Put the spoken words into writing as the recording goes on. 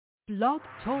Blog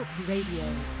Talk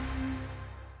Radio.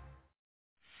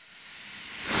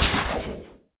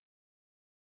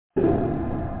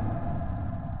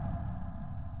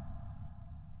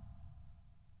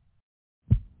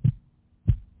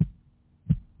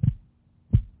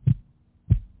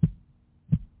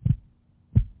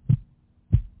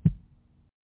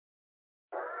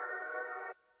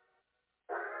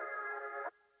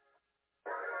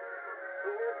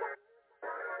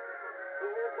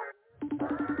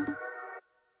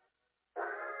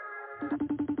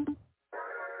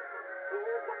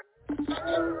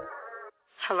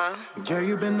 Hello? Girl,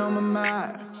 you been on my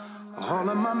mind, all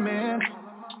of my men.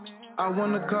 I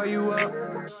wanna call you up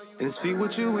and see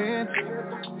what you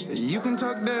into. You can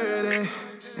talk dirty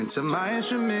into my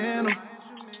instrumental.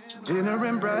 Dinner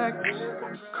and breakfast,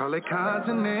 call it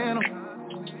continental.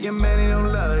 Your man, he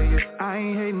don't love you, I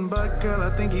ain't hating, but girl,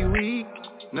 I think he weak.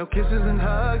 No kisses and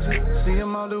hugs, see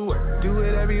him all do work, do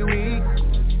it every week.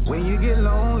 When you get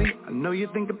lonely, I know you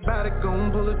think about it,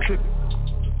 gon' pull a trick.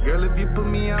 Girl, if you put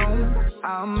me on,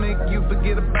 I'll make you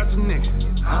forget about your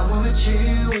nigga. I wanna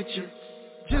chill with you,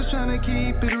 just tryna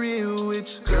keep it real with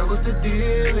you. Girl, what's the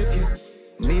deal if you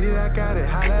need it? I got it,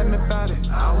 holla at me about it.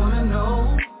 I wanna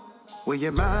know where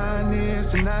your mind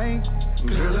is tonight.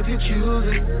 Girl, if you choose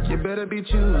it, you better be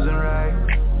choosing right.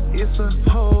 It's a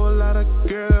whole lot of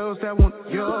girls that want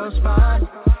your spot.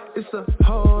 It's a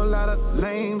whole lot of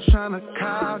lames tryna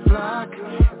cock block.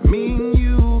 Me and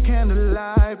you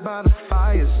candlelight by the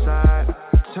fireside.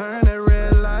 Turn that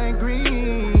red light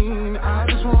green. I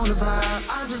just wanna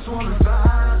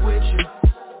vibe with you.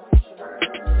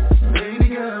 Baby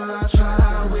girl, I'll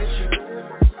try with you.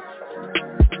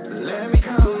 Let me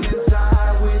come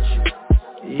inside with you.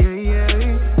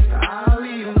 Yeah, I'll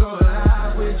even go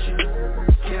live with you.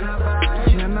 Can I vibe?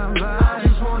 I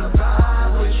just wanna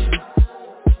vibe with you.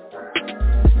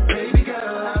 Baby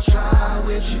girl, I'll try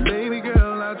with you. Baby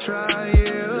girl, I'll try,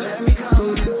 yeah. Let me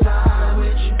come inside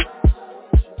with you.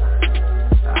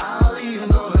 I'll even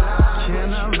go live.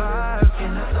 Can I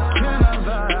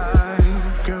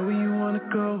vibe? Girl, where you wanna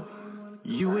go?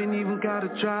 You ain't even gotta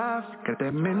drive. Got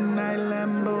that midnight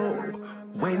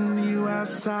Lambo waiting for you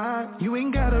outside. You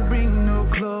ain't gotta bring no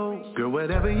clothes. Girl,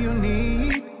 whatever you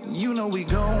need, you know we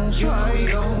gon' try.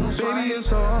 Baby,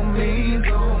 it's all me.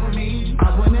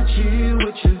 I wanna chill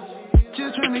with you,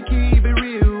 just tryna keep it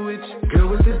real with you. Girl,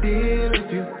 what's the deal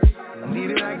if you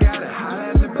need it? I got it, holla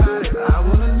at me about it. I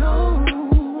wanna know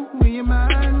where your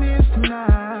mind is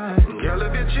tonight. Girl,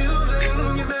 if you're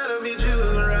choosing, you better be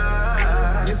choosing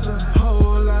right. It's a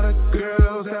whole lot of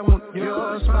girls that want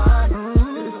your spot.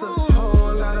 It's a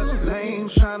whole lot of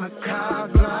lames tryna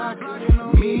cock block.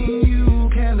 Me and you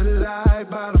candlelight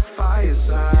by the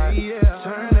fireside.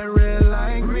 Turn that red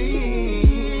light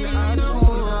green. I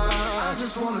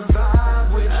just wanna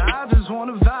vibe with you. I just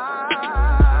wanna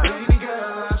vibe. Baby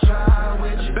girl, I'll try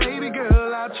with you. Baby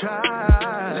girl, I'll try.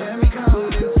 Let me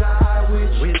come inside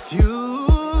with you. With you,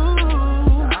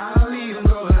 I'll even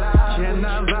go live. Can I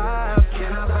vibe?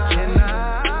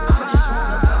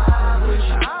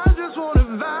 I just wanna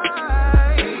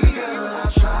vibe. Baby girl,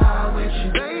 I'll try with you.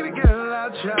 Baby girl,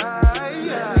 I'll try.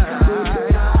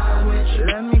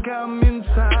 Let me come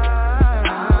inside.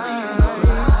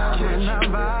 Can I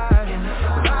vibe?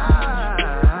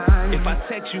 If I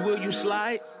text you, will you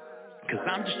slide? Cause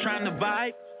I'm just trying to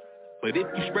vibe. But if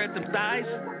you spread them thighs,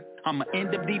 I'ma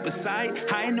end up deep inside.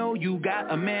 I know you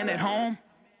got a man at home,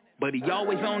 but he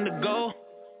always on the go,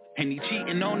 and he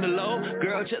cheating on the low.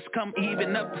 Girl, just come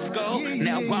even up the skull.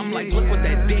 Now I'm like, look what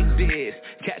that dick did.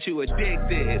 Catch you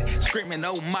addicted, screaming,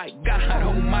 oh my God,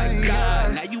 oh my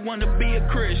God. Now you wanna be a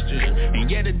Christian, and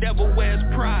yeah, the devil wears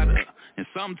Prada, and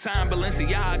sometime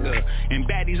Balenciaga, and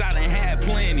baddies I done had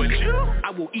plenty. But you, I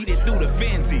will eat it through the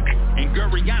Fenty, and girl,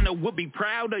 Rihanna would be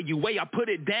proud of you. Way I put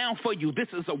it down for you. This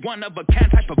is a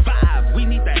one-of-a-kind type of vibe. We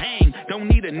need to hang, don't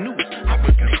need a noose. I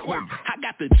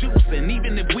got the juice, and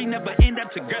even if we never end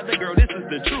up together, girl, this is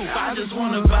the truth. I just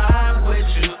wanna vibe with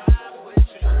you.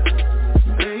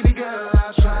 Baby girl,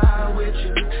 I'll try with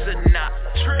you.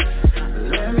 Sinatra.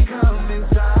 Let me come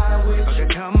inside with you.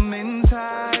 Come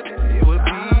inside, it would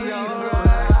be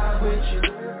alright with you.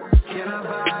 Can I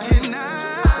vibe?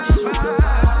 I just wanna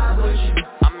vibe with you.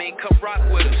 I mean, come rock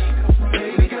with us.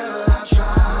 Baby girl, I'll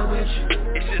try with you.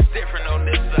 It's just different on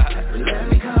this side. Let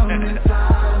me come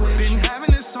inside with you. Been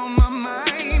having this on my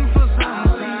mind for some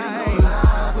time.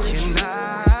 Can I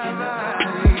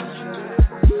vibe?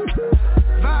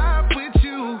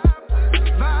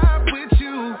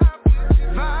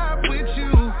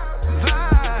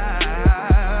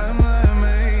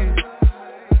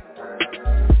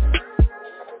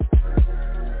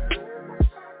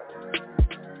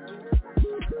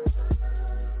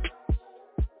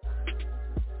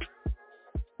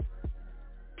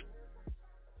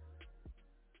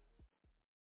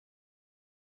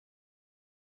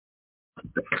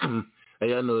 Hey,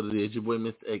 y'all know what it is. Your boy,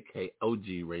 Mr. AK,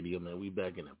 OG Radio, man. We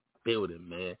back in the building,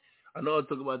 man. I know I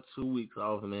took about 2 weeks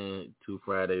off, man, 2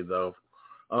 Fridays off.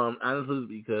 Honestly,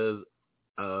 because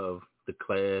of the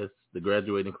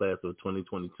graduating class of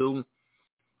 2022.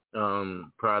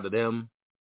 Proud of them.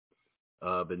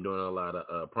 Been doing a lot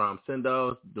of prom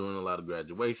send-offs, doing a lot of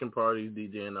graduation parties,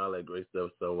 DJing, all that great stuff.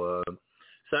 So,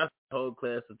 shout out to the whole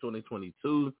class of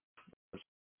 2022.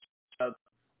 Shout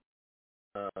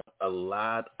a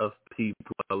lot of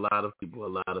people. Shout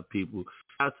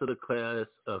out to the class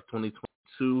of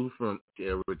 2022 from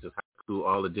Richards High School,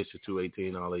 all the District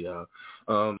 218, all of y'all.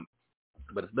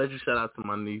 But a special shout out to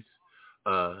my niece,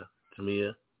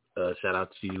 Tamia. Shout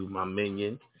out to you, my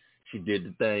minion. She did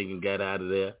the thing and got out of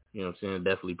there. You know what I'm saying?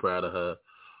 Definitely proud of her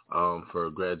for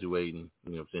graduating.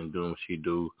 You know what I'm saying? Doing what she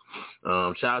do.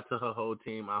 Shout out to her whole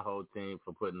team, our whole team,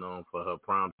 for putting on for her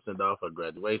prom send-off, her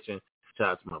graduation. Shout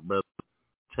out to my brother,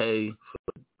 Tay,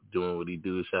 for doing what he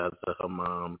do. Shout out to her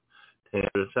mom, Tara.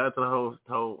 Shout out to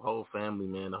the whole family,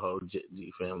 man, the whole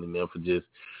G family, man, for just,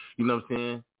 you know what I'm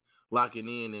saying, locking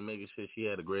in and making sure she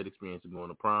had a great experience of going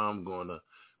to prom, going to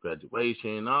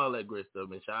graduation, all that great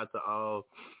stuff. And shout out to all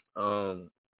the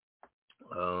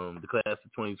class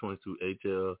of 2022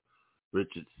 HL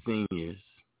Richards Seniors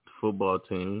football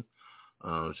team.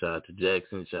 Shout out to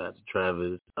Jackson, shout out to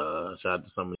Travis, shout out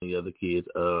to some of the other kids.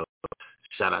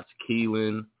 Shout out to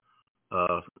Keelan.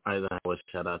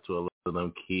 Shout out to a lot of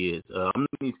them kids. I'm letting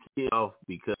these kids off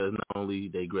because not only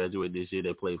they graduate this year,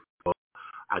 they play football.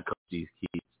 I coach these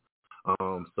kids.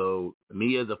 So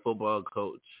me as a football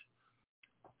coach,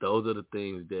 those are the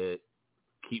things that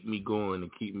keep me going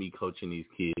and keep me coaching these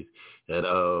kids. That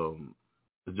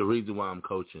is the reason why I'm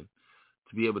coaching.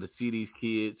 To be able to see these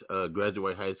kids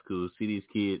graduate high school, see these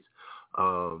kids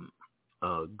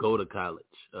go to college,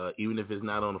 even if it's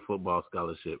not on a football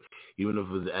scholarship, even if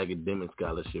it's an academic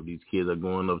scholarship, these kids are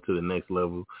going up to the next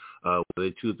level. Whether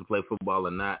they choose to play football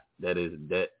or not, that is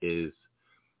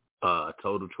a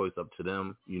total choice up to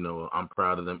them. You know, I'm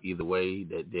proud of them either way,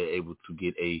 that they're able to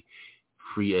get a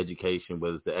free education,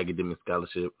 whether it's the academic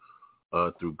scholarship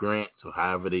through grants or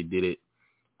however they did it.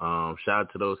 Shout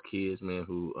out to those kids, man,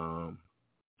 who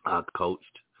I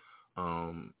coached,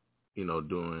 you know,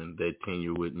 during their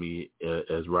tenure with me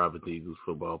as Robert Eagles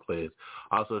football players.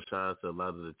 Also, shout out to a lot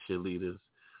of the cheerleaders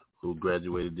who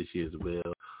graduated this year as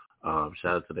well.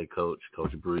 Shout out to their coach,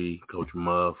 Coach Bree, Coach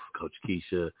Muff, Coach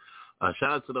Keisha.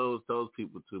 Shout out to those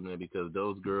people too, man, because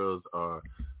those girls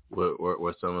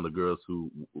were some of the girls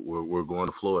who were going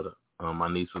to Florida. My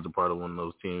niece was a part of one of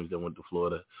those teams that went to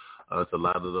Florida. It's a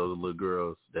lot of those little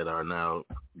girls that are now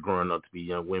growing up to be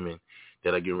young women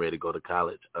that are getting ready to go to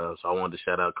college. So I wanted to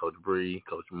shout out Coach Bree,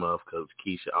 Coach Muff, Coach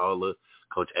Keisha,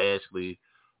 Coach Ashley,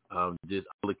 just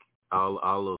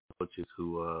all those coaches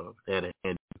who had a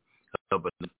hand in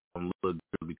helping little girls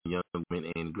become young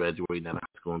women and graduating out of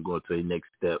high school and going to their next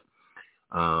step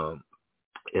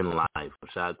in life.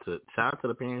 Shout out to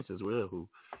the parents as well who,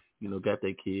 you know, got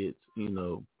their kids, you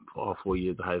know, all 4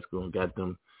 years of high school and got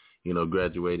them, you know,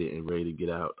 graduated and ready to get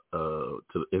out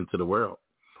into the world.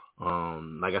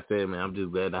 Like I said, man, I'm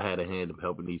just glad I had a hand in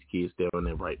helping these kids stay on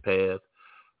their right path,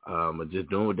 and just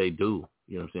doing what they do.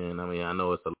 You know what I'm saying? I mean, I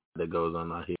know it's a lot that goes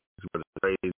on out here. It's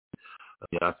crazy.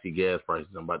 I see gas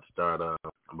prices. I'm about to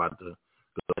go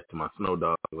back to my snow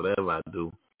dog, whatever I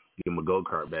do, get my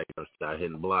go-kart back and start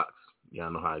hitting blocks.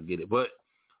 Y'all know how I get it. But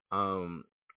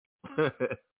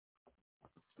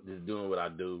just doing what I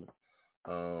do.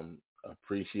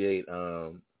 Appreciate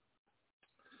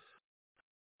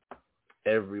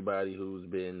everybody who's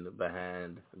been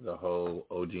behind the whole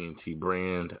OG&T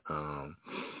brand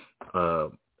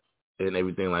and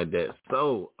everything like that.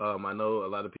 So I know a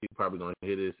lot of people probably going to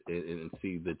hear this and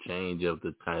see the change of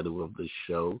the title of the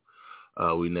show.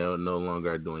 We now no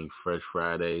longer are doing Fresh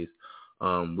Fridays.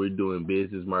 We're doing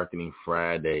Business Marketing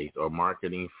Fridays or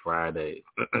Marketing Fridays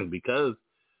because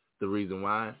the reason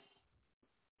why,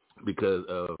 because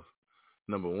of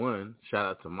number one, shout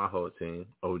out to my whole team,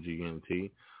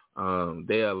 OG&T.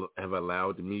 They have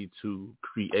allowed me to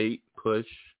create, push,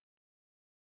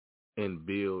 and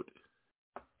build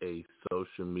a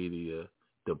social media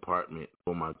department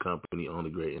for my company, Only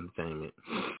Great Entertainment.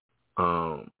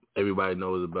 Everybody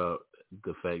knows about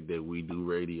the fact that we do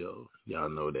radio. Y'all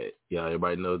know that.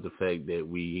 Everybody knows the fact that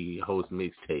we host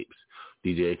mixtapes.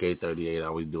 DJ AK38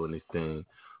 always doing this thing.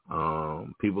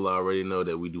 People already know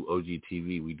that we do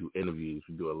OGTV, we do interviews,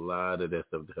 we do a lot of that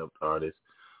stuff to help artists.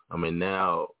 I mean,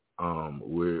 now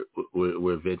we're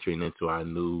venturing into our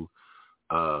new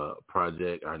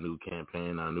project, our new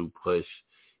campaign, our new push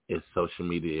is social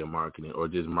media marketing, or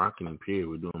just marketing period.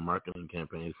 We're doing marketing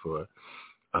campaigns for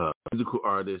musical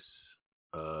artists,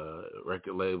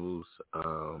 record labels,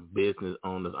 business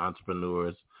owners,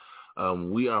 entrepreneurs.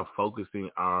 We are focusing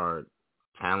our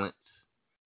talents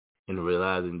and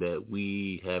realizing that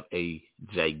we have a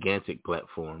gigantic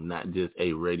platform, not just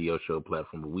a radio show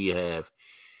platform, but we have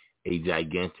a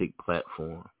gigantic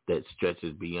platform that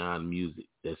stretches beyond music,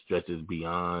 that stretches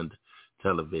beyond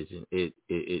television. It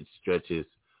stretches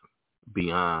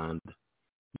beyond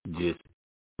just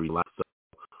life. So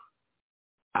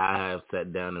I have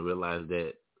sat down and realized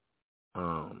that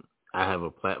I have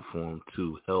a platform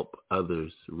to help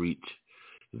others reach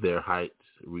their heights,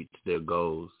 reach their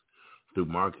goals through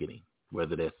marketing,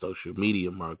 whether that's social media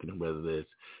marketing, whether that's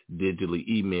digitally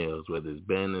emails, whether it's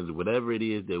banners, whatever it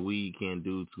is that we can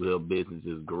do to help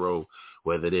businesses grow,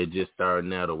 whether they're just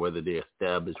starting out or whether they're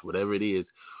established, whatever it is,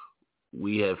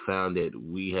 we have found that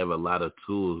we have a lot of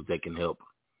tools that can help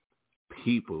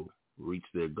people reach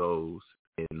their goals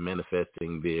and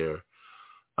manifesting their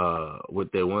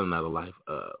what they want out of life.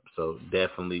 So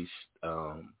definitely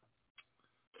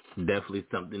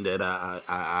something that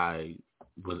I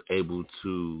was able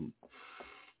to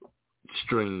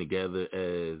string together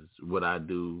as what I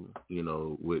do,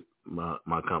 with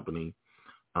my company.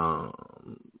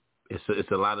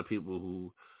 It's a lot of people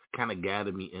who kind of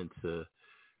guided me into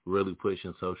really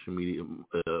pushing social media,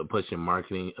 pushing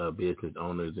marketing, business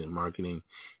owners and marketing,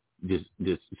 just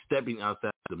stepping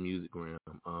outside the music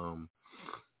realm.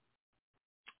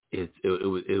 It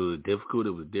was difficult.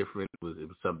 It was different. It was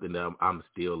something that I'm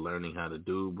still learning how to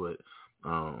do. But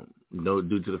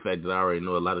due to the fact that I already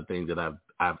know a lot of things that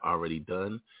I've already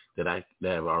done, that I've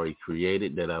already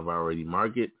created, that I've already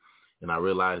marketed, and I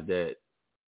realized that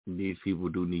these people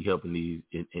do need help in these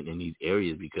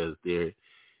areas because they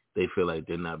feel like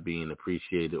they're not being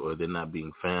appreciated, or they're not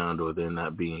being found, or they're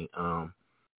not being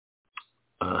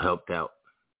helped out.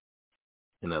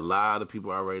 And a lot of people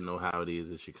already know how it is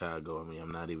in Chicago. I mean,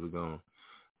 I'm not even going.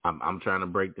 I'm trying to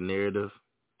break the narrative.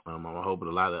 I'm hoping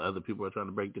a lot of other people are trying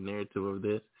to break the narrative of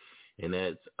this, and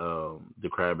that's the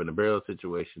crab in the barrel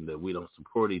situation, that we don't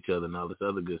support each other and all this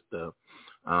other good stuff.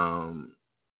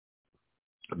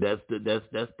 That's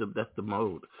the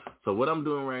mode. So what I'm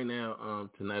doing right now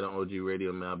tonight on OG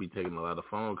Radio, man, I'll be taking a lot of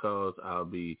phone calls. I'll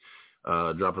be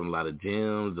dropping a lot of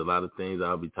gems, a lot of things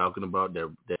I'll be talking about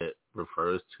that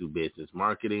refers to business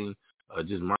marketing,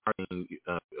 just marketing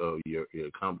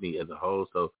your company as a whole.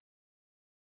 So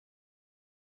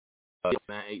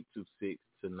 9826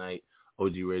 tonight,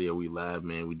 OG Radio, we live,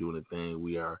 man. We doing a thing.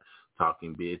 We are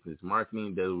talking business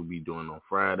marketing. That we'll be doing on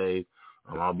Fridays.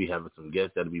 I'll be having some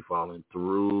guests that'll be following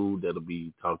through, that'll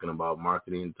be talking about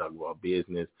marketing, talking about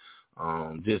business,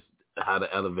 just how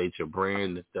to elevate your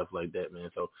brand and stuff like that, man.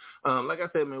 So, like I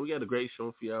said, man, we got a great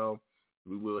show for y'all.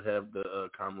 We will have the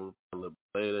Carmel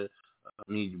later.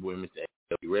 Me, your boy, Mr.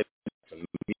 A. Ready, some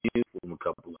music from a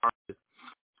couple of artists.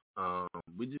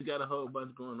 We just got a whole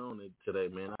bunch going on today,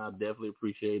 man. I definitely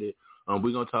appreciate it.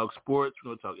 We're going to talk sports. We're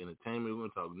going to talk entertainment. We're going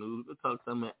to talk news. We're going to talk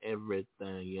some of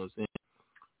everything, you know what I'm saying?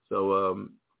 So,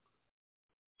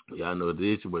 y'all know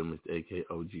this is your boy, Mr. AK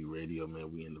OG Radio,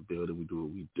 man. We in the building. We do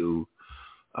what we do.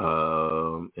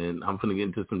 And I'm finna get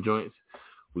into some joints.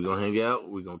 We're going to hang out.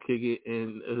 We're going to kick it.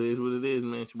 And it is what it is,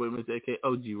 man. It's your boy, Mr. AK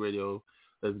OG Radio.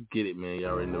 Let's get it, man.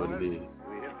 Y'all already know what it is.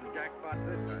 We hit the jackpot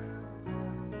this time.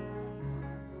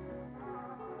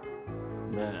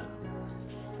 Man.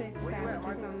 Where you at,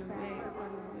 Michael?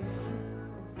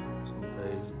 Some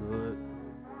days good.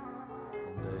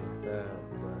 Some days bad.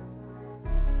 But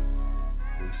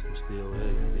at least I'm still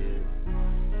here, you did.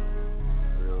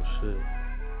 Real shit.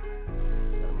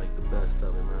 Gotta make the best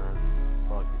of it, man.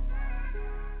 Fuck it.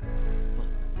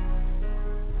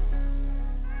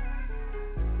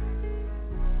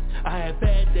 I had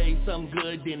bad days, some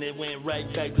good, then it went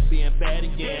right back to being bad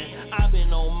again. I've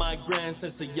been on my grind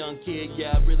since a young kid,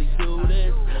 yeah, I really do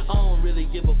this. I don't really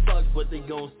give a fuck what they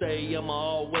gon' say, I'ma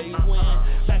always win.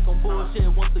 Back on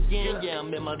bullshit once again, yeah,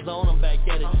 I'm in my zone, I'm back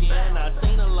at it again. I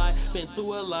seen a lot, been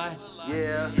through a lot,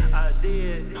 yeah, I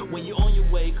did. When you on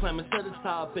your way, climbing to the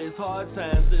top, it's hard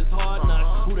times, it's hard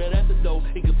knocks. Who that at the door,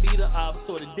 it could be the ops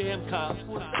or the damn cops.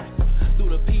 Through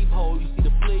the peephole, you see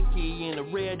the flicky and the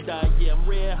red dot, yeah, I'm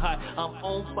red hot. I'm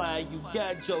on fire, you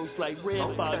got jokes like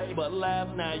Red Fox, but laugh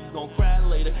now, you gon' cry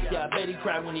later. Yeah, I bet he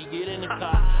cry when he get in the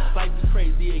car. Life is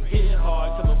crazy, it get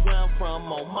hard, coming where I'm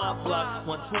from on my block.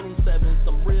 127,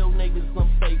 some real niggas, some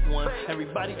fake ones.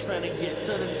 Everybody trying to get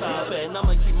to the top, and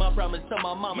I'ma keep my promise to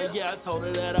my mama. Yeah, I told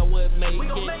her that I would make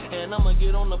it, and I'ma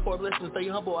get on the Forbes list and stay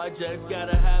humble. I just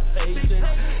gotta have patience.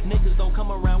 Niggas don't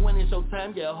come around when it's your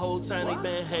time, yeah, whole time they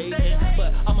been hating.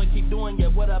 But I'ma keep doing, yeah,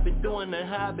 what I've been doing and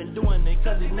how I've been doing it.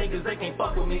 Cause these niggas, they can't fuck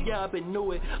fuck with me, yeah, I been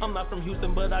knew it. I'm not from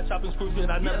Houston, but I chop and screw shit.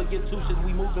 I never get too shit.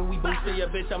 We moving, we boosting, yeah,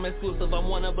 bitch, I'm exclusive. I'm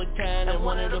one of a kind and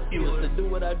one of the fewest to do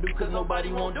what I do, cause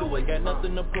nobody won't do it. Got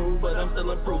nothing to prove, but I'm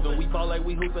still improving. We ball like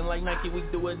we hooping like Nike, we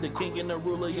do it. The king and the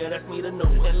ruler, yeah, that's me, the new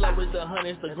one. In love with the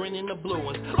hunters, the green and the blue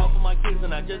ones. All for my kids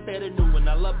and I just had a new one.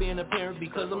 I love being a parent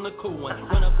because I'm the cool one.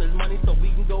 Run up this money so we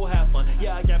can go have fun.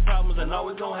 Yeah, I got problems and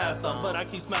always gon' have some, but I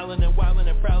keep smiling and wildin'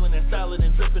 and prowling and styling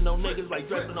and dripping on niggas like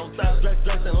dressing on salad.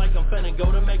 Dressing like I'm finna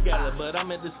go to Met Gala, but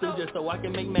I'm at the studio so I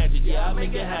can make magic. Yeah, I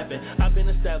make it happen. I've been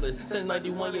established since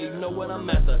 91, yeah, you know what I'm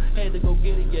after. Had to go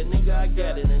get it, yeah, nigga, I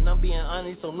got it. And I'm being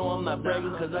honest, so no, I'm not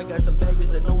bragging, cause I got some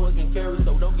baggage that no one can carry,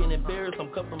 so don't get embarrassed. I'm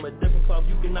cut from a different cloth,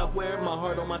 you cannot wear it. My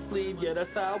heart on my sleeve, yeah, that's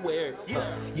how I wear it.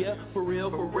 Yeah, for real,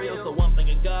 so I'm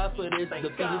thanking God for this.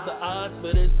 Defeated the odds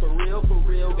for this, for real.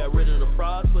 Got rid of the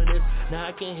frauds for this. Now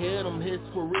I can hear them hits,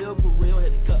 for real.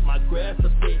 Had to cut my grass a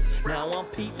bit. Now I'm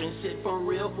peeping shit, for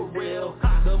real.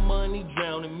 The money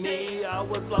drowning me. I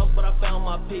was lost, but I found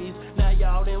my peace. Now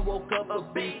y'all done woke up a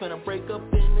beef, and I break up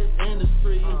in this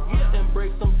industry and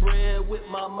break some bread with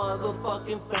my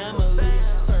motherfucking family.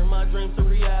 Turn my dreams to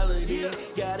reality.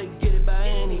 Gotta get it by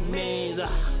any means.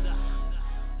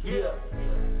 Real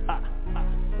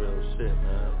shit,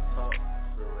 man.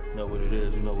 You know what it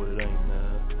is, you know what it ain't,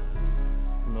 man.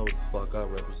 You know what the fuck I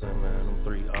represent, man. Them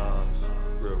 3 R's.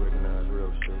 Real recognized,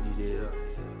 real shit. You did.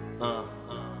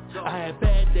 I had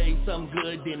bad days, some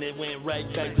good, then it went right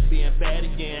back to being bad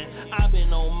again. I've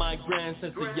been on my grind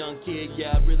since a young kid,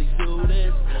 yeah, I really do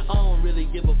this. I don't really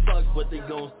give a fuck what they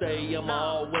gon' say, I'ma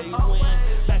always win.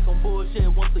 Back on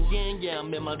bullshit once again, yeah,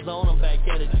 I'm in my zone, I'm back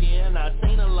at it again. I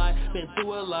seen a lot, been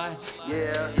through a lot,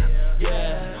 yeah.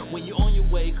 When you on your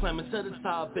way, climbing to the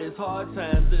top, it's hard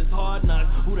times, it's hard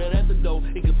knocks. Who that at the door,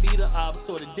 it could be the ops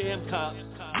or the damn cops.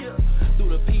 Through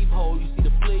the peephole, you see the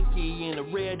flicky and the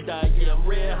red dot, yeah, I'm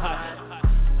red hot.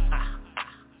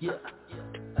 Yeah. Boys,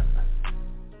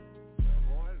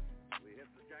 we hit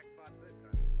the jackpot this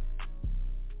time.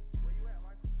 Where you at,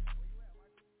 Michael?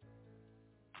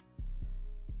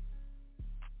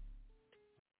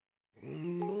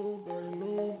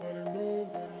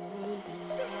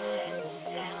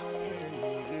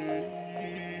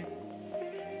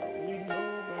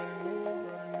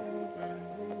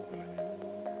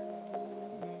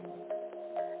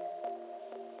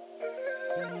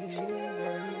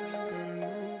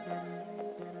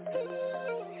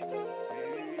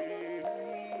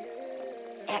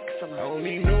 Excellent. I don't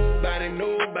need nobody, no,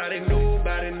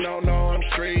 I'm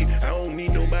straight. I don't need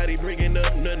nobody bringing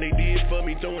up nothing they did for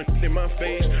me, throwing in my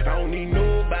face. I don't need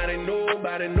nobody, no,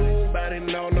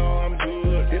 I'm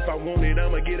good. If I want it,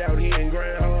 I'ma get out here and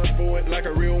grind hard for it like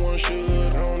a real one should.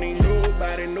 I don't need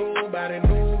nobody, no. I don't need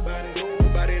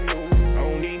nobody, no. I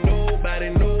don't need nobody,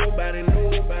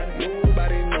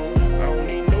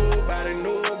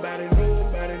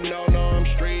 no, I'm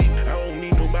straight. I don't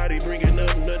need nobody bringing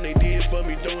up nothing they did for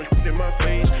me, throwing in my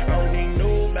face. I don't need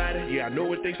nobody, yeah, I know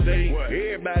what they say.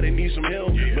 Everybody needs some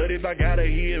help, but if I gotta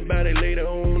hear about it later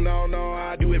on, no,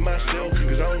 I do it myself.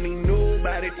 Cause I don't need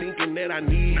nobody thinking that I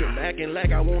need them, acting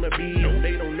like I wanna be them.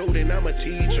 They don't know that I'm a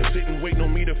teacher, sitting waiting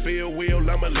on me to fail well,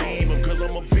 I'ma leave them. Cause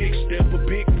I'm a big stepper,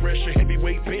 big pressure,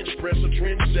 heavyweight bench presser,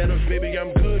 trendsetter. Baby,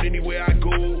 I'm good anywhere I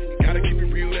go. Gotta keep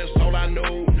it real, that's all I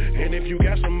know. And if you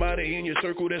got somebody in your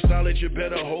circle that's solid, you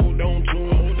better hold on to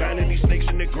them. Finding these snakes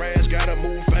in the grass, gotta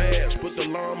move fast, put the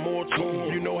lawnmower to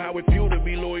them. You know how it feel to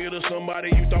be loyal to somebody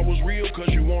you thought was real cause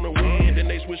you wanna win. Then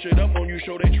they switch it up on you,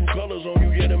 show their true colors on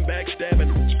you, yeah, them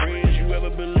backstabbing friends you ever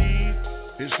believe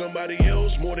in somebody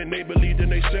else more than they believe in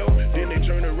themselves. Then they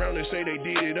turn around and say they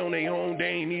did it on their own, they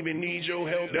ain't even need your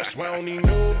help. That's why I don't need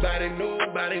nobody, no,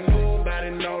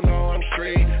 I'm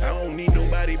straight. I don't need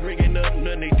nobody bringing up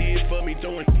nothing they did for me,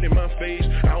 throwing in my face.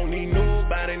 I don't need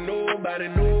nobody, no,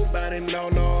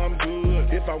 I'm good.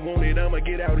 If I want it, I'ma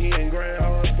get out here and grind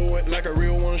hard for it like a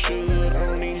real one should. I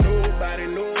don't need nobody,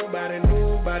 no. I don't need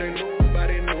nobody,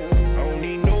 no. I don't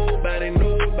need nobody,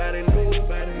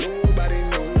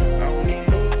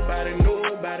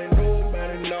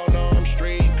 no, I'm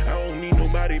straight. I don't need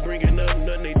nobody bringing up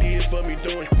nothing they did for me,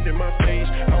 throwing in my face.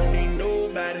 I don't need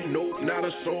nobody, no, not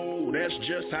a soul. That's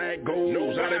just how it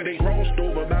goes. I done been crossed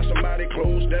over by somebody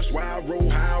close. That's why I roll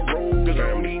how I roll. Cause I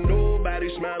don't need nobody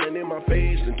smiling in my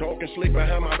face and talking slick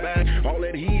behind my back. All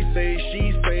that he say,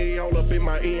 she say, all up in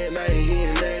my ear and I ain't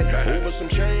hearing that. Over some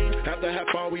change, after how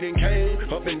far we done came,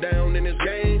 up and down in this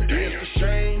game, it's a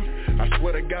shame. I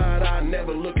swear to God, I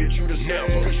never look at you the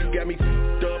same. Cause you got me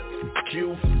f***ed up,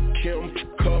 Q, Kim,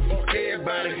 Cuff,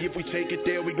 everybody. If we take it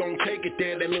there, we gon' take it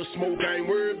there. That little smoke, I ain't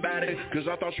worried about it. Cause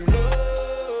I thought you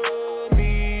loved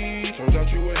me. Turns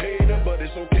out you a hater, but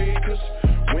it's okay, cause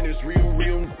when it's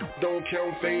real, don't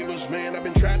count favors. Man, I've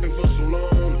been trapping for so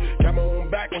long. Got my own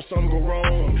back when something go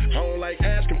wrong. I don't like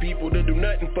asking people to do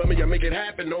nothing for me. I make it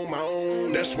happen on my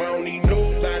own. That's why I don't need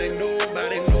nobody. No,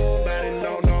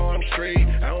 I'm straight.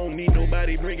 I don't need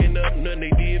nobody bringing up nothing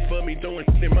they did for me, throwing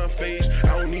in my face. I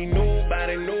don't need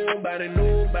nobody. No,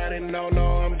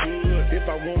 I'm good. If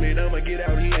I want it, I'ma get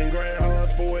out here and grind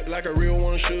hard for it like a real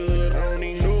one should. I don't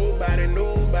need nobody. I don't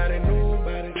need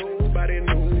nobody.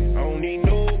 I don't need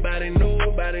nobody.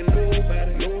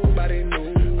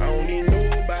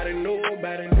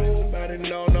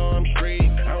 No, I'm straight.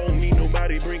 I don't need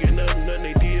nobody bringing up nothing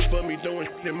they did for me, throwing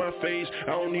in my face. I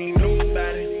don't need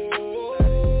nobody.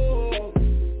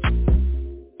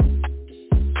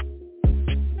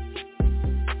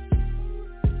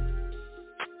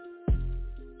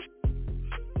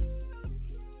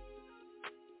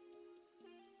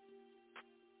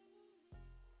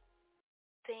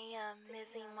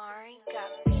 Mizzy Mari got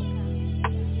me.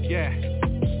 Yeah.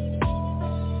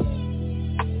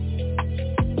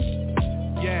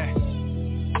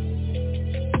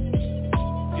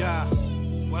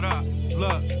 What up?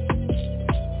 Look,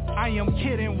 I am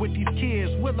kidding with these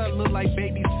kids. Will I look like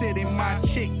babysitting? My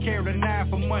chick carried a 9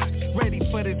 for months. Ready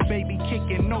for this baby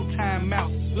kicking, no time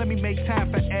out. Let me make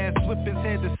time for ass whippings.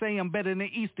 Had to say I'm better than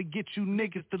East to get you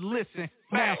niggas to listen.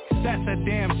 Now, that's a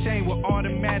damn shame with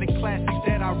automatic classics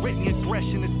that I written.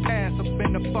 Aggression is past up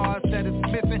in the bars that is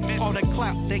missing. All that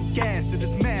clout, that gas, it is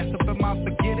massive. Am I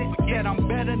forget it? That I'm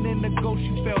better than the ghost,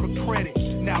 you fail to credit.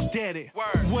 Now dead it.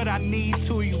 What I need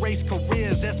to erase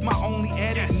careers, that's my only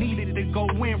edit. Needed to go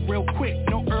in real quick,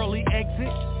 no early exit.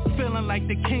 Feeling like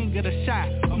the king of the shot.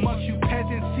 Amongst you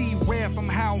peasants, see rare from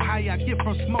how high I get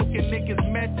from smoking niggas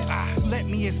method. Let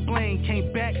me explain,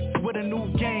 came back with a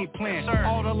new game plan.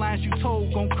 All the lines you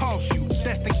told gon' cost you,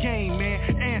 that's the game,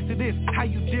 man. Answer this, how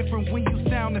you different when you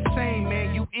sound the same,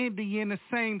 man? You indie in the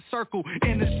same circle,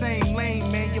 in the same lane,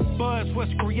 man. Your buzz was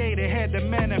created, had to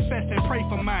manifest and pray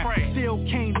for mine. Still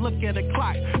can't look at a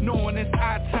clock, knowing it's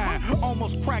our time.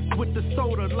 Almost cracked with the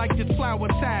soda like it's flower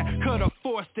time. Could've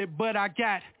forced it, but I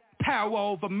got power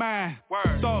over mine.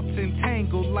 Thoughts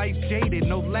entangled, life jaded,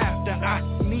 no laughter. I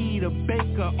need a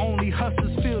baker, only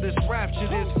hustlers feel this rapture.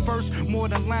 This verse more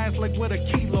than lines like what a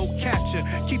kilo catcher.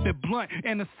 Keep it blunt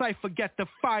and the cipher got the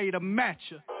fire to match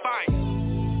ya. Fire.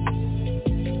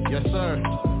 Yes sir.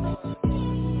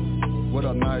 What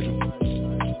up, Nigel?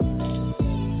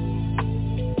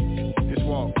 Just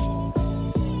walk.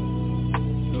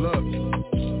 Look,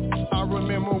 I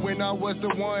remember when I was the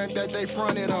one that they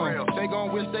fronted on. They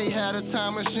gon' wish they had a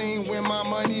time machine when my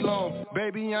money long.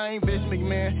 Baby, I ain't Vince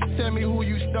McMahon. Tell me who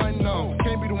you stuntin' on.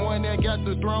 Can't be the one that got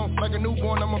the throne. Like a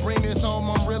newborn, I'ma bring this home.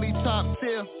 I'm really top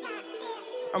tier.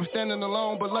 I'm standing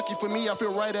alone, but lucky for me, I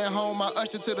feel right at home. I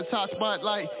usher to the top spot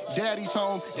like daddy's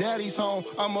home, daddy's home.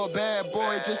 I'm a bad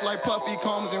boy, just like Puffy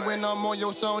Combs. And when I'm on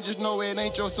your song, just know it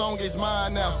ain't your song, it's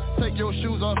mine now. Take your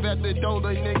shoes off at the door,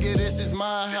 little nigga, this is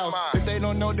my house. If they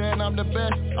don't know that I'm the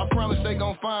best, I promise they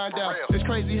gon' find out. It's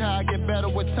crazy how I get better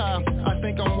with time. I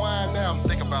think I'm wine now.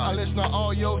 I listen to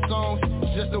all your songs,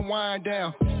 just to wind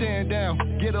down. Stand down,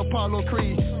 get Apollo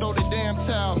Creed, throw the damn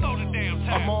towel.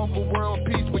 I'm on for world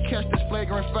peace, we catch this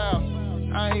flagrant foul.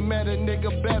 I ain't met a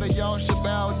nigga better, y'all should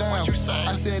bow down.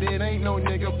 I said it ain't no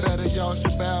nigga better, y'all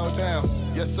should bow down.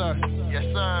 Yes sir. Yes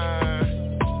sir.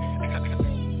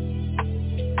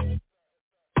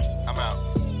 I'm out.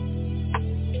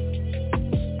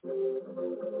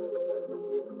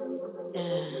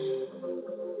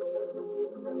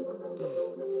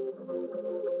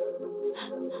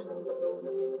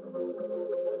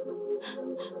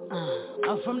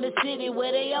 I'm from the city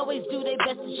where they always do their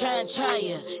best to try and try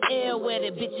ya. Everywhere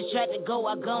the bitches try to go,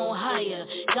 I go higher.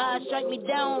 God strike me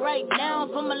down right now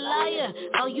from a liar.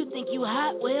 Oh, you think you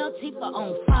hot? Well, Tifa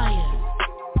on fire.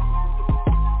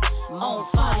 On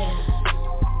fire.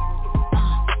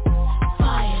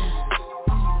 Fire.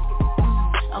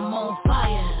 I'm on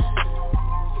fire.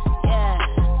 Yeah.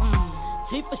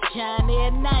 Tifa shine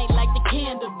every night like the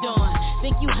candle dawn.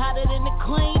 Think you hotter than the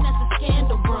queen? That's a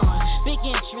scandal brewing. Big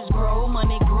interest grow,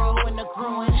 money grow and the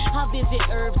growing. I visit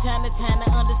herb time to time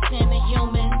to understand the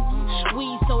human. We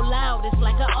so loud, it's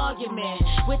like an argument.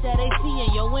 With that AC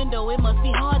in your window, it must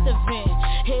be hard to vent.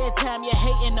 Every time you're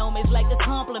hating on me, it's like a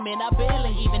compliment. I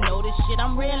barely even know this shit,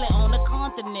 I'm really on the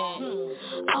continent.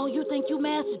 Oh, you think you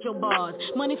mastered your bars?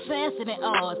 Money faster than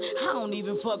ours. I don't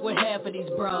even fuck with half of these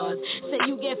bras. Say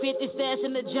you get 50 stash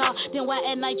in the jar, then why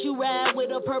at night you ride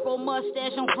with a purple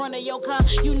mustache on front of your car?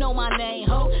 You know my name,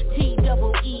 ho,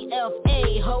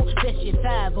 T-double-E-F-A. ho, that shit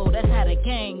 5-0, that's how the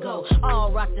gang go.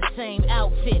 All rock the same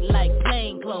outfit like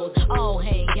plain clothes. All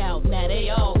hang out, now they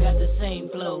all got the same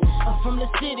flow. I'm from the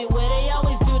city where they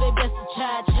always do their best to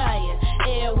charge higher.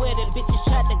 Everywhere the bitches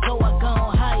try to go, I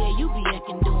gone higher. You be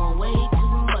acting doing way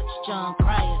too much, John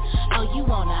Cryer. Oh, you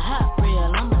on a hot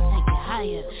reel, I'ma take it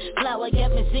higher. Flower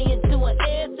got me singing to her,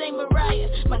 everything Mariah.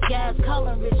 My guys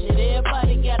calling Richard,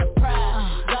 everybody got a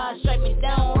pride. God strike me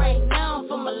down right now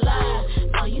for my life.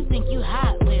 Oh, you think you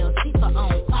hot? Well, keep her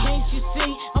on. Can't you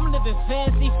see? I'm living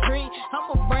fancy free.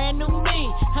 I'm a brand new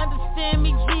me. Understand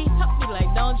me, G? I be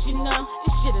like, don't you know?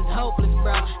 This shit is hopeless,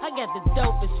 bro. I got the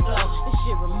dopest flow. This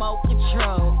shit remote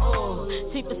control.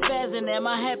 Ooh, keep the spazzing there.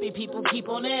 My happy people keep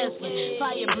on asking.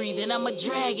 Fire breathing, I'm a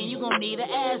dragon. You gon' need an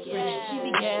aspirin.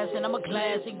 She be gassing, I'm a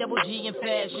classic. Double G in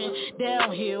fashion.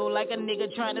 Downhill like a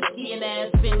nigga trying to ski in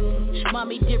Aspen.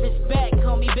 Mommy dearest back,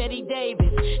 call me Betty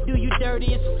Davis. Do you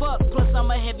dirty as fuck, plus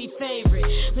I'm a heavy favorite.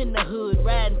 In the hood,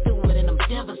 riding through it and I'm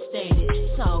devastated.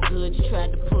 It's all good, you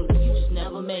tried to pull it, you just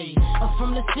never made it. I'm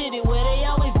from the city where they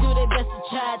always do their best to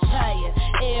charge higher.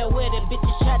 Everywhere the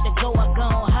bitches try to go, I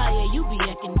gone higher. You be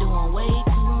acting doing way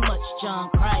too much, John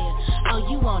Cryer. Oh,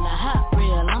 you on a hot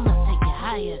reel, I'ma take it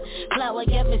higher. Flower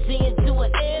got me singing to her,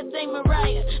 everything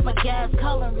Mariah. My guys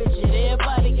calling Richard,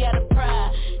 everybody got a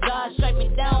pride. God strike me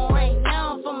down right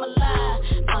now for my life.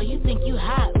 Oh, you think you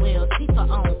hot? Well, keep her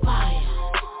on fire.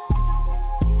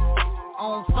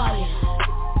 On fire.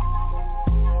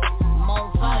 I'm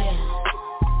on fire.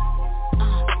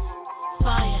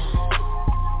 Fire.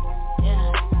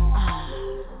 Yeah.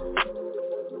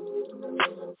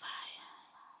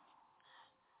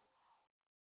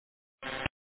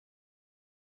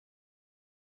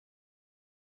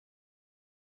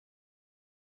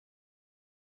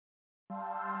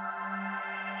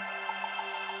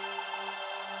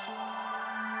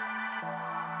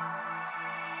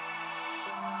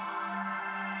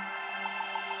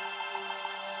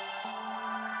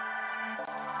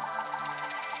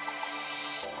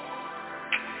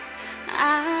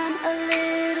 I'm a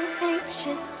little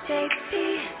anxious, baby,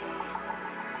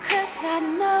 'cause I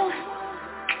know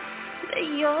that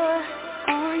you're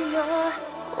on your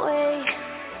way.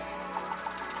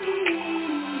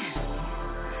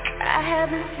 I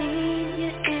haven't seen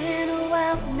you in a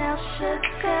while now,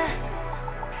 sugar,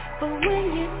 but when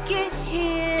you get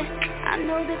here, I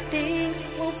know that things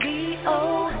will be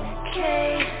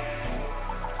okay.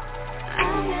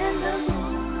 I'm in the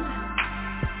mood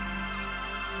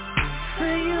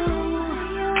for you.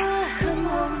 Come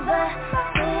over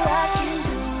so I can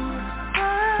do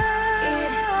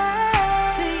it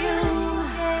for you.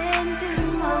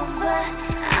 Come over,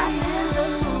 I'm in the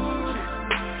mood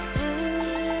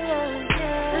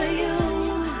for you.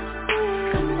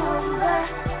 Come over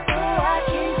so I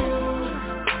can do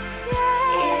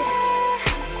it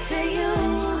for you.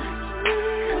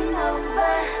 Come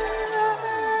over.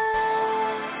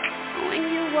 When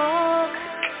you walk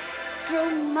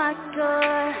through my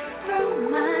door,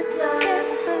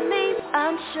 carefully,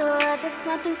 I'm sure there's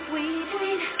something sweet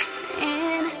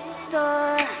in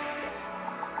store.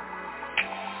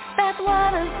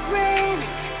 Bathwater's red,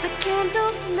 the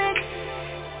candles lit,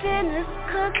 dinner's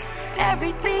cooked,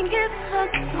 everything is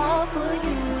hooked, all for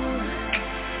you,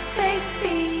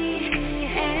 baby,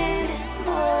 and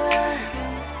more.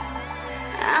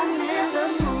 I'm in the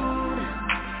mood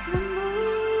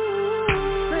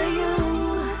for you.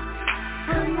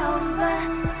 Come over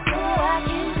so I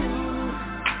can do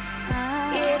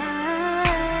it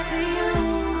for you.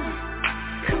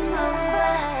 Come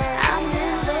over, I'm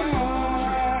in the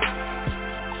mood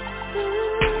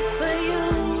for you.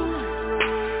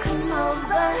 Come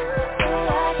over so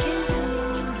I can do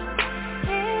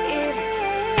it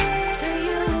for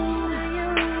you.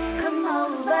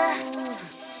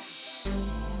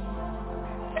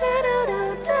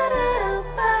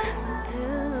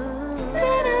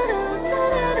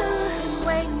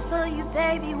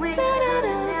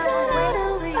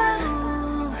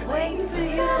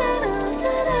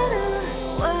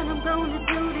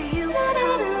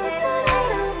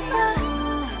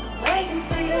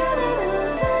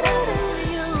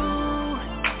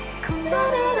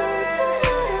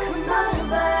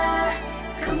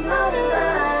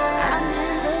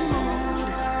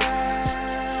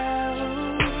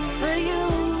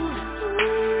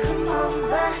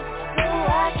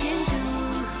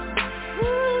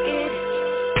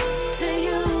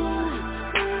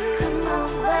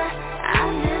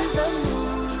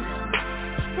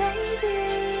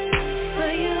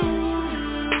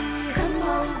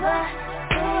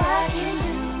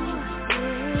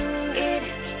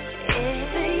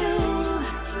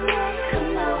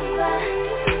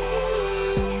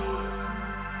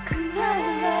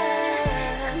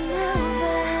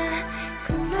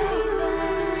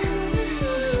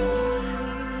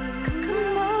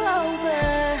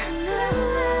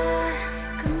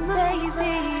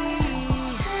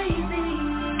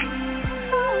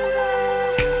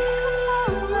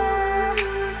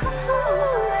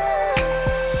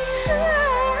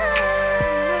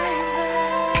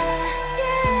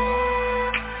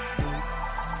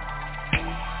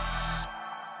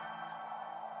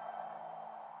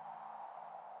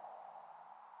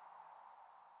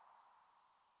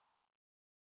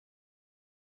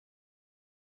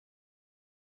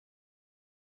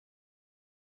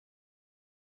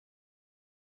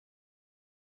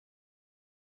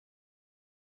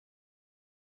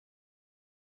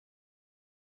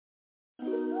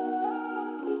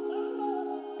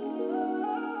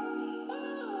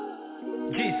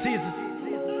 Caesar.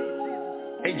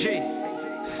 AJ,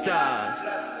 Stars.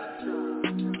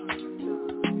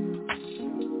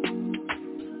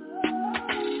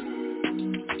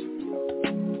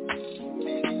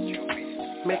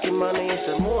 Making money is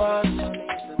the more.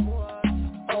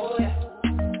 Oh yeah.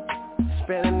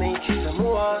 Spending each is the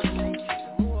more.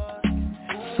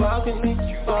 Fuck with me,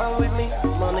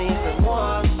 money is the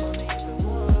more.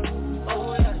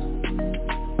 Oh yeah.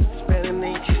 Spending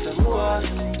each is the more.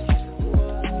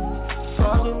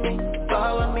 Fuck with me,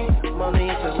 money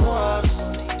is the more.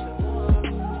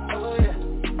 Oh yeah.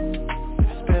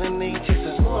 Spending each is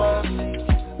the more.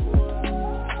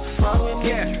 Fuck with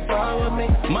me,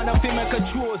 Man, I feel my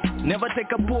controls, never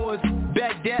take a pause.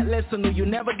 Back that lesson, no, you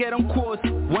never get on course.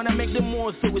 Wanna make the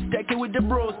most, so we stack it with the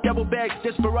bros. Double bags,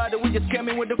 desperado, we just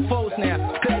coming with the foes now.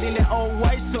 Clad in the all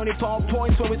white, Sony power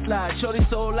points when we slide. Shorty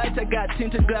so light, I got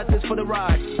tinted glasses for the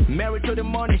ride. Married to the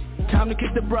money, time to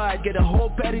kiss the bride. Get a whole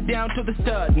patty down to the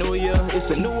stud. New year, it's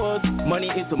the new us, money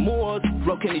is the more.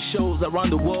 Rocking the shows around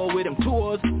the world with them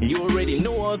tours. You already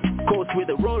know us, coast with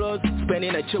the rollers.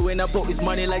 Spending a chewing up all his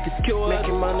money like it's cure.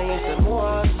 Making money is the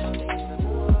more.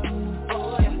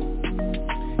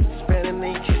 Spending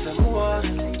each is the more.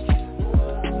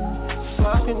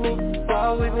 Fuck with me,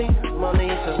 ball with me, money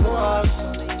is the more.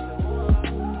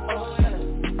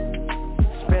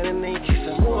 Spending each is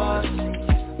the more.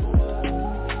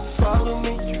 Follow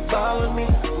me,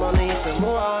 money is the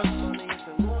more.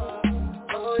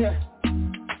 Oh yeah.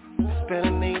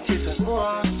 Spending each is the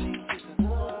more.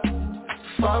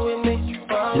 Follow me.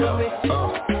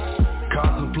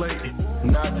 Contemplate,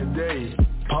 not today.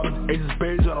 Popping ace of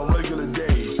spades on a regular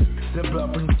day. Simple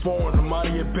up in the phone, the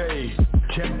money you pay.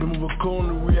 Can't move a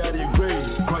corner, we out of your grave.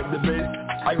 Crack the base,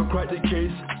 I go crack the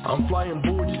case. I'm flying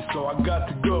bougie, so I got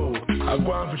to go. I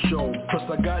grind for show, plus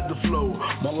I got the flow.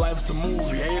 My life's a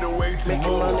movie, 808 to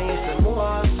more. Making money is the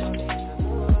more.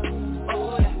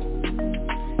 Oh yeah.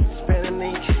 Spending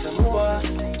each is the more.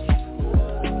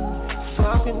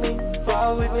 Fuck with me,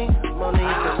 ball with me, money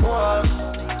is the more.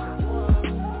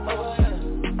 Oh yeah.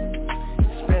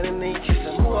 Spending each is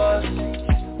the more.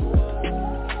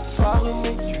 Follow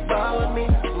me,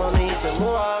 money is the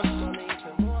more.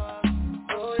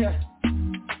 Oh yeah.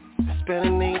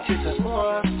 Spending each is the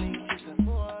more.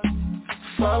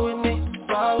 Follow me.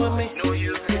 Know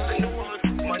you, it's the new us,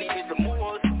 money is the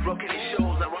more. Rocking the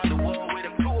shows around the world with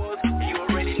them tours. You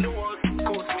already know us,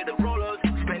 coast with the rollers.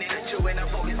 Spending a chewing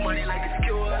up all his money like it's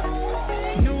cure.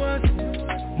 New us,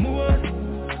 more.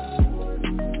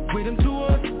 With them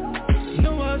tours.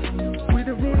 Know us, with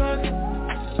the rollers.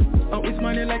 Oh, it's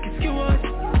money like it's cure.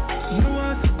 Know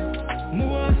us,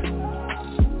 more.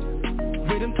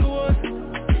 With them tours.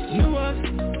 Know us,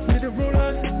 with the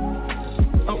rollers.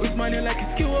 Oh, it's money like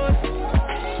it's cure.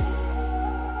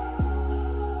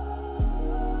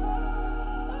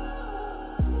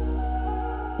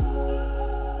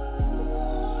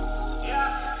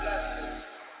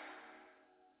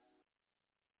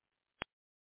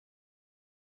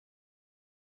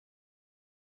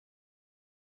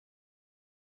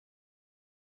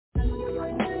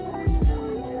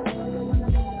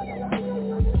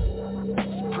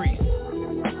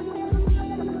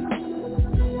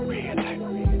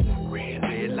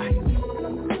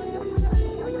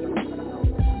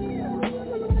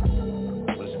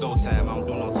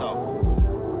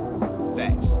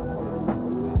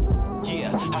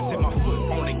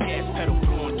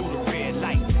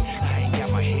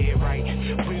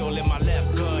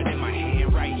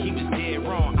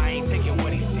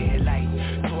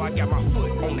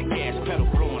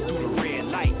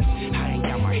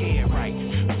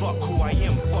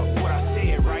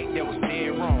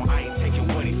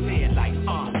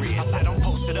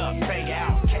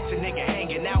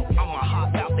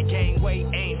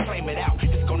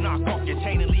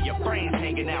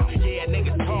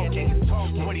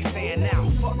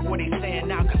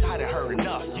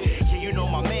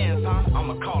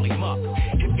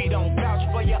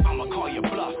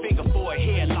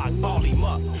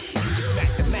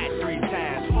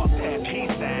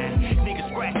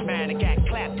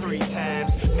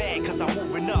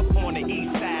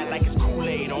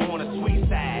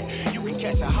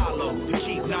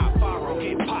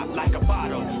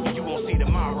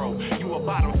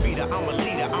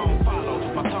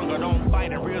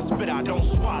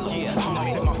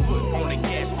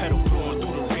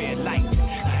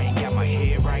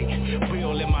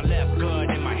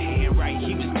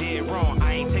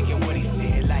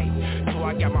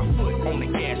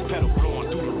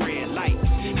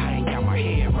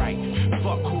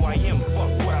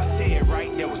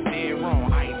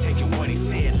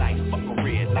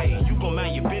 Hey, you gon'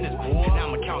 mind your business, boy, and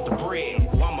I'ma count the bread.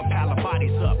 Well, I'ma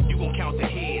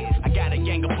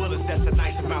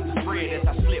off the spread as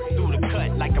I slip through the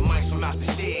cut like a mice from out the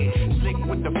shed. Slick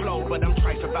with the flow, but I'm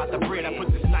trife about the bread. I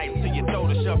put this knife to your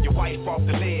throat to shove your wife off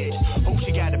the ledge. Hope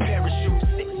she got a parachute,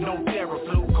 sick, no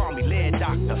Theraflu. Call me lead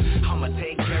doctor, I'ma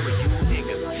take care of you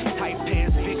niggas. Tight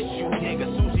pants, big shoe niggas,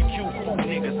 Susie Q fool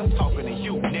niggas. I'm talking to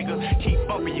you nigga. Keep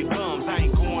bumping your gums, I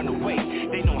ain't going away.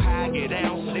 They know how I get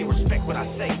down, so they respect what I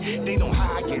say. They know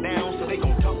how I get down, so they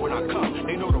gon' duck when I come.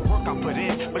 They know the work I put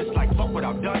in, but it's like fuck what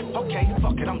I've done. Okay,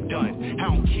 fuck it, I'm done. I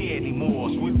don't care anymore.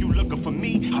 So if you looking for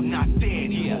me, I'm not there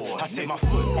anymore. I set my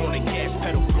foot on the gas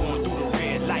pedal, blowing through the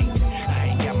red light. I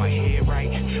ain't got my head right.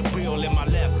 Wheel in my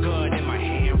left, gun in my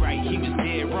hand right. He was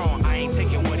dead wrong, I ain't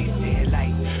taking what he said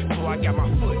like. So I got my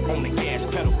foot on the gas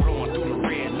pedal, blowing through the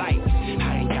red light.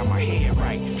 I ain't got my head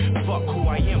right. Fuck who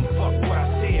I am, fuck what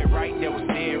I said right. That was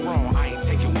dead wrong, I ain't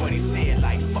taking what he said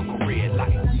like. Fuck a red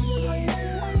light.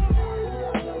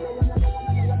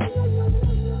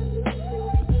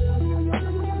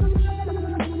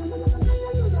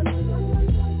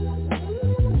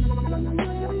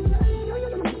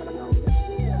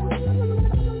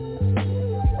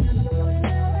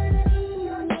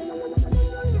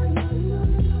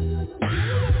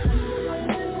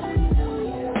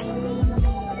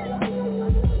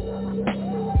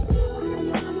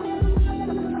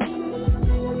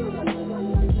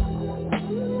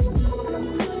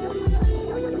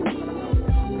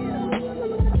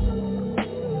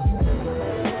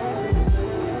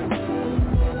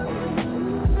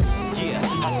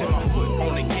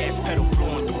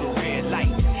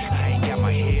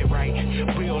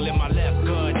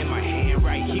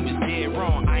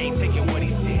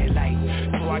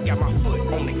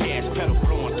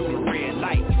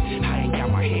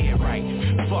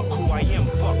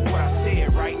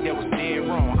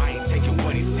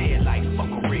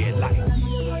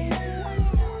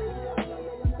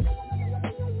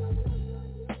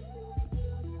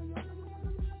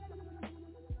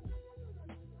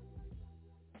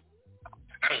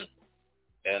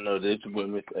 This is with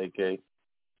Mr. AK.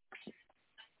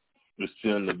 We're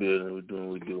still in the building. We're doing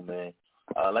what we do, man.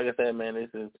 Like I said, man, this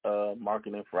is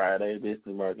Marketing Friday. This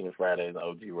is Marketing Fridays on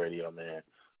OG Radio, man.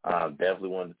 Definitely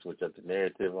wanted to switch up the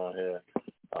narrative on here.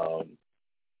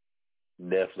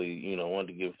 Definitely, wanted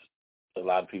to give a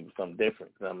lot of people something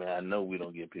different. I mean, I know we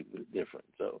don't give people different.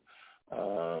 So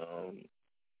I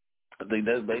think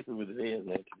that's basically what it is,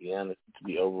 man, to be honest, to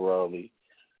be overallly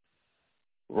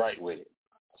right with it.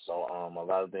 So a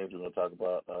lot of things we're going to talk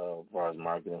about as far as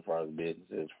marketing, as far as business,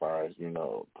 as far as,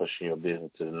 pushing your business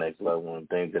to the next level and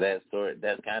things of that sort.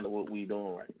 That's kind of what we're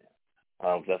doing right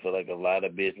now. Because I feel like a lot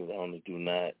of business owners do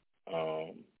not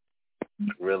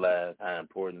realize how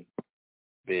important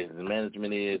business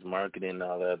management is, marketing, and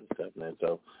all that other stuff, man.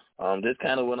 So this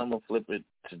kind of what I'm going to flip it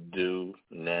to do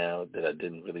now that I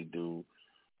didn't really do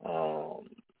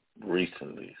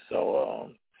recently.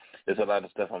 So there's a lot of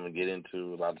stuff I'm going to get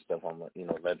into, a lot of stuff I'm going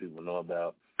to, let people know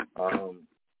about.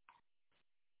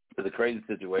 It's a crazy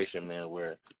situation, man,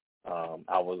 where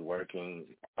I was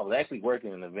actually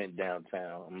working in an event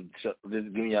downtown. I'm just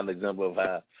giving you an example of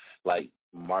how, like,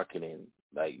 marketing,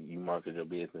 like, you market your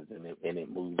business and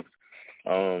it moves.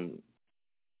 I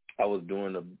was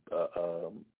doing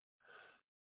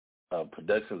a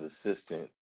production assistant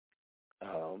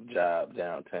job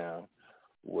downtown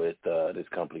with this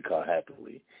company called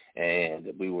Happily, and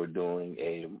we were doing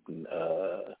a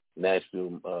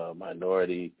national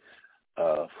minority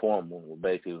forum.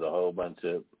 Basically, it was a whole bunch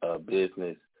of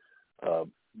business,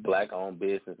 black-owned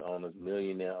business owners,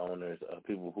 millionaire owners,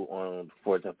 people who own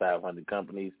Fortune 500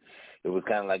 companies. It was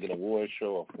kind of like an award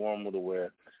show, a forum to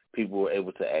where people were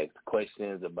able to ask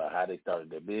questions about how they started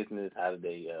their business, how did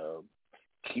they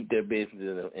keep their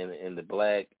business in the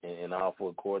black in all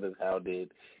four quarters, how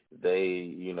did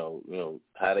they,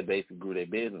 how they basically grew their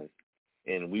business.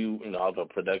 And we, as a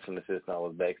production assistant, I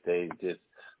was backstage just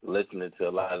listening to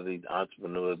a lot of these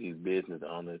entrepreneurs, these business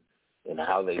owners, and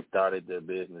how they started their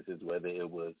businesses, whether it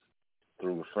was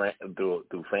through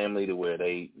family, to where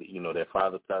they, their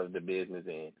father started the business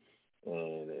and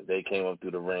they came up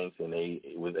through the ranks and they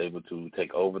was able to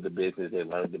take over the business. They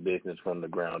learned the business from the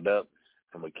ground up,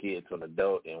 from a kid to an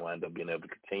adult, and wound up being able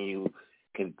to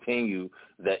continue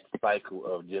that cycle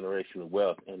of generational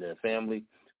wealth in their family.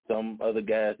 Some other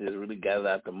guys just really got it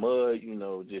out the mud,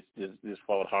 just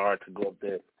fought hard to go up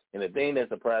there. And the thing that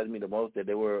surprised me the most, that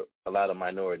there were a lot of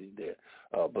minorities there,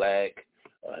 black,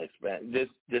 Hispanic,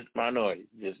 just minorities,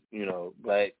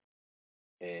 black,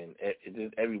 and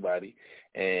just everybody.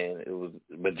 And it was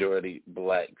majority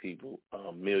black people,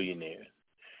 millionaires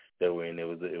that were in. It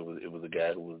was a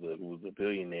guy who was a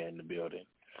billionaire in the building.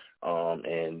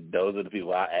 And those are the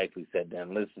people I actually sat down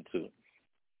and listened to.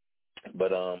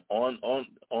 But on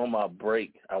my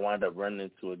break, I wound up running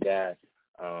into a guy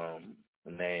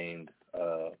named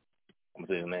I'm gonna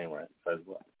say his name right first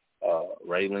of all.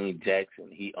 Raylene Jackson.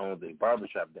 He owns a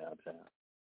barbershop downtown.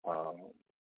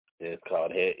 It's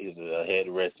called It's a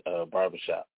Headrest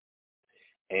Barbershop.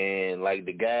 And like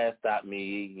the guy stopped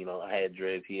me, I had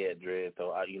dreads, he had dreads,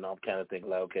 so I'm kind of thinking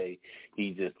like, okay,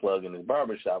 he's just plugging his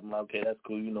barbershop. I'm like, okay, that's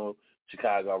cool,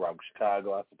 Chicago, I rock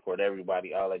Chicago, I support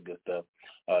everybody, all that good stuff.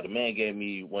 The man gave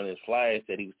me one of his flyers,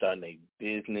 said he was starting a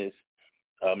business,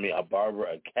 a barber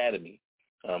academy,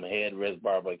 Headrest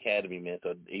Barber Academy, man.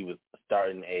 So he was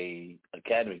starting a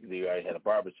academy because he already had a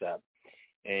barbershop.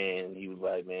 And he was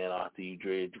like, man, I see you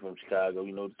dread, you from Chicago,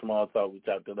 the small talk, we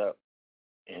chopped it up.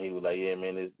 And he was like, yeah,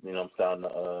 man, I'm starting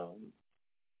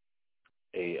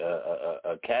a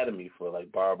academy for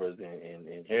like barbers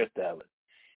and hairstylists.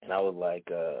 And I was like,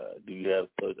 do you have?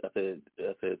 I said,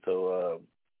 so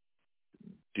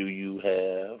do you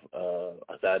have?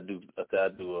 I said, I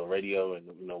do a radio and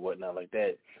whatnot like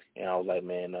that. And I was like,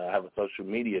 man, I have a social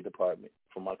media department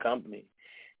for my company.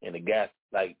 And the guy,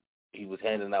 like, he was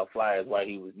handing out flyers while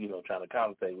he was trying to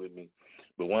conversate with me.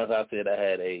 But once I said I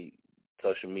had a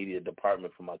social media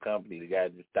department for my company, the guy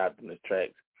just stopped in his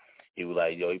tracks. He was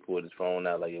like, he pulled his phone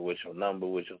out, like, what's your number,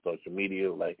 what's your social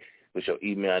media, like, what's your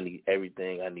email, I need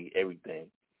everything.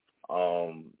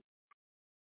 While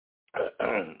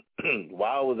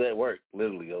I was at work,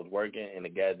 literally, I was working, and the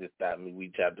guy just stopped me, we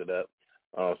chopped it up.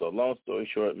 So long story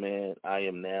short, man, I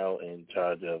am now in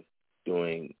charge of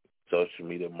doing social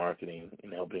media marketing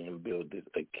and helping him build this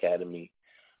academy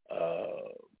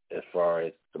as far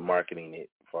as the marketing it,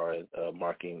 as far as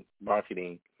marketing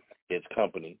his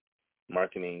company,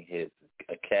 marketing his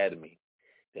academy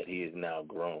that he is now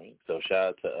growing. So shout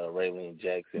out to Raylene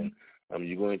Jackson.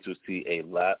 You're going to see a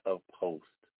lot of posts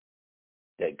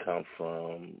that come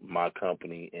from my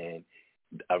company, and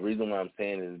the reason why I'm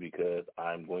saying it is because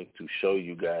I'm going to show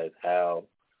you guys how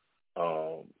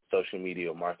social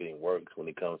media marketing works when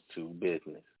it comes to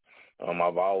business.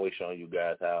 I've always shown you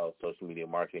guys how social media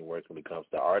marketing works when it comes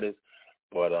to artists,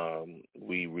 but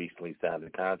we recently signed a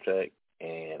contract,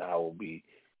 and I will be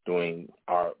doing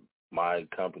my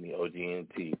company,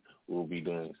 OGNT, will be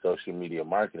doing social media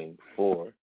marketing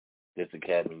for this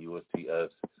academy. You will see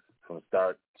us from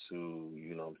start to,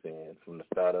 from the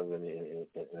start of it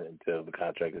until the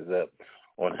contract is up,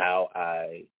 on how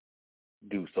I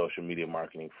do social media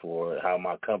marketing for, how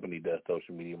my company does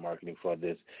social media marketing for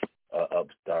this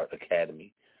upstart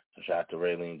academy. So shout out to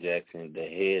Raylene Jackson. The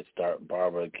Head Start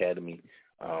Barber Academy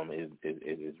is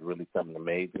really something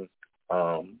amazing.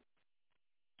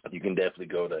 You can definitely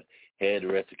go to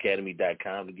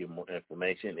headrestacademy.com to get more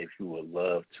information if you would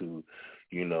love to,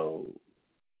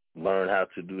 learn how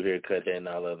to do haircut and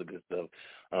all other good stuff.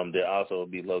 They'll also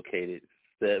be located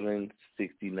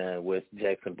 769 West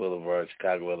Jackson Boulevard,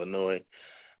 Chicago, Illinois.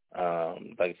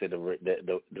 Like I said,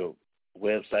 the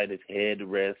website is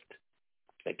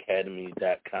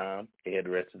headrestacademy.com.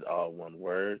 Headrest is all one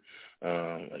word,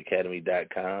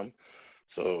 academy.com.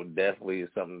 So definitely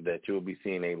it's something that you'll be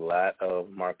seeing a lot of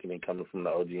marketing coming from the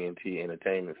OGNT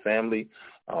Entertainment family.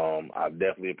 I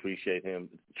definitely appreciate him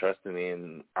trusting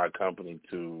in our company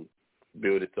to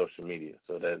build his social media.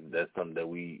 So that's something that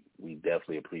we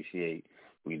definitely appreciate.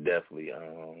 We definitely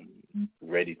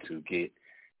ready to get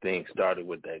things started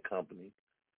with that company.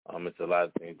 It's a lot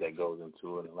of things that goes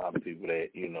into it, and a lot of people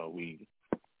that, we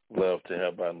love to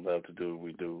help out and love to do what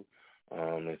we do.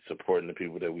 And supporting the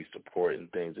people that we support and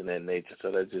things of that nature.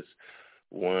 So that's just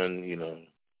one,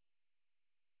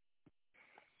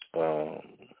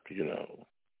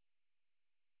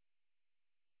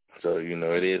 So,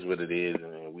 it is what it is,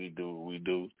 and we do what we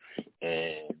do.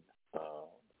 And,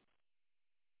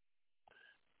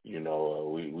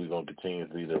 we're going to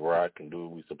continuously to rock and do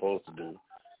what we're supposed to do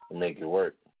and make it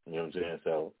work. You know what I'm saying?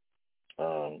 So,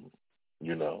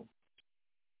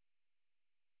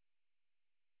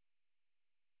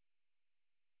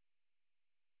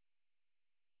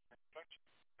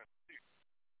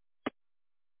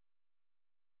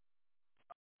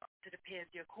 It appears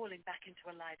you're calling back into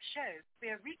a live show. We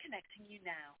are reconnecting you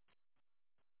now.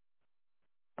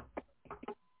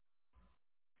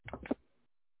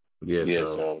 Yeah,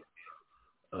 so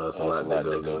it's a lot that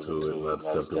goes into it, a lot of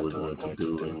stuff that we're going to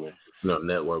do, and,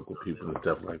 network with people and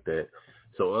stuff like that.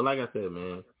 So, like I said,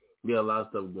 man, a lot of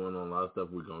stuff going on, a lot of stuff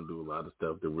we're going to do, a lot of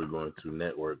stuff that we're going to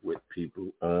network with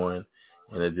people on,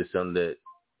 and it's just something that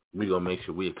we're going to make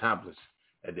sure we accomplish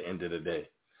at the end of the day.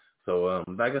 So,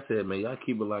 like I said, man, y'all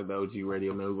keep it like the OG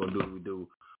Radio, man. We're going to do what we do.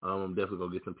 I'm definitely going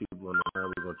to get some people on the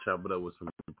line. We're going to chop it up with some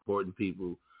important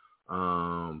people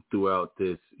throughout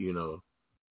this,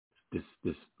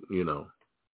 this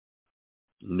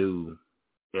new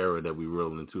era that we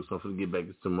rolling into. So I'm going to get back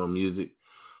to some more music.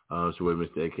 So with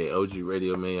Mr. AK OG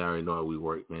Radio, man, I already know how we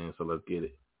work, man. So let's get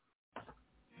it.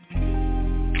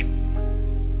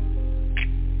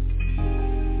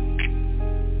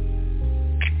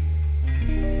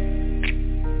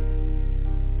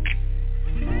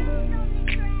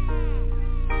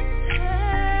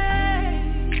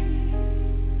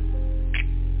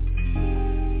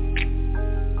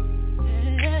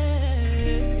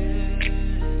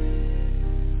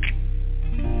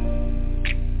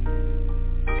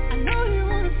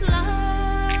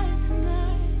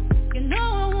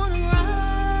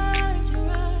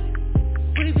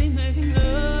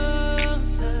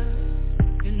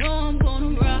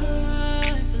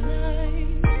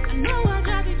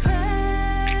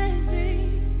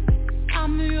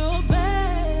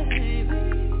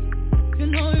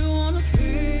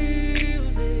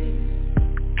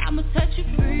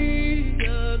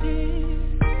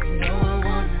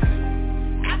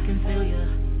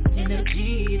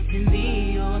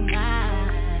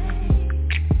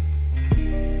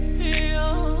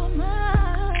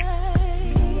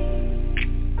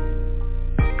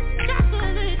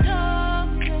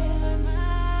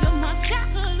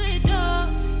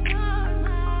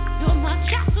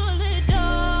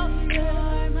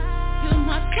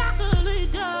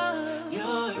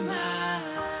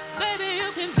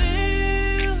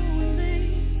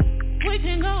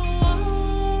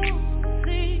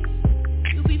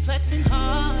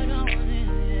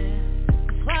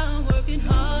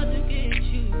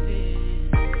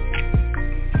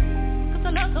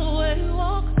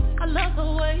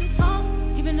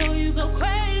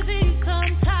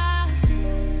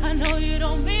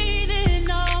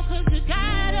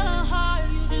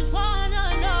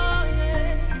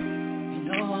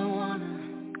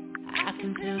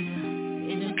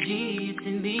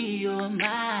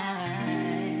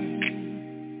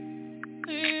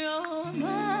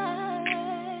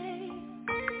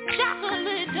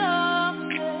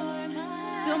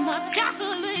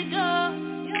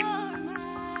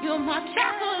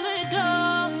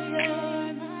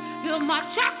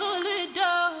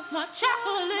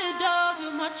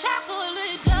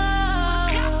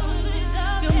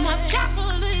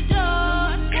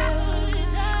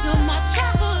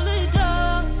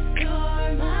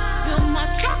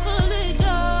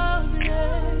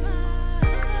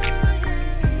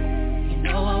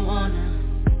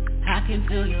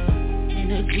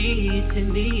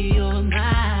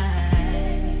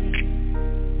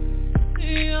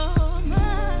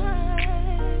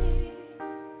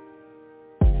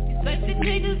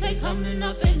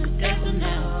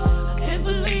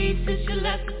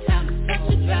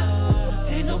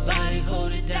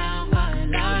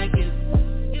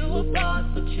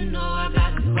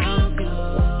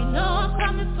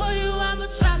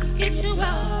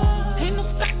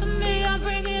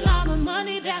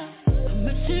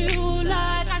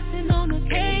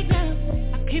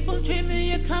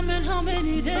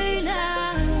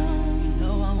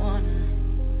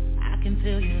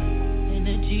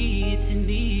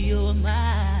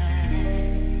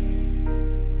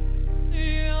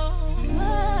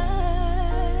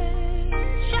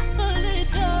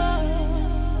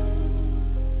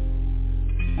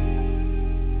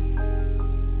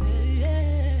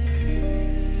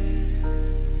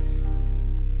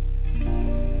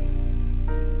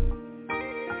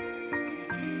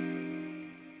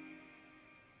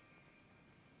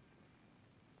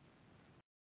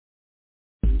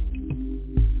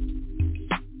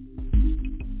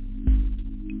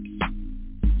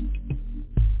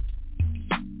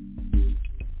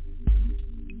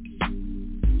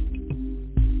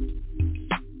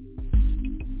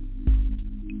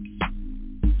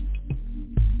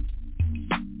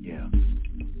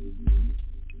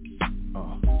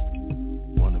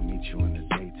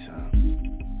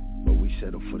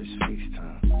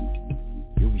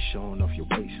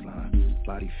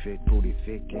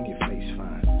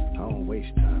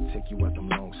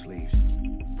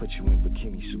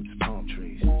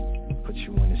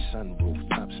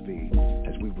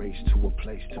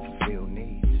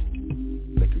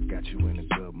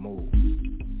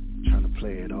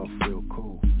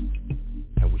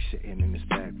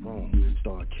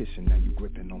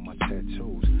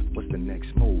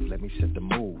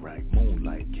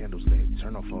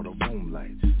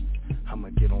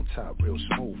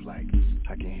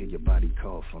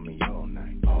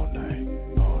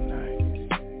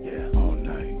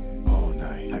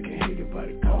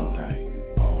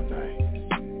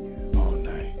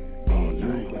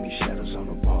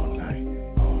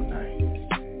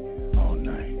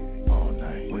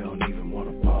 We don't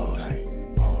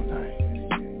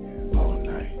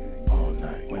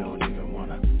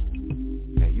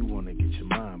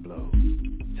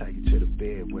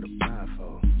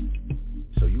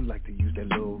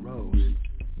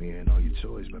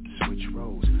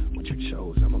you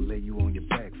chose. I'ma lay you on your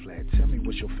back flat. Tell me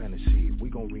what's your fantasy. We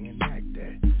gon' reenact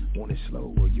that. Want it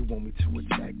slow or you want me to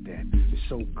attack that? It's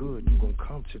so good you gon'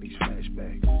 come to these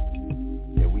flashbacks.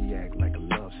 Yeah, we act like a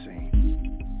love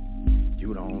scene.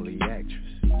 You the only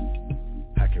actress.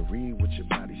 I can read what your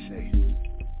body say.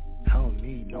 I don't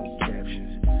need no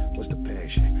captions. What's the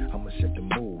passion? I'ma set the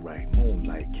mood right.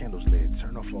 Moonlight, candles lit,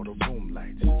 turn off all the room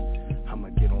lights. I'ma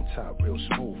get on top real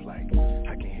smooth like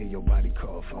I can hear your body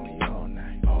call for me all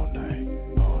night. All night,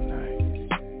 all night.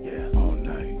 Yeah, all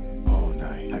night, all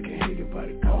night. I can hear your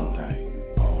body call all night.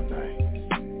 All night,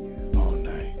 all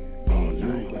night. Me and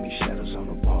you when these shadows on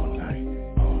the ball night.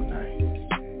 All night,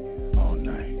 all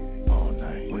night, all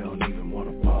night. We don't even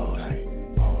wanna pause.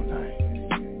 All night,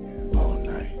 all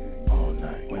night, all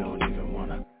night. We don't even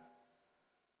wanna.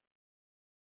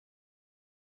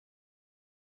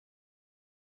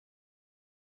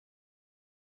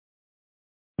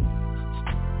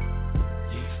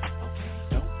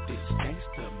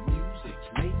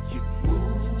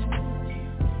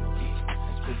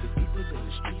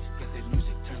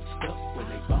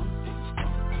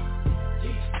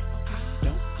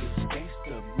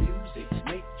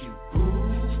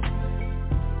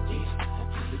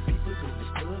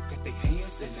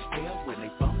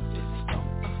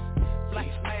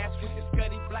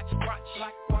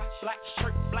 Black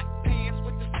shirt, black pants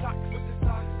with the socks,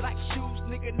 black shoes,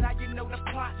 nigga, now you know the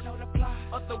plot,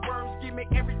 Other words, give me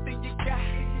everything you got,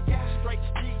 Straight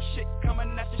G shit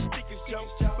coming out your stickers, Joe.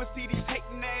 But see these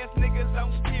hating ass niggas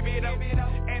don't give it up,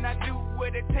 and I do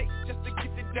what it takes just to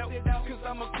get the dope, cause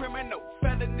I'm a criminal,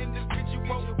 felon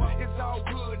individual. It's all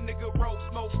good, nigga, roll,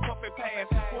 smoke, puff and pass.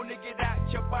 Wanna get out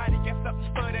your body, got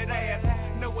something for that ass.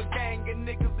 Know a gang of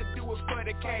niggas that do it for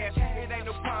the cash. It ain't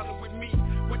no problem with me,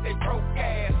 with they broke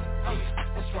ass.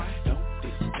 That's right. Don't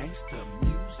this gangsta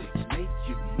music make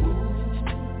you move?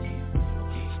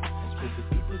 That's what the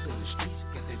people in the streets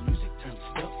got their music turned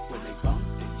up when they bump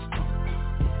and stomp.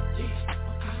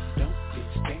 Don't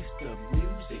this gangsta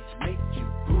music make you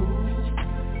move?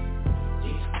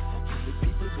 The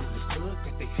people in the club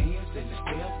got their hands in the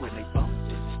air when they bump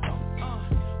and stomp.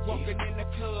 Walking in the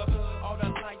club, all the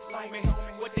lights on me.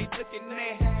 What they looking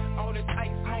at? All this ice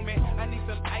on me. I need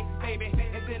some ice, baby.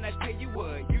 And then I tell you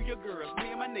what, you your girls,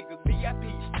 me and my niggas, VIP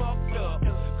fucked up.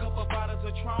 Couple bottles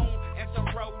of Tron and some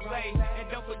rosé. And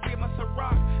don't forget my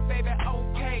Ciroc, baby,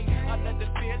 okay. I love the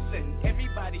feeling,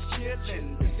 everybody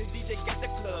chillin'. The DJ got the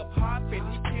club hoppin',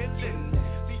 he killin'.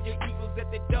 See your eagles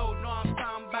at the door, know I'm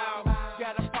talking about.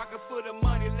 Got a pocket full of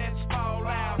money, let's fall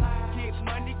out. Get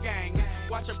money gang,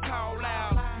 watch them call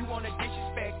out. You wanna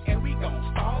disrespect, and we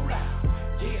gon' fall out.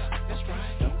 Yeah, that's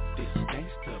right. Don't this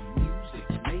gangsta music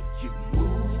make you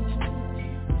move?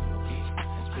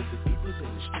 That's what the people in the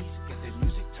streets got their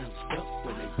music turned up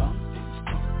when they bump and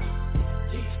stomp.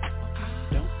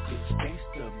 Don't this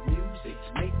gangsta music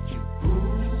make you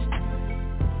move?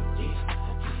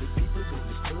 The people in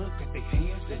the club got their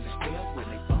hands in the air when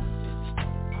they bump and stomp.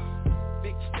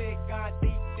 Big stick, God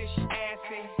deep, dish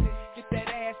assy. Get that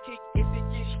ass kicked if it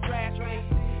gets drastic.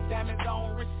 Diamonds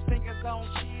on wrist, fingers on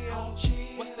chill.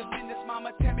 What's the business,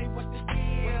 mama? Tell me what's the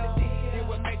deal? It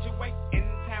was major weight in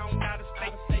town, not a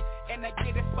state. And I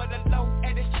get it for the low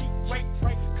and the cheap rate.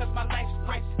 Cause my life's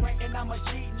great, and I'm a G,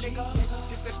 nigga.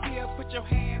 Disappear, put your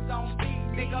hands on me,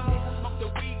 nigga. Smoke the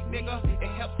weed, nigga. It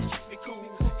helps keep me cool.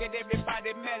 Get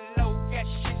everybody mellow, get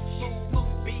shit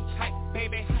smooth. Be hype,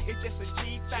 baby. It's just a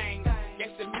G thing.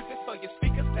 Get the music for your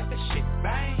speakers, let the shit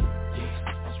bang. Yeah,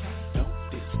 that's right. Don't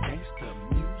this gangsta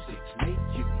music make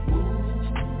you move?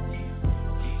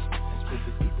 That's what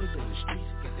the people in the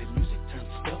streets got their music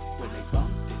turned up when they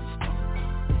bump and stomp.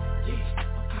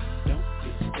 Don't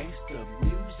this gangsta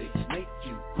music make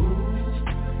you move?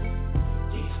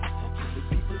 The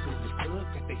people in the club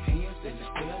got their hands in the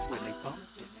air when they bump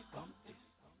and stomp.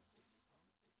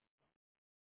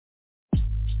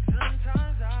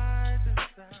 Sometimes I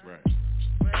decide where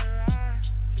I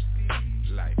should be.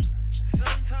 Life.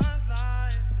 Sometimes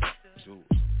life just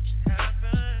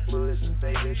happens. Well, listen,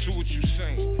 baby. Do what you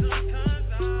saying.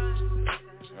 Sometimes I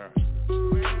decide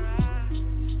where I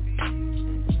should be.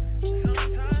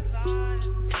 Sometimes life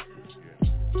just happens to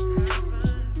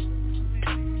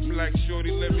me. Black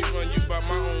shorty, let me run you by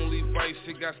my only vice.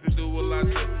 It got to do a lot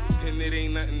to, and it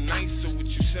ain't nothing nice. So what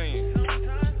you saying?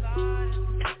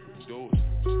 Do it.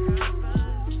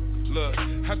 Look,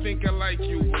 I think I like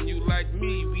you when you like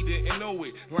me, we didn't know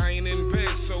it. Lying in bed,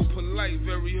 so polite,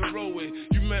 very heroic.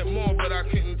 You meant more, but I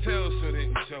couldn't tell, so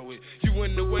didn't show it. You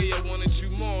in the way, I wanted you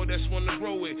more, that's when to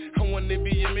grow it. I wanted to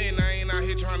be your man, I ain't out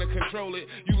here trying to control control it.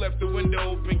 You left the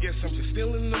window open, guess I'm just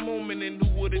still in the moment. And who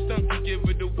would've thunk to give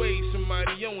it away,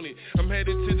 somebody own it. I'm headed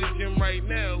to the gym right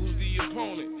now, who's the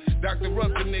opponent? Dr.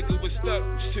 Ruck, the nigga was stuck,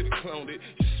 should've cloned it.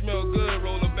 You smell good,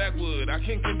 roll a backwood, I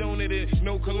can't condone it.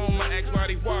 No cologne, my ex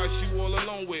body wash, you all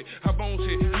alone with. Her bones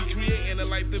hit, recreating a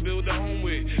life to build a home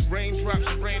with. Raindrops,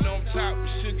 rain on top,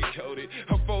 sugar coated.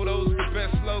 Her photos, the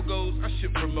best logos, I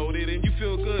should promote it. And you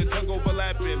feel good, tongue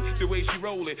overlapping, the way she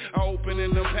roll it. I open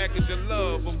and unpackage of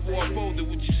love before I fold it.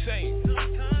 What you saying?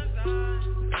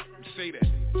 Say that.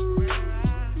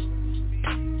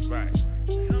 Right.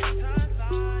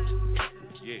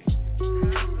 Yeah.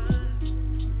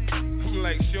 I'm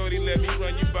like, shorty, let me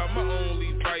run you by my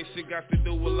only vice. It got to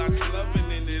do with lots of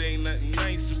loving and it ain't nothing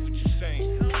nice. So what you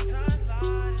saying?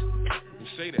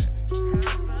 Say that.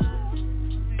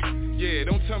 Yeah,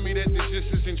 don't tell me that this just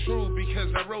isn't true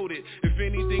because I wrote it. If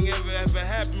anything ever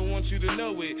happened, I want you to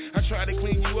know it. I tried to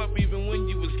clean you up even when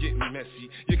you was getting messy.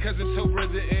 Your cousin told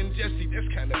brother and Jesse, that's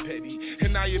kinda petty.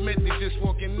 And I admit that just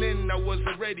walking in, I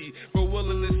wasn't ready, but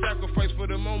willing to sacrifice for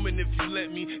the moment if you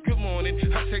let me. Good morning,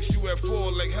 I text you at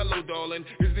 4 like, hello darling.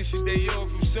 Is this your day off?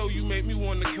 If so, you make me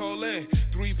wanna call in.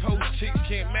 3 post chicks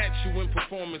can't match you in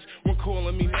performance. One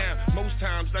calling me now, most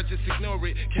times I just ignore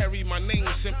it. Carry my name,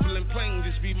 simple and plain,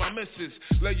 just be my missus.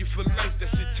 Love you for life,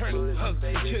 that's eternal, hugs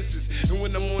and kisses. And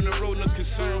when I'm on the road, no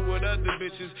concern with other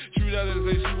bitches. Treat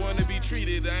others as you wanna be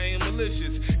treated, I ain't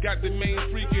malicious. Got the main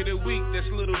freak of the week, that's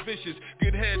a little vicious.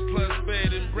 Good head plus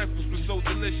bed and breakfast was so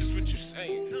delicious. What you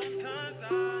saying?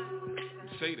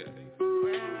 Say that.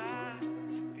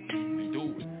 You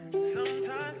do it.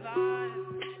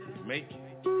 You make it.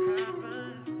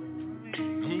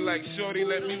 I'm like, shorty,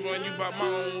 let me run you by my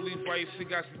only vice. It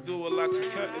got to do a lot to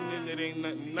cutting and it ain't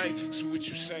nothing nice. So what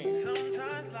you saying?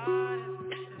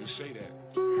 You say that.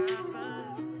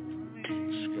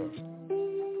 Let's go.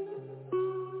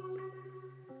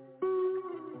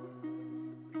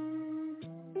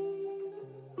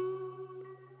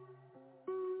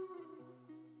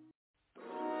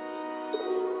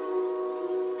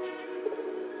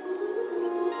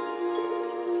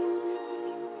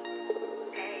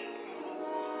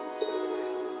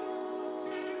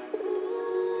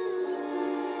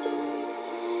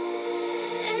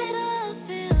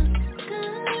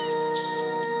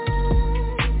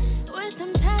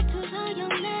 Tattoos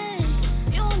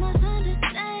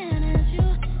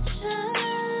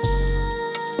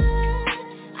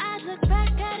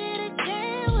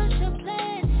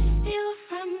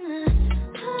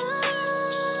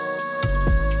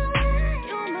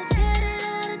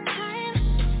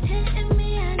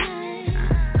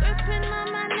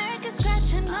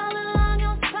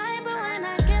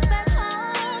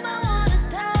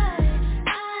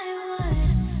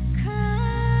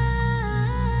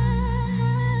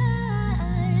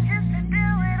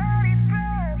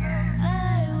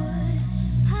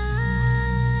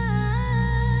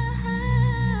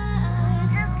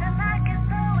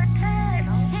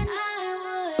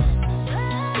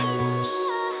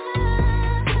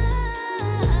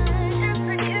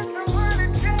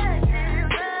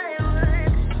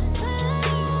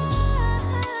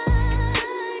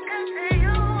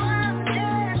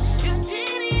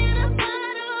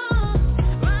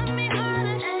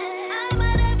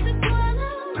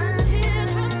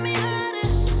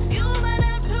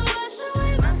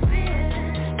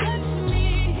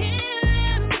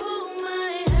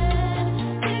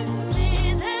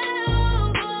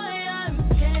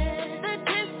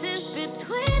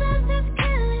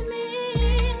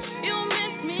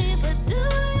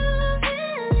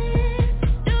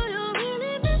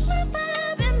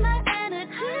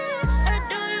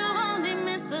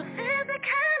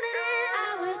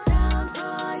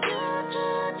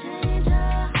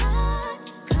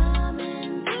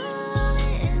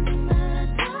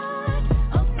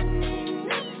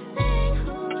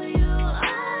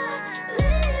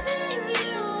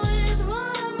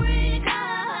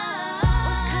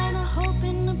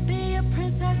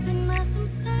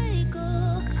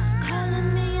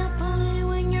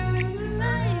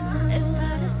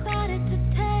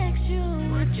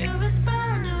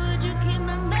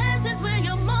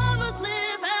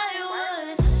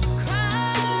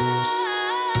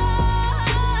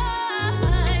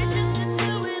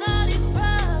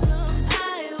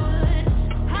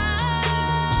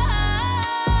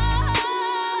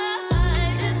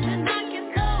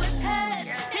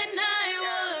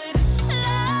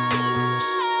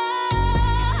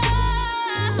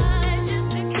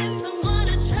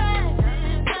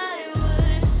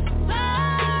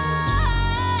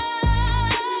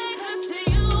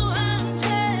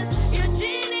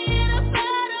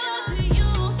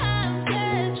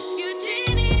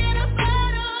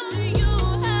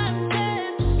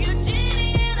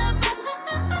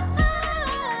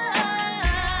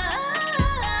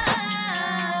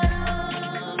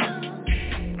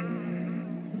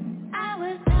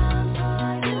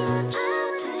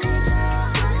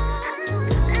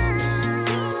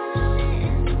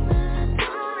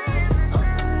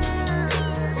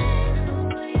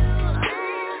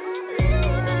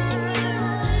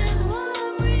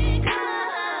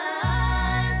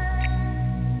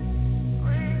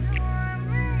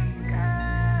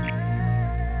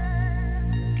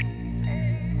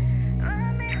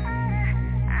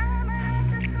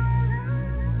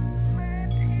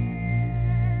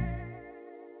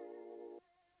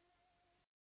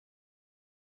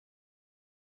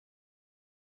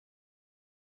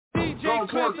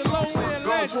gon' twerk,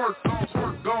 gon' twerk,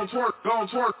 gon' twerk, gon'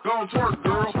 twerk, gon' twerk,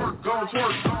 girl, gon'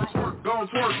 twerk, gon'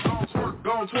 twerk,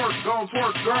 gon' twerk, gon'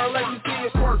 twerk, girl, let me see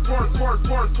it twerk, twerk, twerk,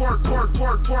 twerk, twerk,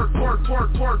 twerk, twerk, twerk, twerk,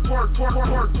 twerk, twerk, twerk, twerk,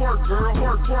 twerk, twerk, girl,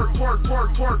 twerk, twerk, twerk, twerk,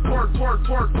 twerk, twerk, twerk,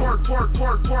 twerk, twerk, twerk,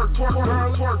 twerk, twerk, twerk, girl,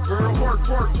 twerk, girl,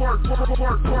 twerk, twerk, twerk,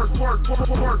 twerk, twerk, twerk, twerk,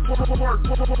 twerk,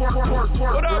 twerk, twerk,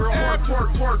 twerk, what up,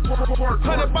 Amethyst?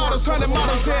 100 bottles, 100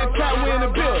 models, head cat, we in the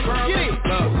building. Get it.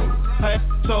 Hey,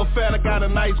 so fat, I got a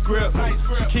nice grip.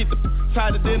 Keep the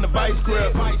tighter than the vice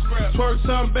grip. Twerk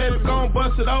something, baby, gon'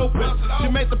 bust it open. She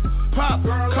make the pop,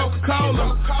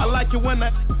 Coca-Cola. I like it when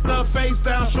that stuff face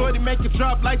down. Shorty make it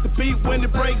drop like the beat when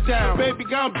it break down. Baby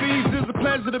gone bees, it's a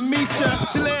pleasure to meet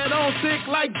ya. She lay it on thick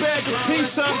like bag of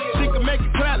pizza. She can make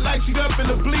it clap like she up in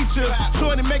the bleachers.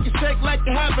 Shorty make it shake like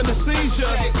you having a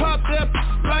seizure. Pop that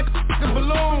like a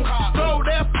balloon. Throw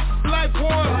that like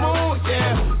one moon.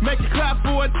 Yeah, make it clap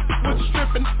for it with the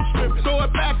stripping. Throw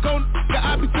it back on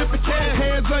I be tipping cash.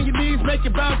 Hands on your knees, make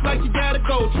it bounce like you gotta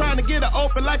go. Trying to get it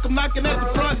open like I'm knocking at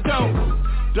the front door.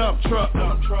 Dump truck,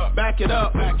 back it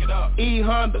up,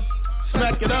 E-Honda,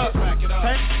 smack it up.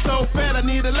 Hey, so fat I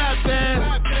need a lap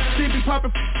dance. She be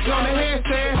popping on the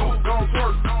handstand. Gon'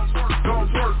 twerk, gon'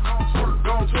 twerk,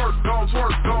 gon' twerk, gon'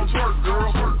 twerk, gon' twerk,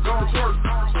 girl, gon' twerk,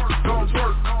 gon'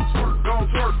 twerk, gon'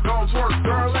 twerk, gon' twerk,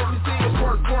 girl, let me see it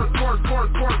twerk, twerk, twerk, twerk,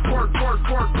 twerk, twerk,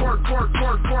 twerk, twerk, twerk,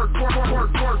 twerk, twerk, twerk, twerk, twerk,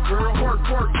 twerk, girl, twerk,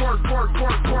 twerk, twerk,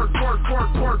 twerk, twerk, twerk,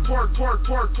 twerk, twerk, twerk, twerk,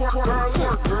 twerk, twerk, twerk,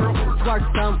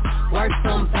 girl, work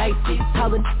some basic.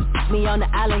 Told me on the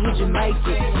island he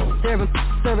Jamaican. Serving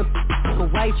a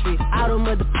waitress. All them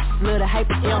mother little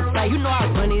hyper don't say. You know I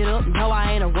run it up. No,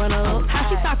 I ain't a runner up. How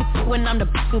she talking when I'm the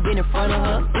who been in front of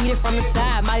her? Eat it from the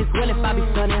side, might as well if I be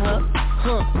stunning her.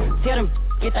 Tell them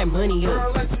get that money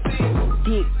up.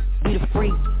 Dick, be the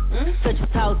freak. Touch her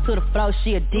toes to the floor,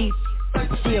 she a deep.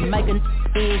 She'll make a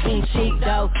big, ain't cheap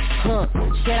though.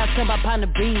 Shout out to my partner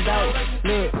Breeze though.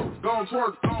 Look. Gon'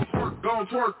 twerk, gon'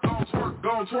 twerk,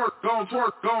 gon' twerk, gon'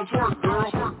 twerk, gon' twerk,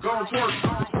 gon' twerk, gon' twerk,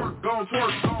 girl. Gon'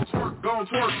 twerk, gon' twerk, gon'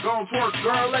 twerk, gon' twerk,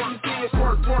 girl. Let me see it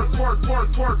twerk, twerk, twerk, twerk,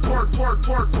 twerk, twerk, twerk,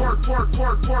 twerk, twerk, twerk,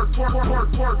 twerk, twerk, twerk, twerk,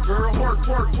 twerk, girl. Twerk,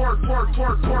 twerk, twerk, twerk,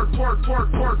 twerk, twerk, twerk, twerk,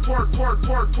 twerk, twerk, twerk,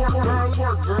 twerk, twerk, girl.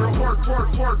 Twerk, girl. Twerk, twerk,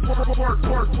 twerk, twerk,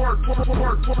 twerk, twerk, twerk,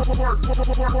 twerk, twerk,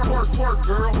 twerk, twerk, twerk,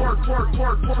 girl. Twerk, twerk,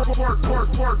 twerk, twerk, twerk, twerk,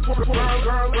 twerk, twerk,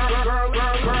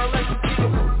 girl, let me see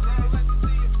it.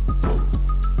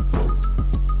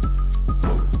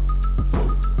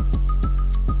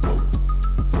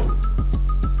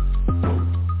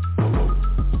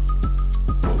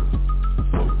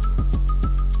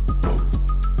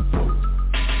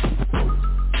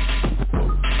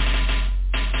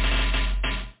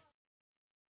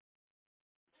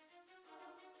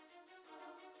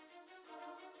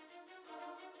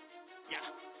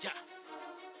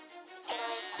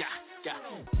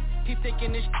 Keep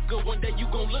thinking this good, one day you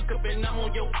gon' look up and I'm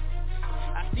on your.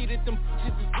 I see that them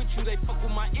bitches is with you, they fuck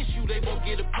with my issue, they won't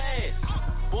get a pass.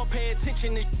 Boy, pay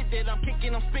attention to shit that I'm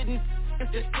kicking, I'm spitting.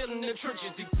 They're still in the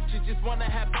trenches. These bitches just wanna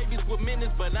have babies with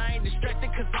minutes, but I ain't distracted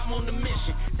cause I'm on the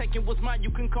mission. Taking what's mine, you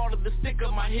can call it the sticker.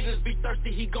 My hitters be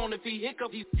thirsty, he gone if he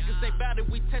hiccup. These niggas ain't bout it,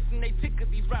 we testing they ticker.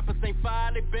 These rappers ain't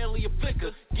fire, they barely a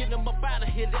flicker. Get them up out of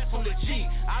here, that's on the G.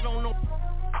 I don't know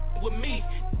with me.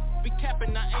 Be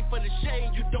capping, I ain't for the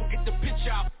shade. You don't get the picture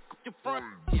out your front.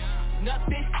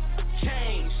 Nothing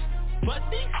changed, but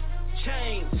things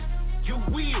change. You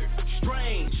weird,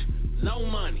 strange, low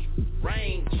money,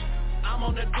 range. I'm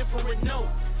on a different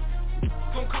note.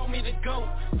 Gon' call me the GOAT.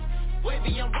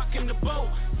 Wavy, I'm rocking the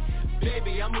boat.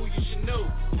 Baby, I'm who you should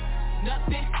know.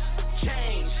 Nothing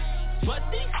changed, but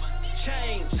things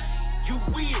change. You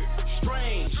weird,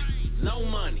 strange, low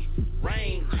money,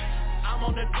 range. I'm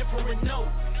on a different note.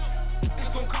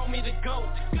 Niggas gon' call me the GOAT.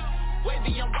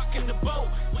 Wavy, I'm rocking the boat.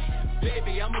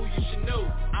 Baby, I'm who you should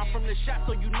know. I'm from the shop,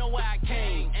 so you know where I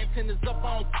came. Antennas up,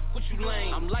 I don't what you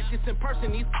lame. I'm like this in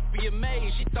person, these be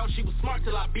amazed. She thought she was smart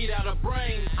till I beat out her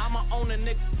brain. I'm a owner,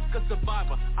 nigga, a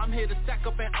survivor. I'm here to stack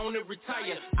up and own it,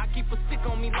 retire. I keep a stick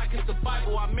on me like it's a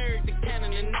Bible. I married the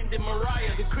cannon and named it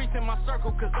Mariah. Decreasing my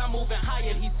circle, cause I'm moving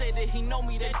higher. He said that he know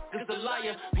me, that is a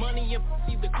liar. Money and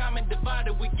see the common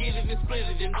divider. We get it and split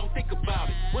it and don't think about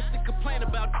it. What's the complaint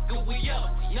about? Nigga, we up.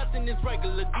 Nothing is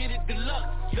regular, get it deluxe.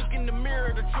 Look in the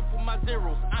mirror to triple my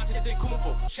zeros.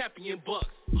 Antetokounmpo, champion bucks.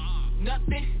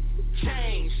 Nothing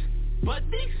changed, but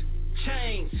things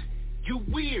change. You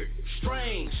weird,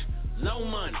 strange, low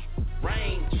money,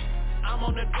 range. I'm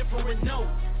on a different note.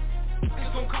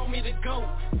 Niggas gon' call me the GOAT.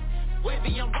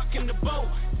 Wavy, I'm rocking the boat.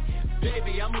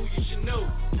 Baby, I'm who you should know.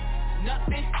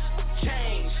 Nothing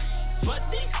changed, but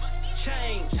things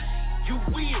change. You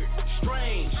weird,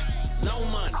 strange, low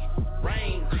money,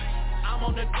 range. I'm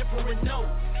on a different note.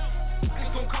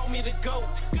 Niggas gon' call me the GOAT.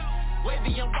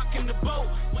 Wavy, I'm rocking the boat.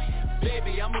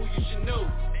 Baby, I'm who you should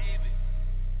know.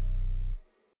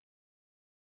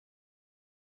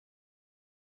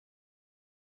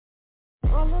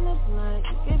 Rolling a blunt,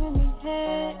 you giving me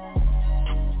head.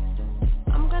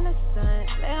 I'm gonna stunt,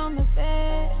 lay on the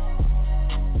bed.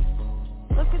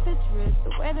 Look at the drip, the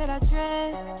way that I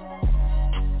dress.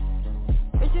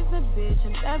 Bitch is a bitch,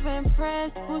 I'm never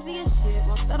impressed. Pussy as shit,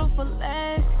 won't settle for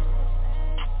less.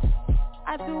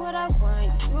 I do what I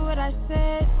want, you do what I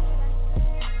said.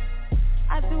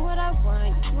 I do what I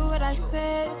want, you do what I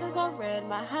said. This is all red,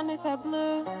 my honey's are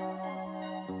blue.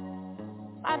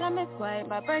 My diamond's white,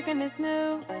 my Birkin is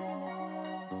new.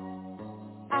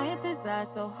 I hit this eye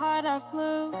so hard I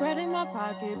flew. Red in my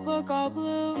pocket, book all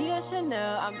blue. Dior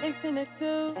Chanel, I'm mixing it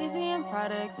too. Easy and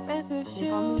Prada, expensive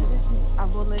shoes.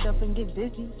 I roll it up and get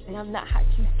busy. Say I'm not hot,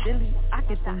 you silly. I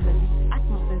get the hoodie. I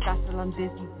smoke since I till I'm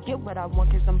dizzy. Get what I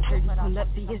want cause I'm pretty. Pull up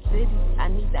to your city. I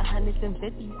need the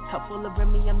 150s. Cup full of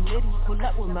Remy, I'm litty. Pull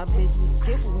up with my bitches.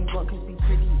 Get what we want cause we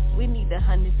pretty. We need the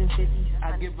 150s.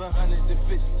 I give her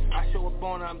 150. I show up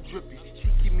on her, I'm drippy.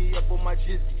 She keep me up on my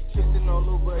jizzy. Twisting all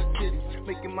over her titty.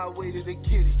 Making my way to the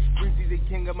kitty. Breezy, the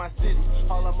king of my city.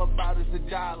 All I'm about is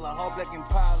 $1. All black and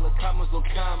Impala, commas on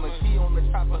commas. She on the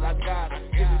top but I got her.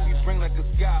 Giving me spring like a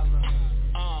scholar.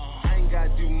 I ain't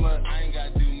gotta do much.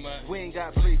 We ain't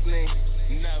got place names.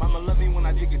 Mama love me when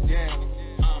I take it down.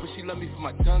 But she love me for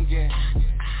my tongue game.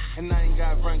 And I ain't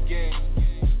got run game.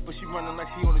 But she running like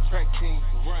she on the track team.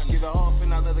 Get her off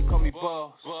and I let her call me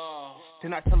boss.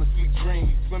 Then I tell her sweet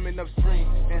dreams. Swimming upstream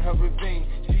in her ravine.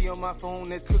 She on my phone,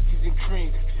 that's cookies and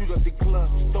cream. Shoot up the club,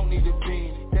 don't need a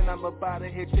beam. Then I'm about her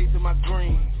head chasing my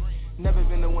green. Never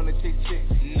been the one to chase chicks.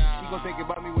 She gon' think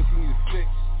about me when she needs a fix.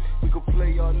 We gon'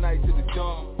 play all night to the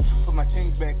dawn. Put my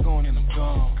chains back on and I'm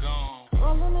gone.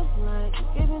 Rolling a blunt, you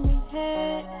giving me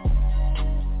head.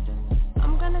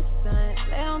 I'm gonna stunt,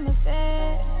 lay on the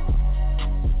bed.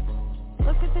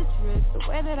 Look at the drip, the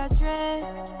way that I dress.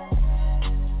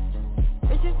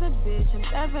 Bitch is a bitch, I'm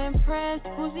never impressed.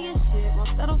 Pussy as shit, won't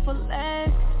settle for less.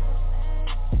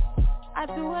 I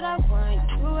do what I want,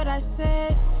 you do what I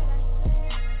said.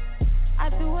 I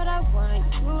do what I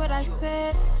want, you do what I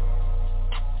said.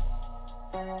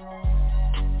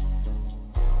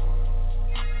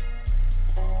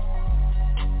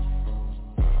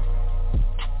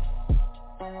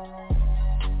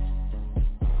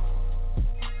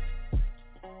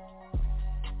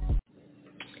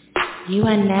 You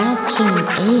are now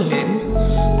tuned in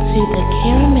to the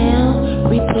Carmel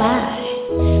Reply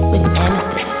with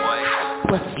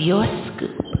Amethyst. What's your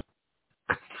scoop?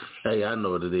 Hey, I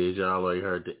know what it is. Y'all already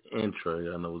heard the intro.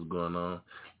 Y'all know what's going on.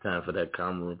 Time for that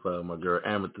Carmel Reply with my girl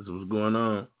Amethyst. What's going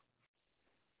on?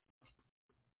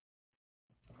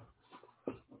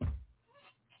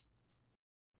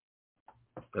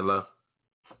 Hello?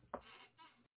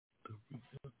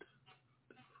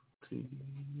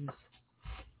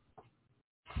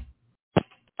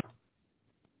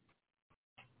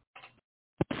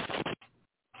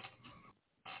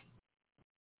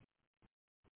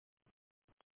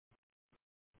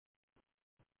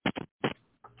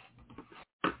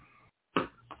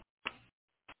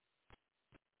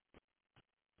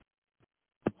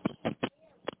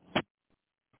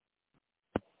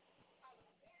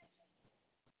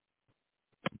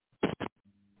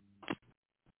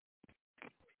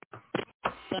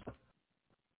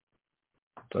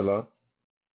 Hello?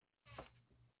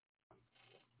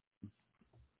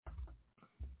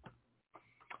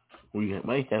 We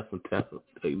might have some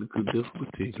technical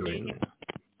difficulties right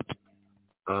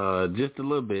now. Just a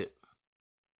little bit.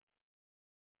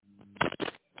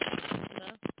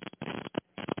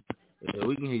 Yeah,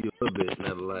 we can hear you a little bit,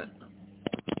 not a lot.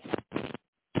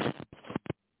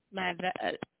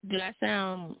 Do I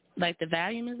sound like the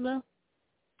volume is low?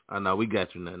 Oh, no, we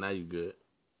got you now. Now you good.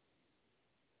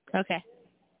 Okay.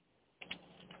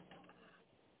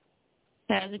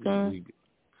 How's it going?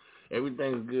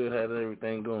 Everything's good. How's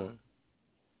everything going?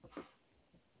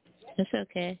 It's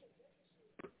okay.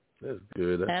 That's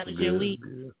good. How was your week?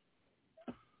 Good.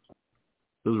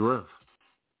 It was rough.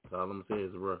 That's all I'm saying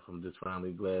is rough. I'm just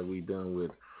finally glad we done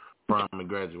with prom and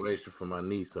graduation for my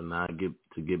niece, so now I get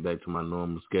to get back to my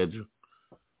normal schedule.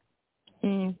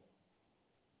 Yeah,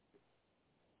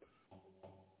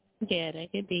 that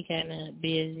could be kind of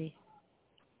busy.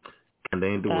 And they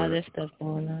ain't doing all this stuff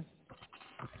going on.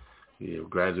 Yeah,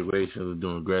 graduations,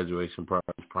 doing graduation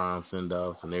parties, prom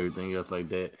send-offs, and everything else like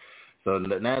that. So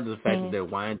now the fact that they're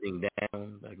winding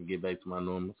down, I can get back to my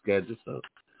normal schedule. So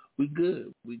we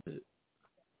good.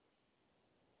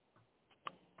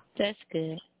 That's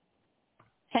good.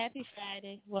 Happy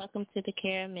Friday. Welcome to the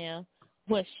Caramel.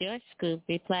 What's your scoop?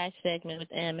 Reply segment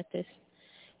with Amethyst.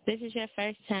 This is your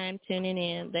first time tuning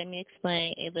in. Let me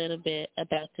explain a little bit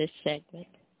about this segment.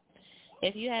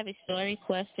 If you have a story,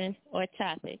 question, or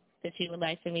topic that you would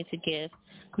like for me to give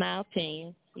my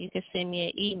opinion, you can send me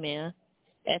an email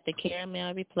at the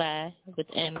Caramel Reply with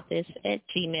Amethyst at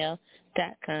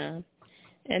gmail.com.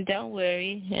 And don't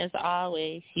worry, as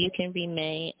always, you can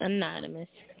remain anonymous.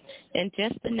 And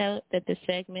just to note that the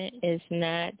segment is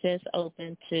not just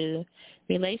open to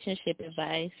relationship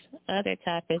advice. Other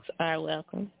topics are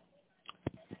welcome.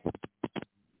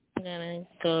 I'm going to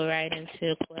go right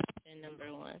into question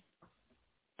number 1.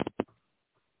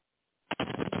 I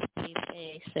received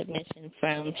a submission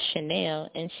from Chanel,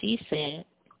 and she said,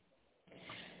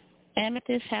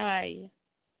 Amethyst, how are you?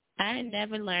 I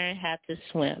never learned how to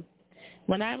swim.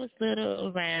 When I was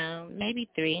little, around maybe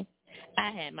 3,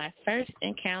 I had my first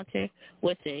encounter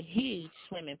with a huge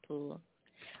swimming pool.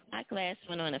 My class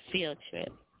went on a field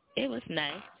trip. It was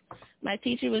nice. My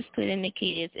teacher was putting the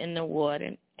kids in the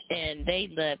water, and they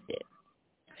loved it.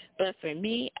 But for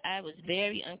me, I was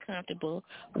very uncomfortable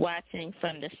watching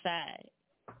from the side.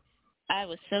 I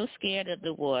was so scared of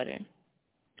the water.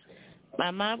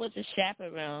 My mom was a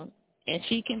chaperone, and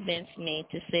she convinced me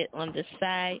to sit on the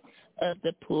side of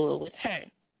the pool with her.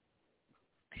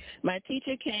 My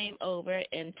teacher came over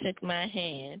and took my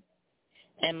hand,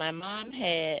 and my mom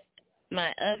had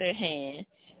my other hand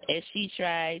as she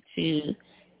tried to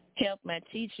help my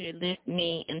teacher lift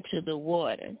me into the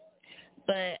water.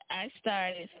 But I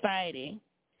started fighting,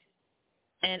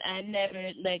 and I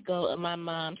never let go of my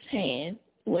mom's hand,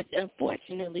 which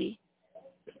unfortunately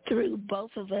threw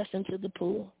both of us into the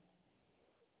pool.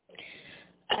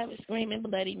 I was screaming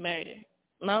bloody murder.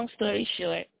 Long story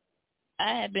short,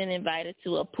 I had been invited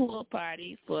to a pool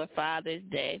party for Father's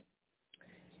Day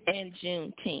and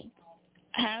Juneteenth.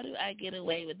 How do I get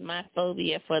away with my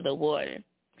phobia for the water?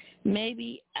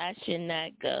 Maybe I should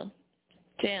not go.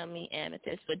 Tell me,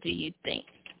 Amethyst, what do you think?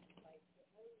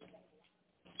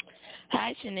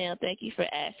 Hi, Chanel. Thank you for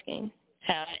asking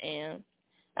how I am.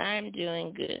 I'm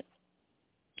doing good.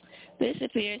 This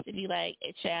appears to be like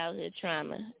a childhood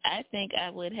trauma. I think I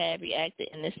would have reacted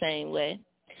in the same way.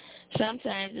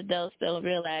 Sometimes adults don't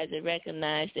realize or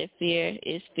recognize that fear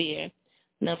is fear,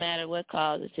 no matter what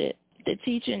causes it. The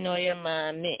teacher nor your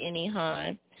mom meant any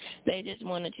harm. They just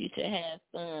wanted you to have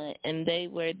fun, and they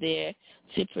were there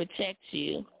to protect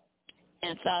you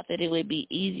and thought that it would be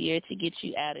easier to get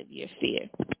you out of your fear.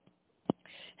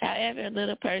 However, a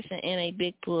little person in a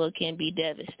big pool can be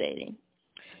devastating.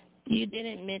 You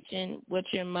didn't mention what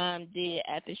your mom did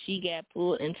after she got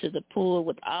pulled into the pool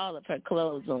with all of her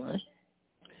clothes on.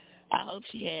 I hope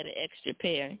she had an extra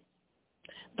pair.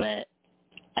 But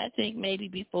I think maybe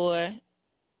before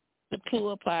the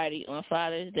pool party on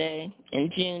Father's Day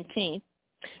and Juneteenth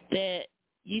that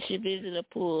you should visit a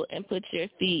pool and put your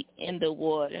feet in the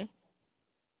water,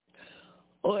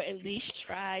 or at least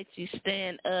try to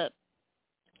stand up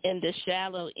in the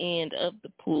shallow end of the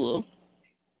pool,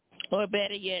 or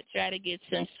better yet, try to get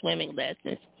some swimming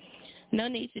lessons. No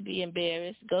need to be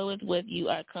embarrassed. Go with what you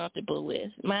are comfortable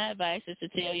with. My advice is to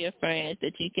tell your friends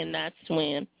that you cannot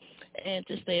swim and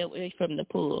to stay away from the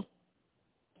pool.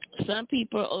 Some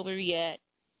people overreact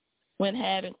when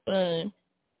having fun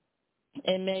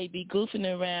and may be goofing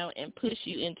around and push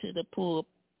you into the pool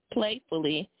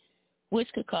playfully,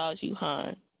 which could cause you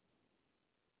harm.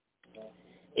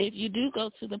 If you do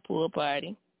go to the pool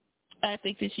party, I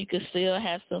think that you could still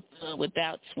have some fun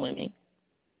without swimming.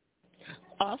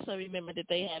 Also remember that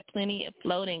they have plenty of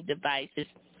floating devices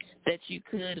that you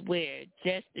could wear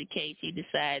just in case you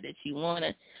decide that you want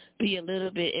to be a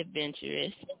little bit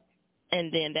adventurous,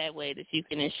 and then that way that you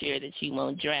can ensure that you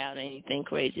won't drown or anything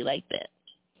crazy like that.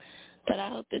 But I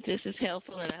hope that this is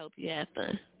helpful, and I hope you have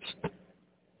fun.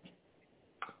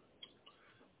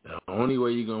 The only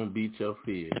way you're going to beat your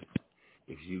fears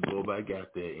if you go back out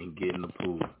there and get in the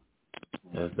pool.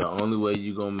 That's the only way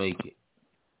you're going to make it.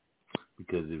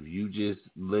 Because if you just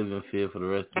live in fear for the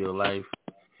rest of your life,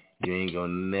 you ain't going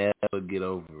to never get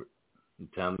over it. I'm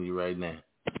telling you right now.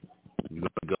 You're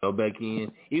going to go back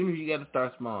in. Even if you got to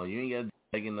start small, you ain't got to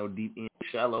take in no deep in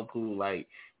shallow pool like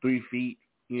 3 feet.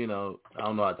 You know, I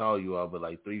don't know how tall you are, but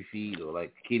like 3 feet or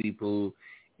like kiddie pool,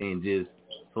 and just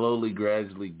slowly,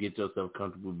 gradually get yourself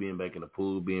comfortable being back in the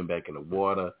pool, being back in the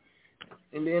water.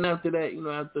 And then after that, you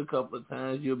know, after a couple of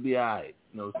times, you'll be all right.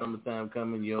 You know, summertime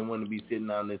coming, you don't want to be sitting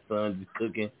out in the sun just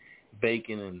cooking,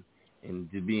 baking, and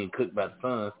just being cooked by the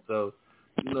sun. So,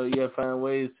 you know, you got to find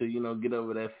ways to, you know, get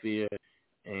over that fear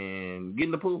and get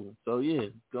in the pool. So, yeah,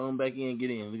 going back in, get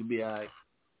in. It'll be all right.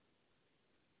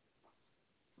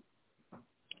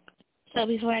 So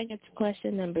before I get to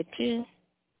question number 2,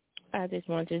 I just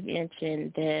want to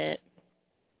mention that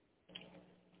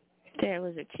there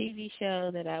was a TV show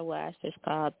that I watched. It's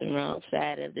called The Wrong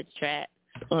Side of the Tracks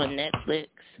on Netflix.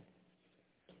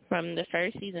 From the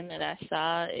first season that I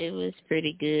saw, it was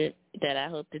pretty good. That I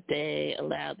hope that they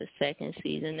allow the second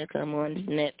season to come on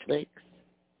Netflix.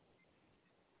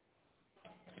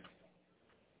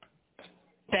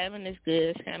 That one is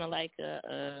good. It's kind of like a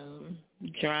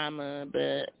drama,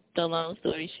 but the long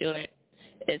story short,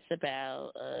 it's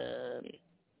about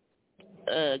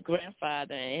a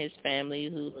grandfather and his family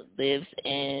who lives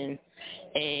in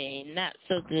a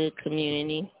not-so-good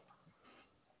community.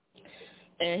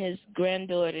 And his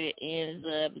granddaughter ends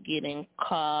up getting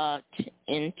caught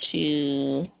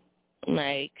into,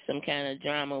 like, some kind of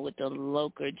drama with the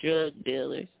local drug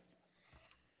dealers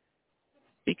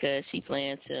because she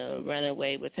plans to run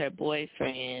away with her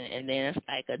boyfriend. And then it's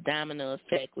like a domino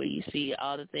effect where you see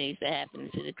all the things that happen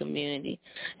to the community.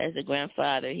 As a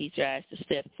grandfather, he tries to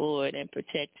step forward and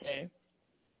protect her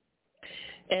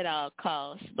at all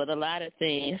costs. But a lot of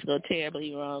things go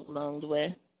terribly wrong along the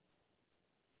way.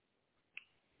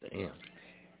 Damn.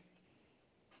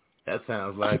 That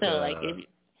sounds like,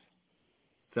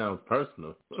 sounds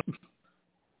personal.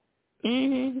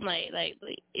 Like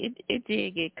it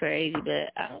did get crazy,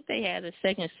 but I hope they have a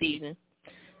second season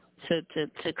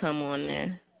to come on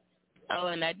there. Oh,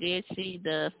 and I did see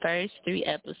the first 3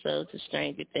 episodes of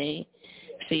Stranger Things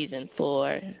season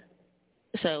 4.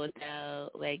 So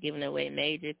without like giving away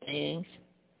major things,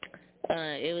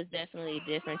 it was definitely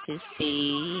different to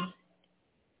see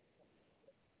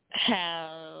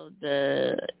how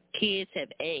the kids have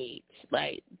aged,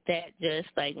 like that, just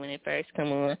like when it first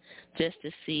come on, just to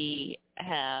see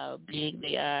how big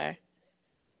they are.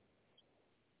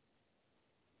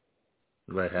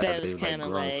 Right, how that they was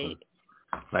like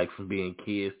grown from being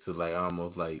kids to like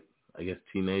almost like, I guess,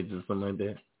 teenagers or something like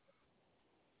that.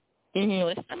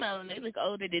 Well, some of them, they look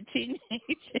older than teenagers.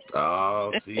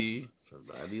 Oh, see,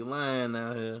 somebody lying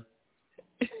out here.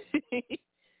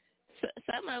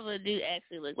 Some of them do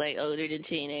actually look like older than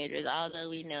teenagers, although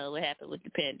we know what happened with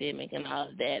the pandemic and all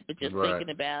of that. But just thinking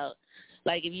about,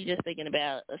 like, if you're just thinking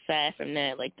about, aside from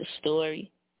that, like the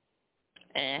story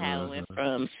and how it went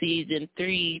from season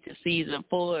 3 to season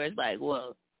 4, it's like,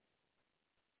 whoa.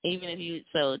 Even if you,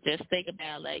 so just think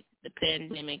about, like, the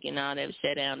pandemic and all that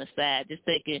shut down aside, just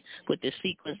thinking with the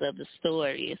sequence of the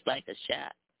story, it's like a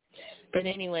shock. But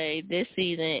anyway, this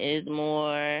season is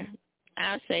more,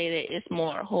 I'll say that it's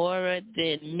more horror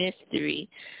than mystery,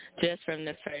 just from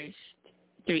the first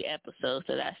 3 episodes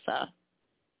that I saw.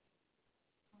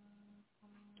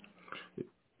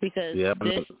 Because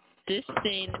this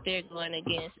thing that they're going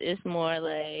against is more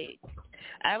like,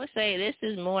 I would say this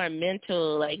is more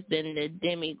mental, like, than the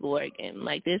Demogorgon.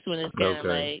 Like, this one is kind of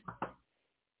like,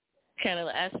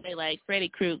 I say like Freddy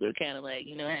Krueger, kind of like,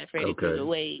 you know, how Freddy Krueger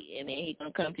wait and then he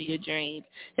gonna come to your dreams.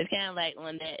 It's kind of like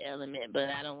on that element, but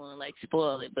I don't want to like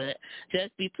spoil it. But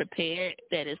just be prepared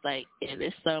that it's like,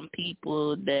 there's some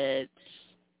people that's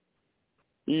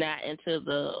not into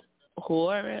the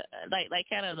horror, like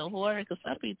kind of the horror, because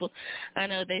some people, I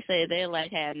know they say they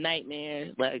like have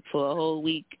nightmares like for a whole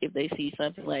week if they see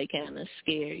something like kind of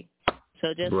scary.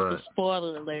 So just a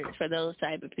spoiler alert for those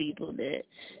type of people that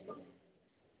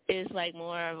it's like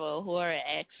more of a horror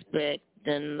aspect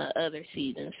than the other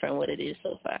seasons from what it is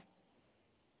so far.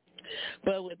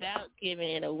 But without giving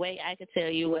it away, I can tell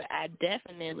you what I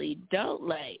definitely don't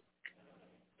like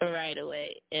right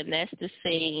away, and that's the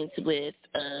scenes with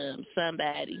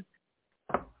somebody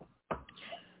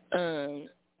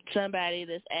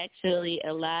that's actually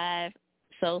alive.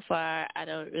 So far, I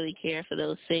don't really care for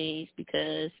those scenes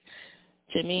because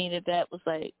to me that was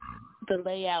like the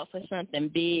layout for something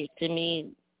big. To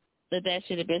me, that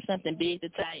should have been something big to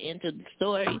tie into the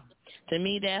story. To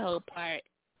me, that whole part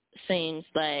seems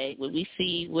like when we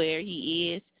see where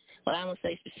he is, well, I won't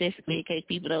say specifically in case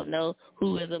people don't know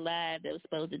who is alive that was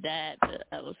supposed to die, but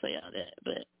I will say all that.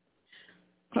 But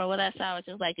from what I saw, it's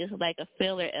like a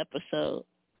filler episode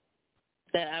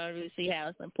that I don't really see how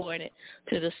it's important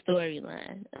to the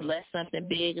storyline unless something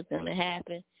big is going to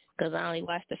happen, because I only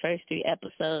watched the first 3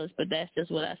 episodes, but that's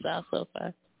just what I saw so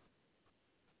far.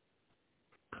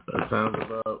 That sounds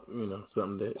about, you know,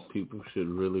 something that people should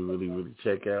really, really, really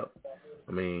check out.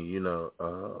 I mean, you know,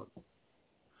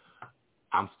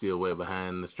 I'm still way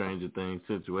behind the Stranger Things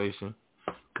situation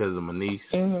because of my niece,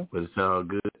 but it's all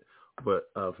good. But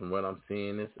from what I'm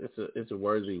seeing, it's a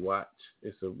worthy watch.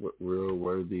 It's a real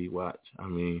worthy watch. I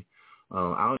mean,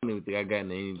 I don't even think I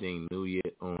gotten anything new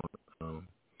yet on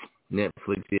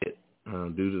Netflix yet,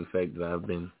 due to the fact that I've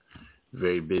been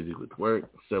very busy with work,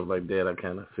 stuff like that. I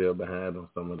kind of fell behind on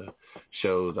some of the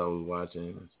shows I was watching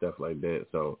and stuff like that.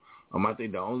 So I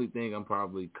think the only thing I'm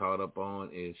probably caught up on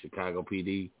is Chicago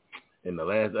PD. And the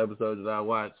last episode that I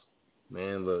watched,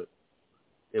 man, look,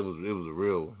 it was a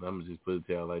real one. I'm just put it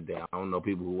to y'all like that. I don't know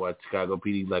people who watch Chicago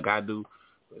PD like I do,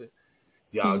 but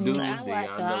y'all do. I watched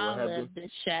y'all know what happened. The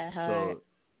Shot Hard.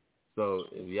 So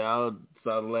if y'all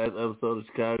saw the last episode of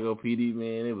Chicago PD,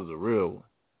 man, it was a real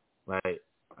one. Like,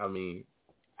 I mean,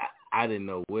 I didn't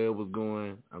know where it was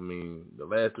going. I mean, the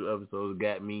last 2 episodes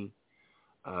got me.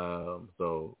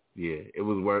 So yeah, it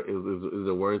was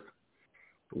a worth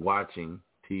watching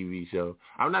TV show.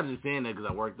 I'm not just saying that because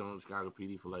I worked on Chicago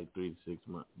PD for like 3 to 6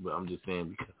 months, but I'm just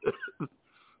saying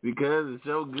because it's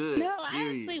so good. No, I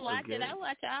actually watch it. I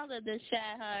watch all of the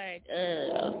Shot Hard,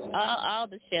 all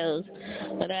the shows,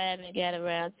 but I haven't got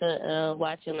around to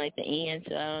watching like the end,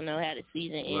 so I don't know how the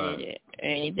season ended or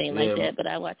anything like that. But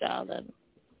I watch all of them.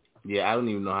 Yeah, I don't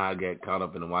even know how I got caught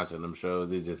up in watching them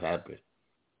shows. It just happened.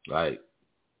 Like,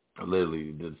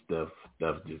 literally, the stuff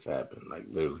just happened. Like,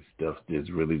 literally, stuff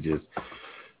just really just.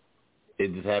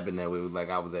 It just happened that way. Like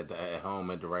I was at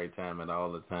home at the right time at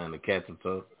all the time to catch him.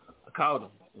 So I called him.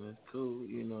 And it's cool,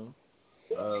 you know.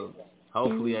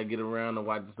 Hopefully I get around to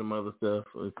watching some other stuff,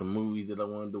 or some movies that I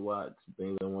wanted to watch,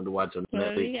 things I wanted to watch on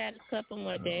Netflix. We got a couple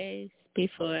more days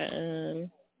before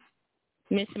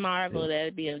Miss Marvel.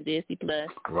 That'll be on Disney Plus.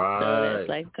 Right. So that's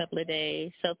like a couple of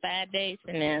days. So 5 days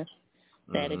from now,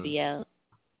 that'll be out.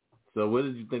 So what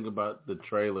did you think about the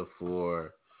trailer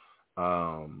for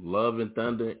Love and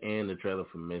Thunder and the trailer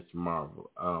for Miss Marvel?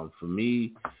 For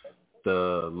me,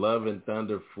 the Love and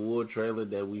Thunder full trailer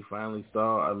that we finally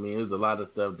saw, I mean, it was a lot of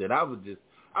stuff that I was just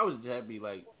happy,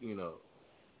 like, you know,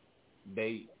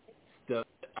 they stuck,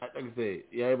 like I said,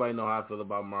 everybody know how I feel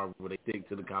about Marvel, they stick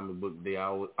to the comic book, they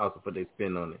also put their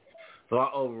spin on it. So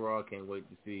I overall can't wait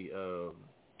to see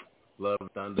Love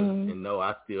and Thunder, and no,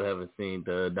 I still haven't seen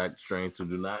the Doctor Strange, so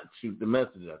do not shoot the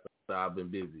messenger. So I've been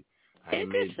busy. It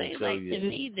seems like to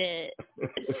me that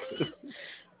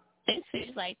it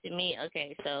seems like to me,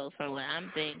 okay, so from what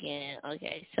I'm thinking,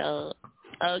 so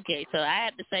I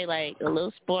have to say like a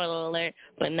little spoiler alert,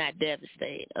 but not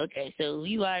devastated. Okay, so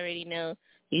you already know,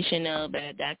 you should know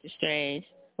about Doctor Strange.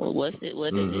 What did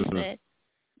it say?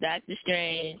 Doctor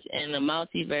Strange and the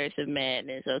Multiverse of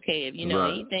Madness. Okay, if you know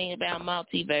anything about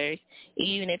multiverse,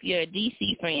 even if you're a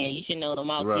DC fan, you should know the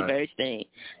multiverse thing.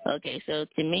 Okay, so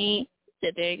to me,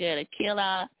 that they're going to kill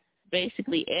off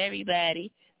basically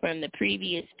everybody from the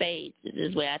previous phase. This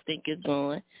is where I think it's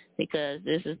going, because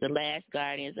this is the last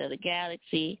Guardians of the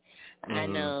Galaxy. I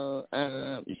know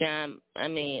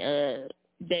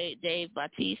Dave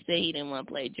Bautista, he didn't want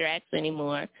to play Drax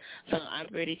anymore, so I'm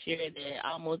pretty sure that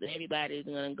almost everybody is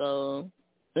going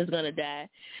to die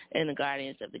in the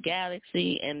Guardians of the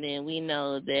Galaxy, and then we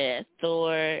know that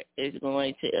Thor is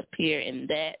going to appear in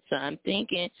that, so I'm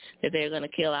thinking that they're going to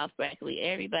kill off practically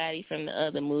everybody from the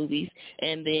other movies,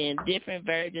 and then different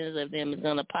versions of them is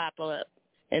going to pop up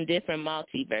in different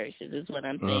multiverses is what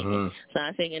I'm thinking. So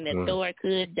I'm thinking that Thor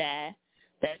could die.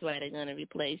 That's why they're going to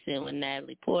replace him with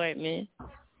Natalie Portman,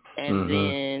 and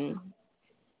then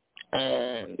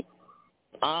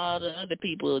all the other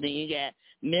people, then you got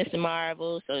Miss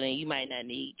Marvel, so then you might not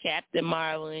need Captain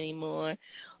Marvel anymore.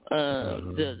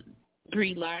 The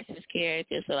Brie Larson's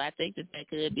character, so I think that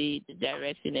could be the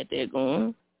direction that they're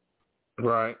going.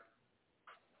 Right.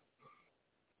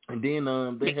 And then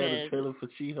they had a trailer for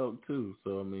She-Hulk too,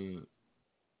 so I mean,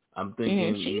 I'm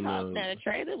thinking She-Hulk. Now the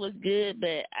trailer was good,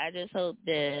 but I just hope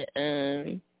that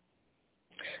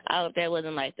I hope that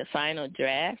wasn't like the final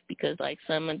draft, because like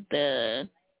some of the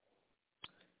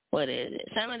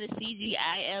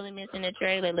CGI elements in the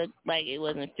trailer looked like it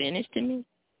wasn't finished to me.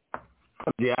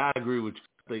 Yeah, I agree with you.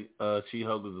 I think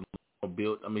She-Hulk was a little more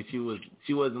built. I mean,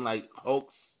 she wasn't like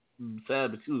Hulk's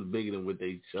sad, but she was bigger than what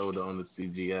they showed on the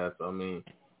CGI. So I mean,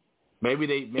 maybe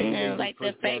they like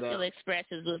the facial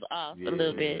expressions was off a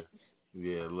little bit.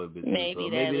 Yeah, a little bit. Maybe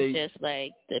that was just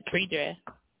like the pre-draft.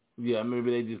 Yeah, maybe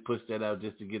they just pushed that out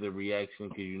just to get a reaction,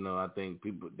 because I think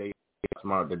people, they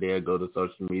smart that they'll go to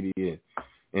social media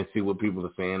and see what people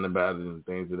are saying about it and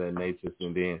things of that nature,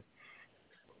 and then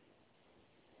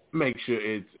make sure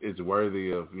it's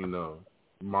worthy of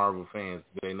Marvel fans.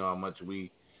 They know how much we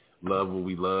love what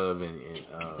we love, and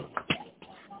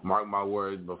mark my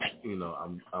words, but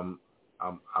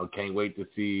I can't wait to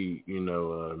see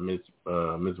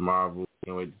Miss Marvel.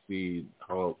 Can't wait to see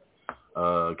Hulk.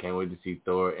 Can't wait to see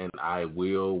Thor, and I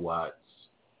will watch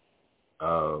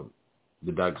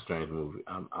the Doctor Strange movie.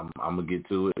 I'm gonna get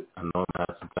to it. I know I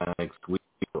have some time next week.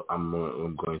 So I'm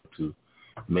going to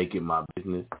make it my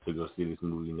business to go see this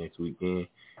movie next weekend.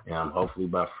 And I'm hopefully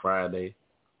by Friday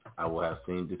I will have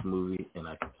seen this movie and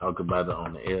I can talk about it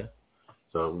on the air.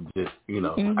 So just,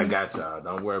 I got y'all.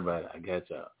 Don't worry about it. I got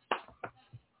y'all.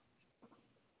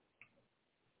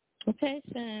 Okay,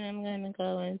 so I'm going to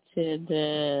go into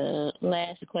the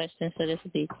last question. So this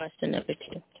will be question number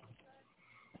 2.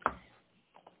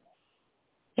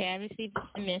 Okay, I received a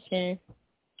submission,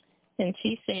 and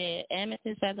she said,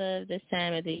 Amethyst, I love this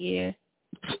time of the year,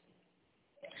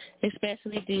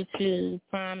 especially due to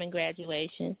prom and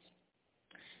graduations.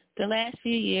 The last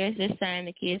few years, this time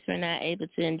the kids were not able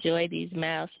to enjoy these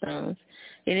milestones.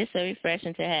 It is so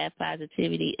refreshing to have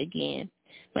positivity again.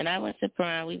 When I went to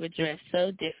prom, we were dressed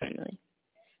so differently.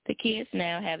 The kids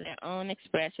now have their own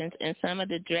expressions, and some of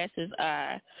the dresses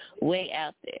are way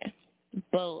out there.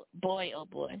 Boy, oh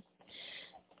boy.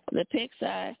 The pics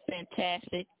are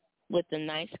fantastic with the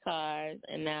nice cars,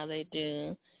 and now they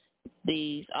do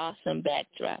these awesome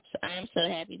backdrops. I am so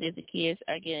happy that the kids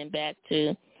are getting back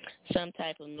to some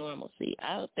type of normalcy.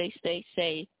 I hope they stay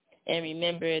safe and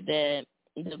remember that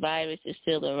the virus is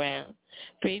still around.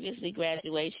 Previously,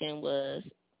 graduation was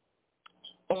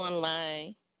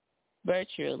online,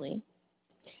 virtually,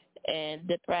 and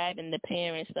depriving the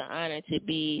parents the honor to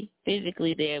be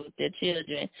physically there with their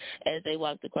children as they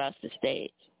walked across the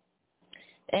stage.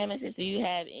 Amethyst, do you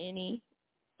have any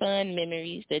fun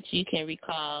memories that you can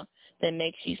recall that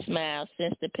makes you smile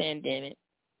since the pandemic?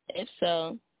 If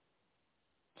so,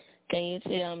 can you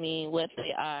tell me what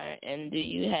they are, and do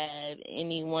you have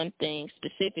any one thing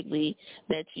specifically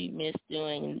that you missed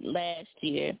doing last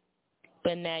year,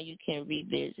 but now you can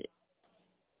revisit?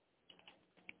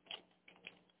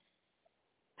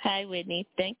 Hi, Whitney.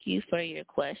 Thank you for your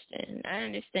question. I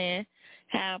understand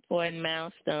how important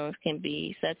milestones can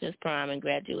be, such as prom and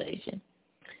graduation.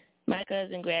 My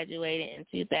cousin graduated in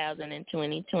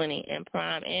 2020, and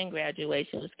prom and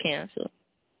graduation was canceled.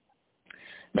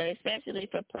 But especially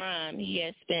for prom, he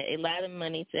has spent a lot of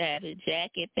money to have his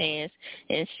jacket, pants,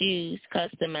 and shoes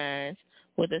customized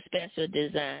with a special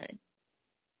design.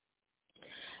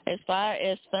 As far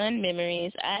as fun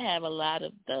memories, I have a lot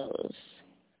of those.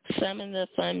 Some of the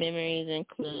fun memories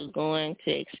include going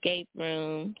to escape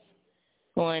rooms,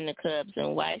 going to Cubs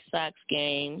and White Sox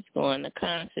games, going to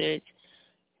concerts,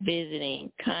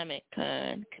 visiting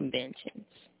Comic-Con conventions.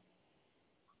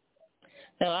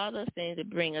 So all those things that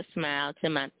bring a smile to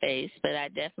my face, but I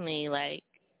definitely like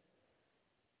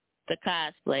the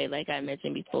cosplay, like I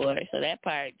mentioned before. So that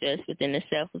part just within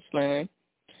itself was fun.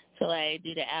 So I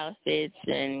do the outfits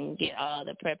and get all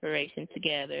the preparation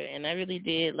together. And I really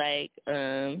did like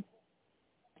going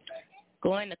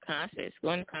to concerts.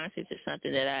 Going to concerts is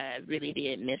something that I really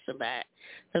did miss a lot,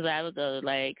 because I would go to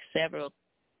like several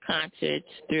concerts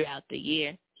throughout the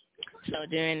year. So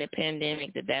during the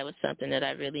pandemic, that was something that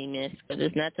I really missed, because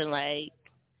there's nothing like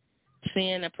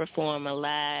seeing a performer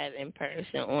live in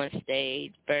person on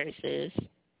stage versus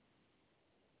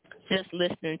just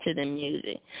listening to the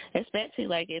music, especially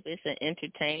like if it's an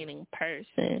entertaining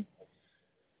person.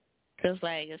 Because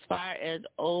like as far as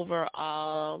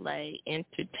overall like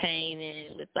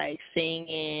entertaining with like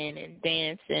singing and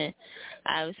dancing,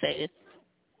 I would say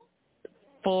the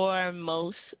 4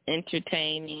 most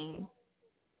entertaining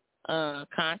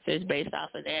concerts based off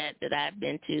of that I've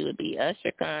been to would be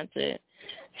Usher concert,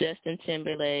 Justin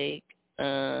Timberlake,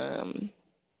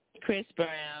 Chris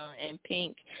Brown, and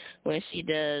Pink when she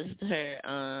does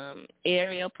her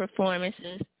aerial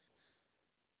performances.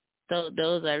 So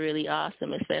those are really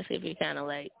awesome, especially if you're kind of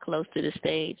like close to the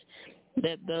stage.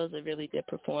 Those are really good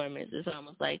performances. It's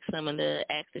almost like some of the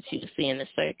acts that you see in the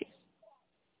circus.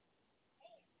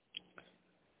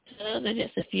 So those are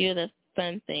just a few of the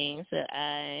fun things that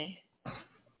I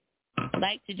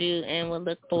like to do and will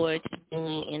look forward to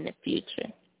doing in the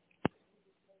future.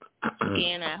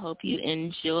 Again, I hope you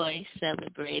enjoy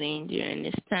celebrating during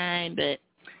this time, but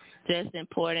just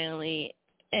importantly,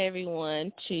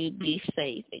 everyone to be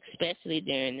safe, especially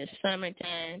during the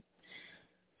summertime.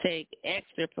 Take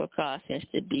extra precautions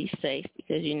to be safe,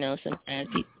 because, you know, sometimes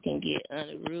people can get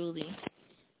unruly,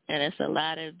 and it's a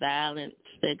lot of violence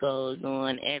that goes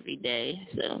on every day.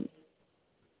 So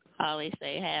I always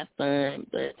say have fun,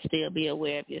 but still be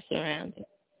aware of your surroundings.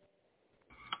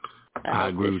 I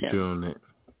agree with you on that.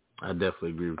 I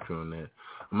definitely agree with you on that.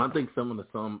 I think some of the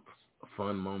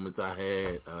fun moments I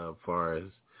had as far as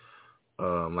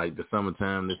like the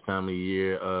summertime, this time of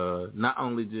year, not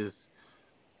only just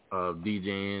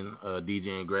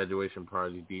DJing graduation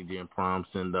parties, DJing prom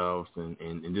send-offs,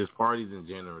 and just parties in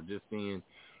general, just seeing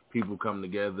people come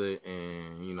together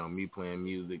and, you know, me playing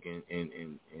music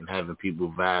and having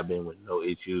people vibing with no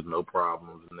issues, no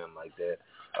problems, and nothing like that.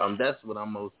 that's what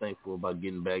I'm most thankful about,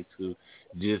 getting back to,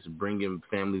 just bringing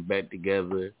families back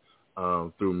together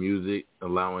through music,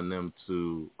 allowing them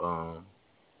to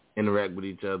interact with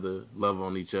each other, love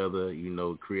on each other,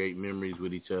 create memories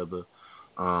with each other,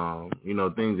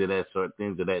 things of that sort,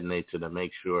 things of that nature, to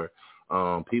make sure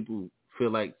people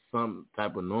feel like some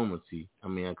type of normalcy. I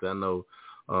mean, 'cause I know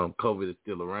COVID is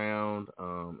still around,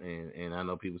 and I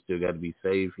know people still got to be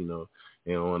safe.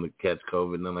 They don't want to catch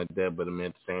COVID, nothing like that. But I mean,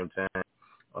 at the same time,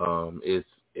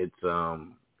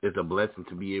 it's a blessing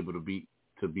to be able to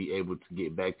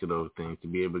get back to those things, to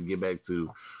be able to get back to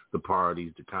the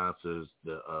parties, the concerts,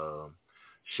 the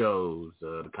shows,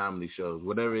 the comedy shows,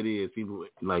 whatever it is. People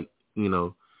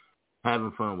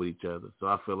having fun with each other. So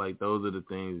I feel like those are the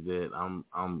things that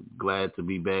I'm glad to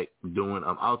be back doing.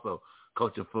 I'm also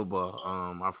coaching football.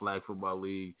 Our flag football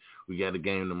league, we got a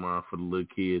game tomorrow for the little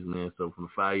kids, man. So from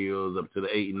the 5-year-olds up to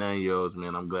the 8 and 9-year-olds,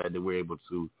 man, I'm glad that we're able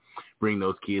to bring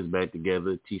those kids back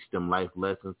together, teach them life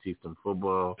lessons, teach them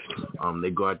football. They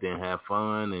go out there and have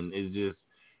fun, and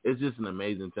it's just an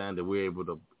amazing time that we're able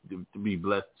to be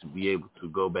blessed to be able to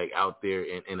go back out there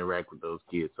and interact with those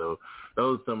kids. So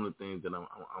those are some of the things that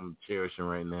I'm cherishing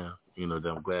right now, that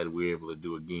I'm glad we're able to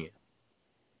do again.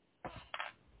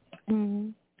 Mm-hmm.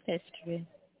 That's true.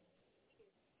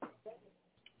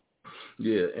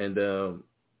 Yeah, and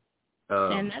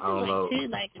and I like too,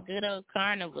 like a good old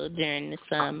carnival during the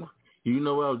summer. You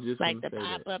know what I was just like the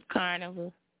pop-up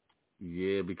carnival.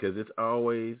 Yeah, because it's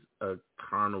always a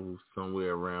carnival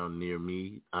somewhere around near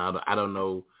me. I don't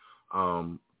know,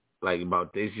 like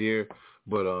about this year,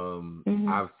 but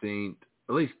I've seen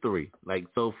at least 3. Like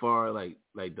so far, like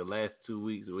the last 2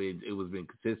 weeks, it was been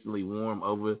consistently warm,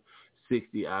 over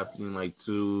 60. I've seen like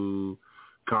 2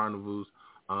 carnivals.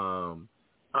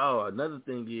 Another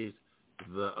thing is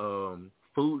the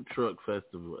food truck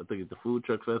festival. I think it's the food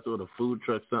truck festival, the food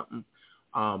truck something.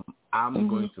 I'm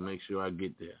going to make sure I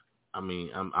get there. I mean,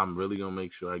 I'm really gonna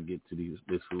make sure I get to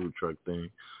this food truck thing.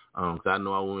 'Cause I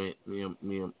know I went. Me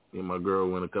and my girl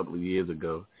went a couple of years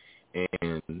ago,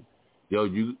 and I mean,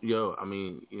 you know what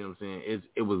I'm saying.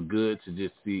 It was good to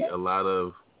just see a lot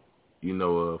of,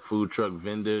 food truck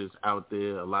vendors out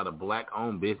there. A lot of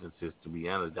black-owned businesses. To be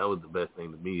honest, that was the best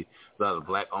thing to me. A lot of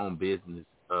black-owned business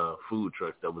food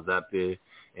trucks that was out there,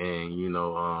 and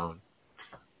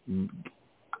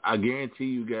I guarantee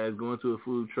you guys, going to a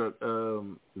food truck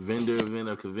vendor event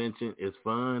or convention is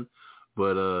fun,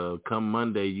 but come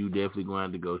Monday, you definitely going to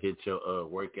have to go hit your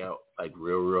workout like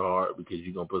real hard, because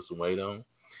you're going to put some weight on.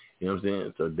 You know what I'm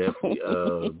saying? So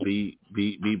definitely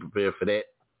be prepared for that.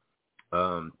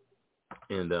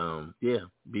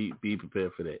 Be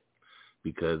prepared for that,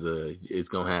 because it's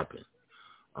going to happen.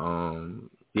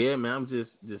 Yeah, man, I'm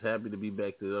just happy to be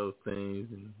back to those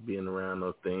things and being around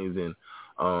those things. And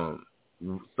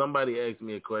somebody asked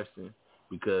me a question,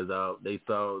 because they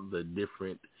saw the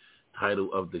different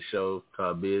title of the show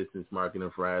called Business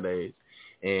Marketing Fridays,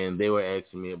 and they were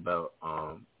asking me about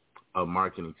a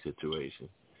marketing situation.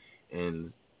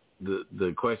 And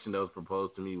the question that was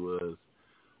proposed to me was,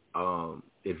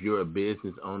 if you're a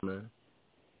business owner,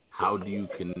 how do you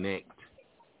connect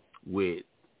with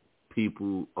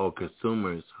people or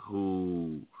consumers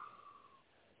who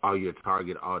are your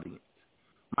target audience?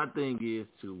 My thing is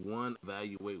to, 1,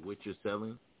 evaluate what you're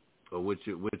selling or what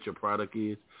your product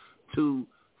is. 2,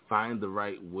 find the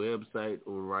right website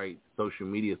or right social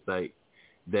media site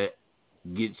that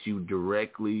gets you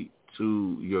directly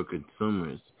to your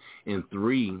consumers. And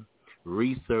 3,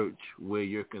 research where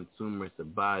your consumers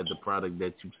buy the product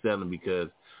that you're selling, because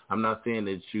I'm not saying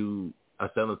that you are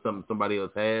selling something somebody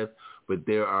else has, but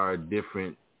there are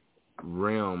different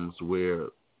realms where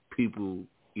people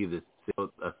either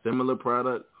sell a similar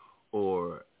product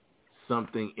or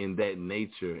something in that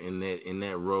nature, in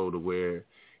that role, to where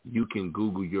you can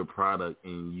Google your product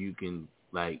and you can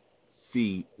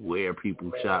see where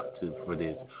people shop for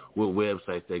this, what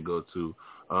websites they go to,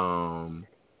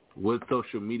 what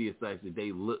social media sites that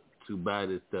they look to buy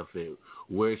this stuff at.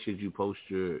 Where should you post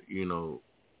your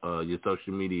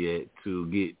social media at to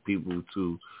get people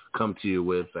to come to your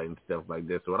website and stuff like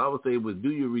that. So what I would say was,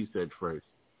 do your research first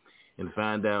and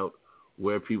find out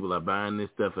where people are buying this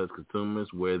stuff as consumers,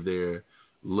 where they're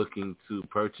looking to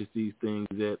purchase these things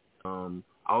at.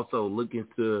 Also look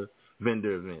into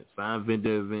vendor events. Find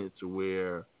vendor events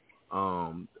where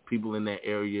people in that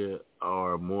area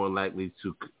are more likely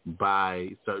to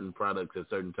buy certain products at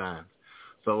certain times.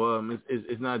 So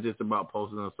it's not just about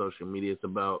posting on social media. It's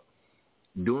about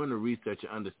doing the research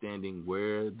and understanding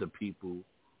where the people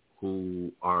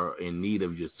who are in need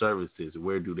of your services,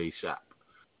 where do they shop.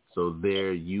 So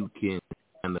there you can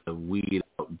kind of weed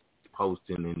out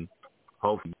posting and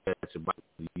hopefully catch a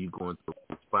bite You going to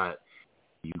the spot,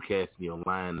 you casting your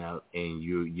line out, and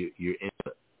you're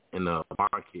in a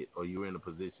market, or you're in a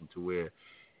position to where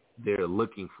they're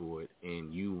looking for it,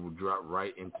 and you drop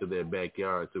right into their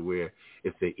backyard to where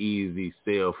it's an easy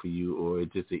sale for you, or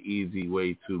it's just an easy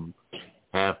way to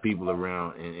have people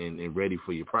around and ready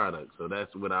for your product. So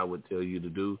that's what I would tell you to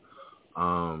do.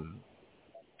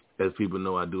 As people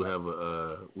know, I do have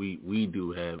we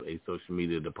do have a social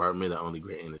media department at Only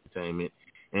Great Entertainment,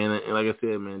 and like I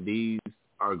said, man, these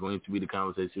are going to be the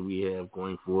conversation we have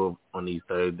going forward on these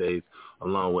Thursdays,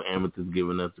 along with Amethyst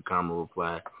giving us the Carmel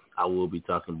reply. I will be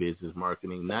talking business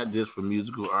marketing, not just for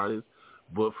musical artists,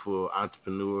 but for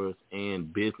entrepreneurs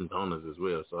and business owners as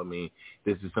well. So, I mean,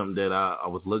 this is something that I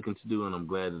was looking to do, and I'm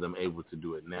glad that I'm able to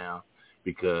do it now,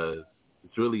 because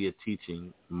it's really a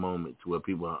teaching moment to where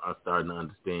people are starting to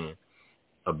understand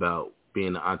about being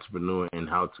an entrepreneur and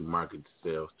how to market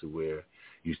themselves to where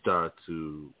you start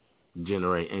to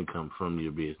generate income from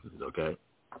your business, okay?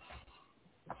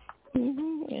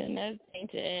 Mm-hmm. And another thing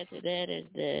to add to that is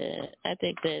that I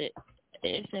think that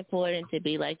it's important to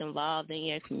be, like, involved in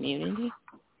your community.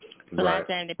 A lot of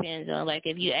times it depends on, like,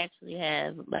 if you actually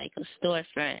have, like, a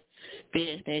storefront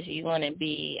business, you want to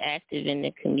be active in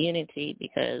the community,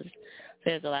 because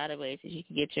there's a lot of ways that you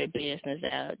can get your business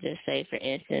out. Just say, for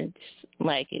instance,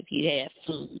 like if you have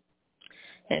food,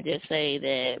 and just say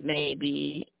that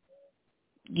maybe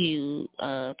you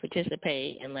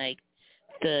participate in, like,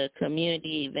 the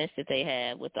community events that they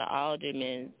have with the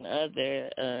aldermen and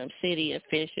other city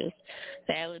officials.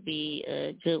 That would be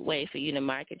a good way for you to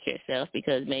market yourself,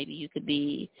 because maybe you could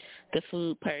be the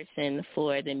food person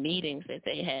for the meetings that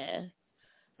they have.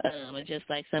 Just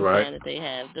like sometimes that they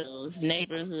have those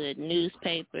neighborhood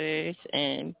newspapers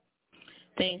and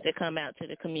things that come out to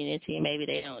the community. Maybe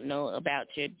they don't know about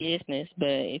your business, but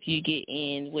if you get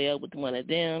in well with one of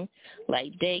them,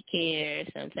 like daycare,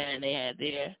 sometimes they have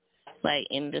their, like,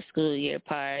 in the school year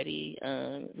party,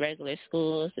 regular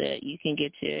schools, that you can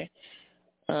get your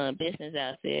business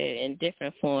out there in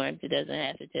different forms. It doesn't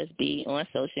have to just be on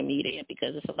social media,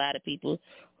 because there's a lot of people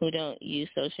who don't use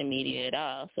social media at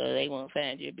all, so they won't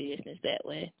find your business that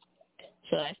way.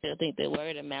 So I still think that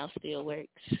word of mouth still works.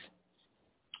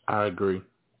 I agree.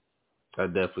 I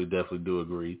definitely do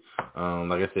agree.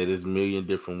 Like I said, there's a million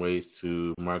different ways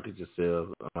to market yourself.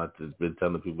 I've just been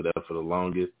telling people that for the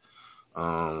longest.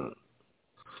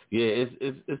 Yeah,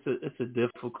 it's a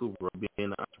difficult road being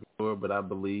an entrepreneur, but I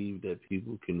believe that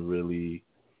people can really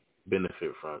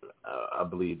benefit from it. I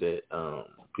believe that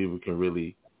people can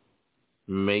really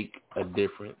make a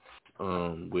difference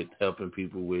with helping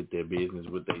people with their business,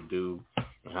 what they do,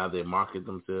 and how they market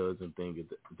themselves, and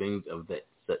things of that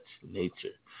such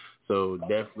nature. So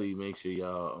definitely make sure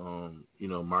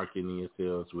y'all, marketing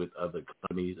yourselves with other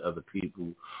companies, other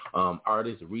people,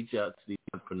 artists. Reach out to these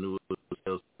entrepreneurs with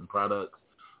sales and products.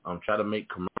 Try to make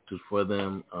commercials for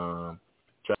them.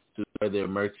 Try to wear their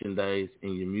merchandise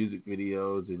in your music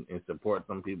videos and support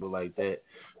some people like that.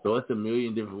 So it's a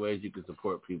million different ways you can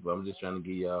support people. I'm just trying to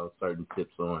give y'all certain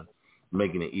tips on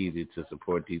making it easy to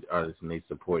support these artists, and they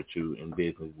support you in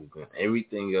businesses and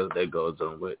everything else that goes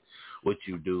on with what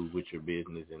you do with your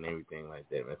business and everything like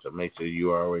that, man. So make sure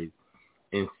you are always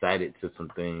incited to some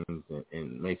things,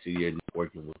 and make sure you're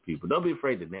networking with people. Don't be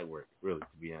afraid to network, really, to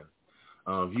be honest.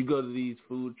 If you go to these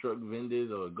food truck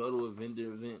vendors or go to a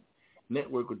vendor event,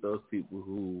 network with those people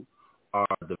who are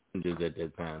the vendors at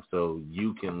that time, so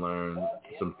you can learn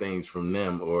some things from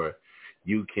them, or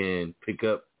you can pick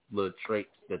up little traits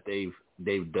that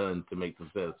they've done to make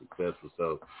themselves successful.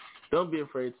 So don't be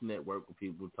afraid to network with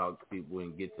people, talk to people,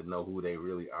 and get to know who they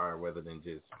really are, rather than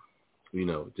just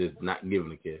not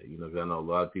giving a care. Because I know a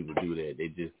lot of people do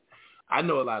that. I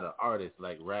know a lot of artists,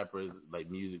 like rappers, like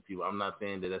music people. I'm not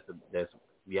saying that that's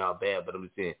y'all bad, but I'm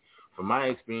just saying, from my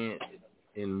experience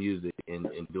in music and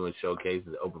doing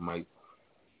showcases, open mics,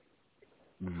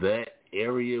 that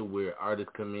area where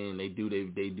artists come in, they do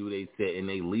they set and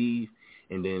they leave,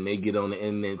 and then they get on the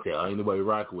internet and say, "Oh, ain't nobody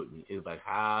rocking with me." It's like,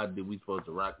 how did we supposed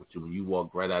to rock with you when you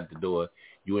walk right out the door?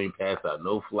 You ain't passed out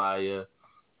no flyer.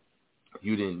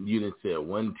 You didn't sell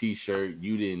one T-shirt.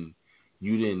 You didn't.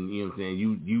 You know what I'm saying?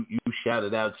 You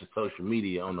shouted out your social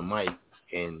media on the mic,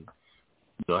 and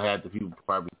half the people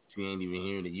probably ain't even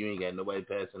hearing it. You ain't got nobody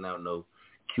passing out no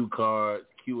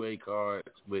QA cards,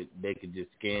 but they could just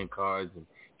scan cards and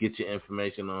get your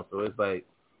information on. So it's like,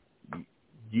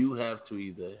 you have to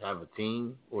either have a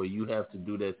team, or you have to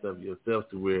do that stuff yourself,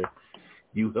 to where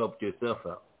you help yourself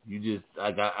out. You just,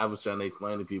 I was trying to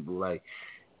explain to people, like,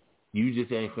 you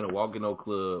just ain't finna walk in no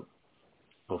club,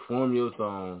 perform your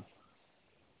song,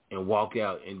 and walk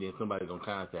out, and then somebody gonna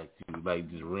contact you, like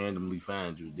just randomly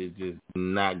find you. It's just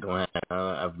not gonna happen.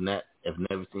 I've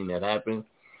never seen that happen.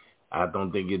 I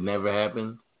don't think it never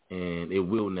happened, and it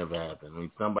will never happen. I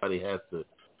mean, somebody has to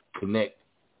connect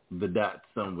the dots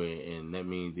somewhere, and that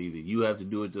means either you have to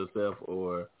do it yourself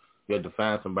or you have to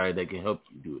find somebody that can help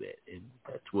you do that, and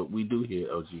that's what we do here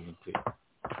at OGNT.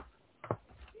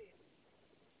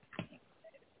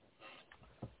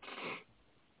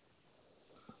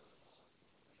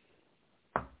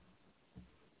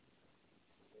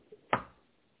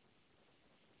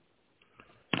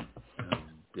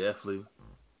 Definitely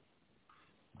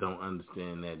don't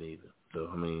understand that either. So,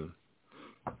 I mean,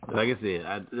 like I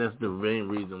said, that's the main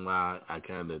reason why I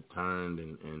kind of turned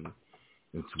and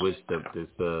switched up this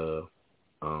the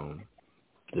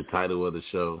title of the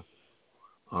show,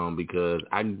 because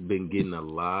I've been getting a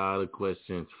lot of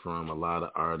questions from a lot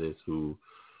of artists who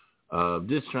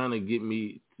just trying to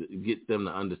get them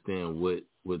to understand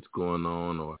what's going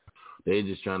on, or they're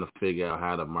just trying to figure out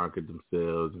how to market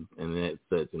themselves and that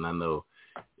such. And I know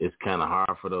it's kind of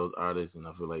hard for those artists, and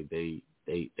I feel like they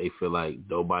feel like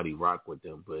nobody rock with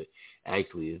them, but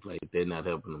actually it's like they're not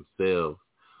helping themselves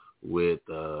with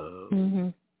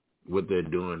what they're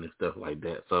doing and stuff like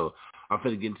that. So I'm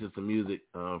finna get into some music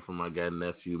from my guy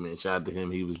Nephew, man. Shout out to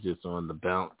him. He was just on the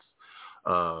Bounce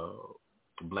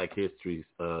Black History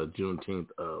Juneteenth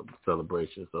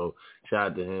celebration. So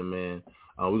shout out to him, man.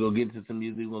 We're going to get into some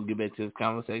music. We're going to get back to this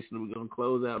conversation. We're going to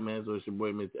close out, man. So it's your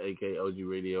boy, Mr. AK, OG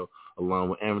Radio, along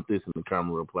with Amethyst and the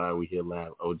Carmel Reply. We here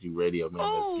live, OG Radio, man.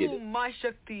 Let's get it. माँ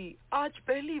शक्ति, आज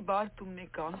पहली बार तुमने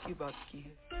काम की बात की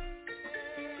है.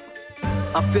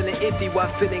 I'm feeling empty while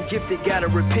feeling gifted, gotta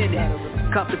repent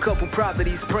it. Copped a couple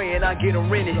properties, praying I get them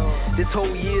rented. This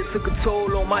whole year took a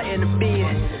toll on my inner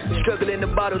being. Struggling to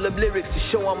bottle up lyrics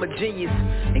to show I'm a genius.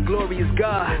 And glorious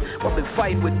God, I've been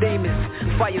fighting with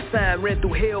demons. Fire sign ran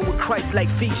through hell with Christ-like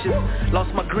features.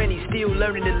 Lost my granny, still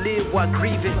learning to live while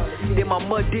grieving. Then my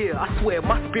mud dear, I swear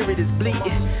my spirit is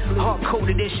bleeding.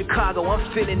 Hard-coded in Chicago,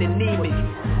 I'm feeling anemic.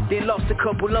 Then lost a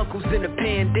couple uncles in the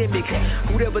pandemic.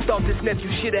 Who'd ever thought this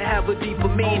nephew should have a deeper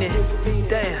meaning?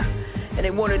 Damn. And they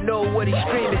wanna know what he's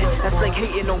streaming. That's like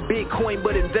hating on Bitcoin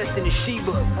but investing in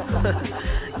Shiba.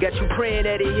 Got you praying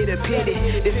that it hit a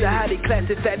penny. This a highly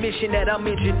classified mission that I'm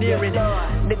engineering.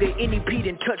 Nigga, NEP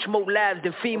done touch more lives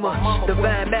than FEMA.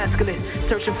 Divine masculine,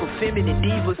 searching for feminine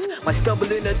divas. Might stumble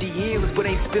in her DMs but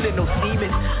ain't spilling no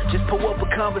semen. Just pull up a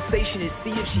conversation and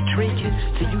see if she drinking.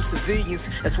 To you civilians,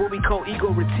 that's what we call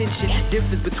ego retention.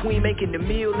 Difference between making the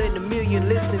meal and the million.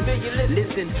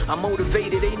 Listen, I'm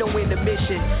motivated, ain't no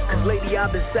intermission. Cause lately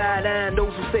I've been side-eyeing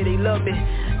those who say they love me.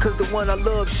 Cause the one I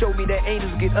love showed me that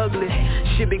angels get ugly.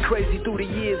 Shit been crazy through the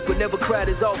years but never cried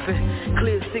as often.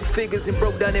 Cleared 6 figures and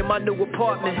broke down in my new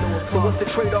apartment. So what's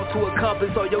the trade-off to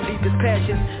accomplish all your deepest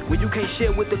passions when you can't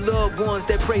share with the loved ones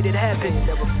that prayed it happen?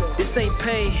 This ain't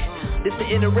pain, this the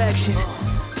interaction.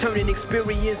 Turning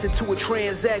experience into a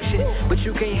transaction. But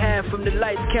you can't hide from the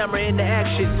lights, camera, and the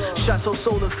action. Shot so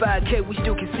solar 5K, we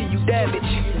still can see you damage.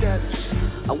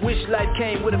 I wish life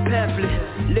came with a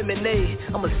pamphlet. Lemonade,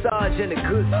 a massage, and a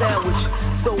good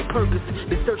sandwich. Soul purpose,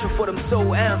 been searching for them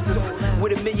soul answers.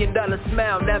 With $1 million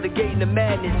smile, navigating the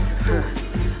madness.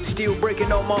 Still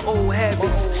breaking all my old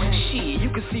habits. Shit, you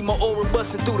can see my aura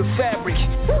busting through the fabric.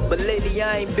 But lately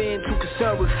I ain't been too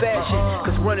concerned with fashion.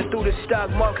 Cause running through the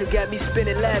stock market got me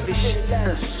spending lavish.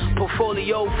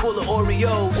 Portfolio full of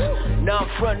Oreos. Now I'm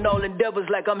fronting all endeavors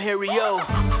like I'm Harry O.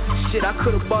 Shit, I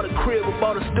could've bought a crib or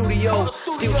bought a studio.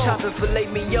 Still chopping filet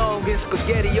mignon and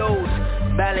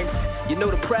SpaghettiOs. Balance, you know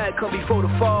the pride come before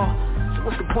the fall. So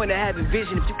what's the point of having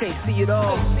vision if you can't see it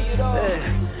all?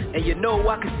 And you know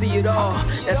I can see it all.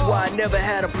 That's why I never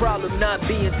had a problem not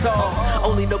being tall.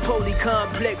 Only the poly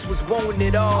complex was wanting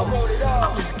it all.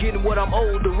 I'm just getting what I'm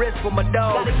owed, the rest for my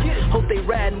dogs. Hope they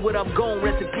riding what I'm going,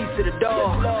 rest in peace to the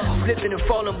dog. Slipping and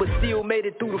falling but still made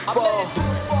it through the fall.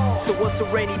 So what's a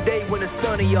rainy day when the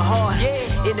sun in your heart?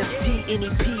 NFT,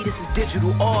 NEP, this is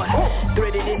digital art.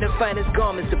 Threaded in the finest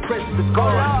garments, the presence of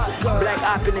God. Black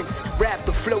opulence, rap,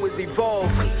 the flow is evolved.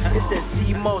 It's that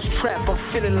sea moss trap, I'm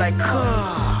feeling like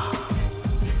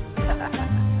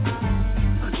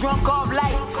Drunk off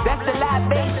life, that's the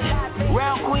libation.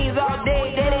 Round queens all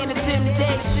day, that ain't a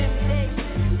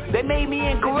temptation. They made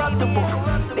me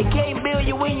incorruptible. They can't build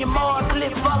you when you're more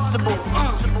cliff bustable.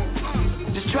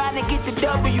 Just trying to get the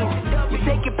W. You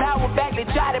take your power back, they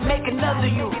try to make another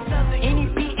you.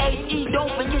 NEPHE,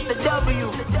 don't forget the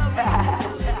W.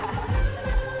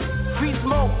 Free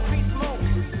smoke.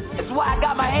 That's why I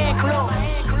got my hand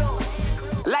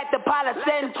closed. Like the Palo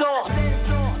Santo.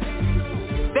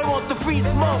 They want the free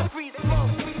smoke.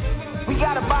 We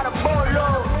got about a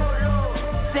boatload.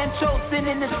 Centro, sin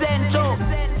in the centro.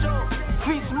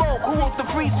 Free smoke, who wants the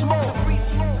free smoke?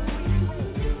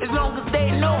 As long as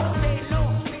they know,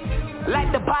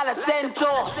 like the Palo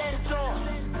Santo.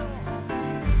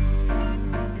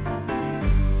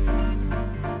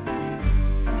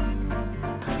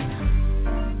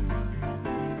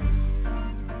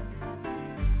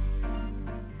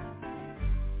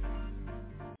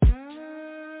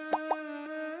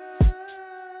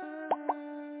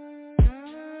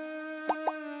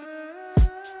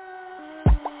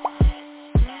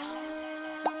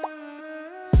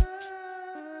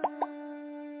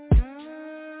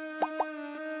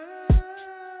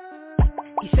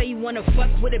 Wanna fuck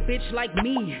with a bitch like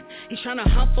me. He tryna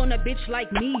hump on a bitch like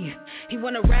me. He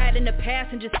wanna ride in the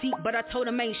passenger seat, but I told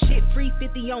him ain't shit free,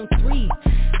 50 on 3.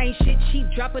 Ain't shit cheap,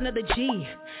 drop another G.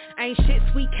 Ain't shit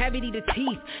sweet, cavity to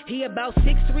teeth. He about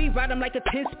 6'3", ride him like a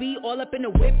 10-speed. All up in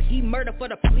the whip, he murder for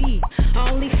the plea.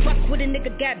 I only fuck with a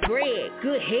nigga got bread,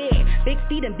 good head, big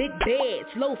feet and big beds,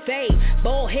 low fade,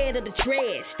 bald head of the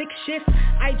dread. Stick shift,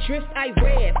 I drift, I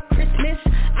rev. Christmas,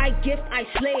 I gift, I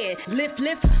sled.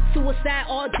 Lift, suicide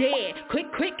all dead. Quick,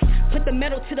 put the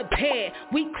metal to the pad.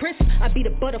 We crisp, I be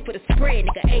the butter for the spread,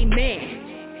 nigga,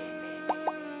 amen.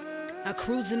 I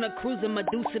cruising,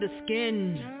 Medusa the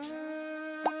skin.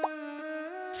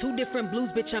 2 different blues,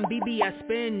 bitch, I'm BB, I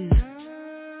spin.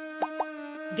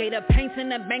 Gator paints in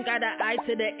the bank, got the I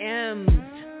to the M's.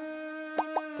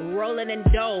 Rolling in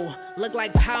dough, look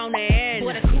like pound and.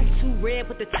 Boy, the coupe too red,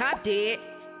 but the top dead.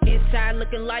 Inside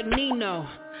looking like Nino.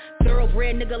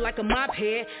 Thoroughbred nigga like a mop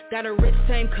head. Got a wrist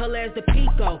same color as the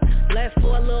Pico. Left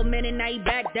for a little minute, now he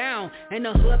back down. And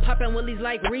the hood poppin' willies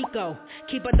like Rico.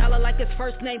 Keep a dollar like his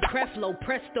first name Creflo.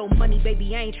 Presto, money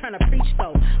baby, I ain't tryna preach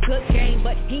though. Good game,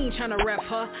 but he ain't tryna ref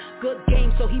her. Good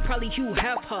game, so he probably Hugh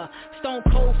Hef her. Stone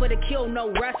cold for the kill,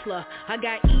 no wrestler. I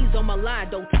got ease on my line,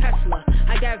 though Tesla.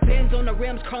 I got Benz on the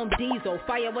rims, chrome diesel.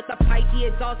 Fire with the pipe, the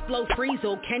exhaust blow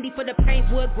freezel. Candy for the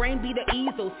paint, wood grain be the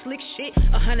easel. Slick shit,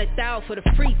 100,000 for the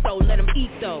free throw. Let him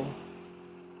eat though.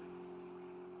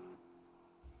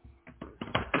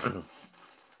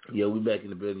 Yo, we back in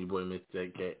the building, your boy Mr.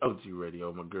 JK, OG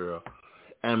Radio, my girl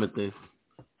Amethyst,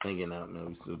 hanging out, man.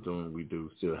 We still doing what we do,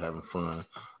 still having fun.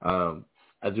 I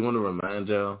just want to remind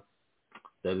y'all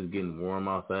that it's getting warm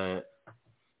outside,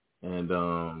 and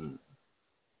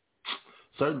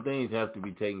certain things have to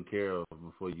be taken care of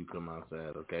before you come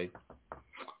outside, okay?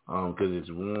 Because it's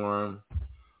warm.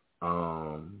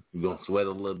 You're gonna sweat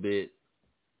a little bit.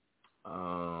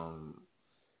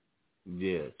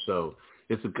 Yeah, so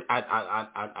it's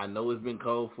I know it's been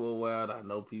cold for a while. I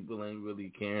know people ain't really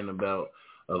caring about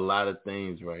a lot of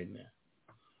things right now.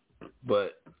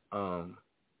 But y'all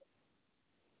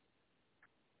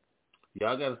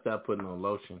gotta stop putting on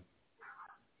lotion.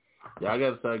 Y'all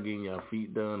gotta start getting your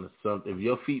feet done or something. If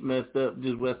your feet messed up,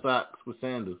 just wear socks with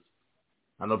sandals.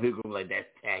 I know people are like, that's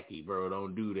tacky, bro.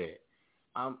 Don't do that.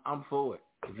 I'm for it.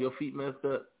 If your feet messed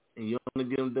up and you want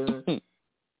to get them done,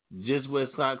 just wear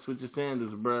socks with your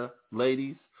sandals, bro.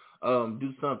 Ladies,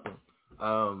 do something.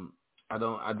 I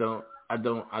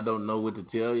don't know what to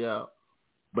tell y'all,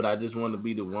 but I just want to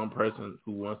be the one person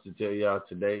who wants to tell y'all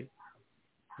today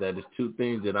that there's 2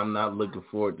 things that I'm not looking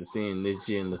forward to seeing this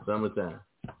year in the summertime.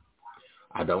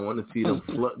 I don't want to see them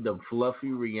fluffy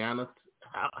Rihanna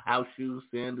house shoes,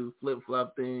 sandals,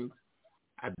 flip-flop things.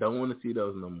 I don't want to see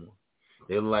those no more.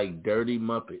 They're like dirty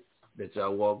Muppets that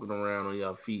y'all walking around on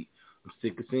y'all feet. I'm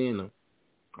sick of seeing them.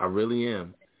 I really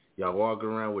am. Y'all walking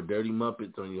around with dirty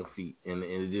Muppets on your feet, and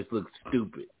it just looks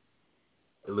stupid.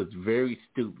 It looks very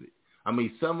stupid. I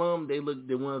mean, some of them, they look,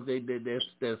 the ones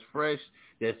that's fresh,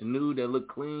 that's new, that look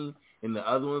clean, and the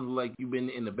other ones like you've been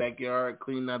in the backyard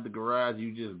cleaning out the garage,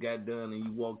 you just got done and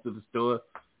you walked to the store.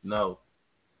 No.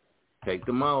 Take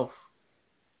them off.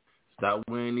 Stop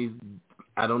wearing these,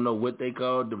 I don't know what they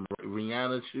call the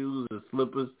Rihanna shoes or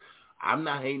slippers. I'm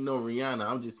not hating on Rihanna.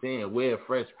 I'm just saying wear a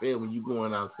fresh pair when you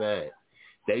going outside.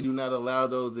 They do not allow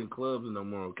those in clubs no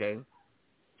more, okay?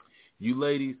 You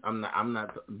ladies, I'm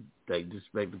not like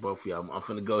disrespecting both of y'all. I'm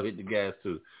finna go hit the gas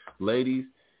too. Ladies,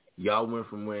 y'all went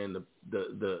from wearing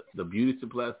the beauty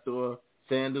supply store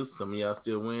sandals, some of y'all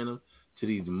still wearing them, to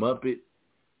these Muppet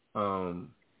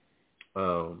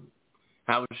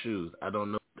house shoes. I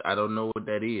don't know what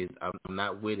that is. I'm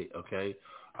not with it, okay?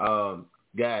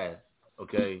 Guys,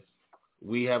 okay,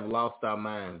 we have lost our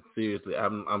minds. Seriously,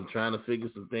 I'm trying to figure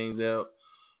some things out.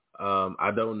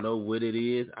 I don't know what it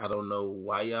is. I don't know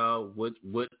why y'all what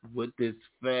this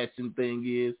fashion thing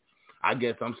is. I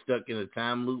guess I'm stuck in a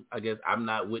time loop. I guess I'm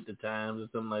not with the times or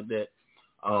something like that.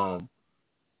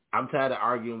 I'm tired of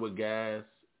arguing with guys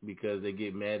because they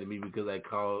get mad at me because I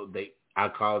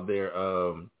called their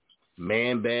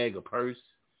man bag a purse,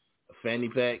 a fanny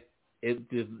pack.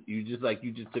 You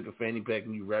just took a fanny pack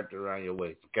and you wrapped it around your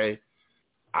waist. Okay,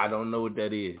 I don't know what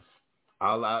that is.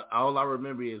 All I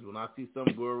remember is when I see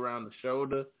something go around the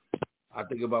shoulder, I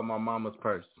think about my mama's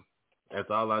purse. That's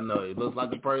all I know. It looks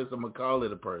like a purse. I'm gonna call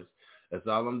it a purse. That's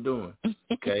all I'm doing.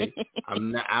 Okay,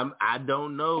 I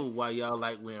don't know why y'all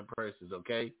like wearing purses.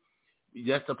 Okay,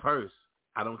 that's a purse.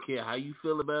 I don't care how you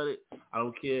feel about it. I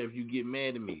don't care if you get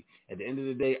mad at me. At the end of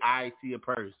the day, I see a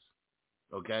purse.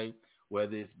 Okay,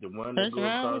 whether it's the one that goes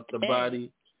across the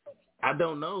body. I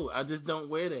don't know. I just don't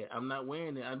wear that. I'm not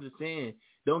wearing it. I'm just saying,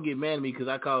 don't get mad at me because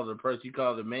I call it a purse. You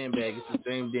call it a man bag. It's the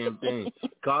same damn thing.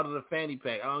 Call it a fanny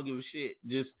pack. I don't give a shit.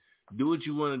 Just do what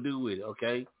you want to do with it,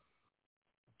 okay?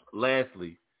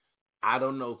 Lastly, I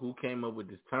don't know who came up with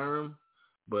this term,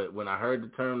 but when I heard the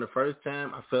term the first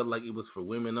time, I felt like it was for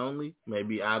women only.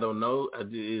 Maybe, I don't know.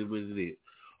 It is what it is.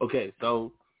 Okay,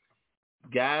 so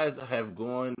guys have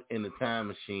gone in the time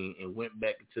machine and went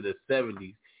back to the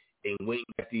 70s and went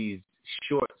at these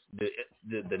shorts, the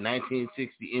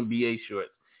 1960 NBA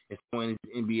shorts, and throwing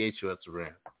these NBA shorts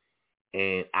around.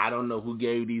 And I don't know who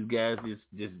gave these guys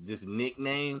this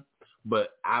nickname,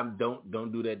 but I don't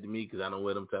do that to me because I don't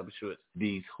wear them type of shorts.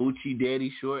 These hoochie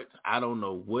daddy shorts, I don't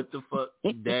know what the fuck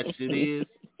that shit is.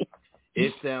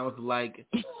 It sounds like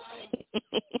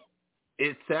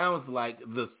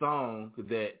the song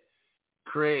that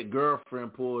Craig's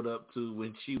girlfriend pulled up to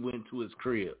when she went to his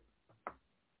crib.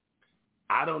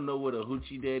 I don't know what a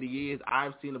hoochie daddy is.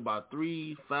 I've seen about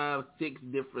 3, 5, 6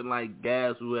 different like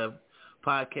guys who have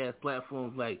podcast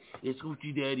platforms like, it's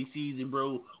hoochie daddy season,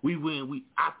 bro. We win.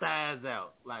 Our thighs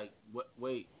out. Like, what?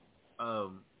 Wait,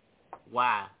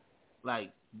 why?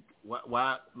 Like,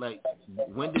 why? Like,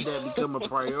 when did that become a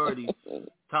priority? Talking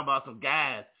about some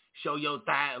guys show your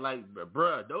thigh. Like,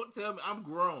 bruh, don't tell me I'm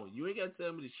grown. You ain't gotta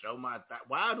tell me to show my thigh.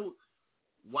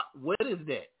 What is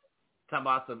that? Talking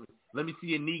about some. Let me see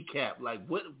your kneecap. Like,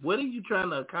 what are you trying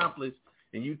to accomplish?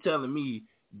 And you telling me,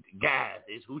 guys,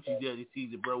 it's hoochie daddy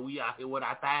season, bro. We out here with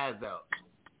our thighs out.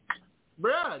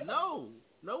 Bruh, no,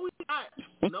 we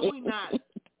not.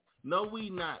 No, we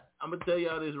not. I'm gonna tell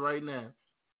y'all this right now.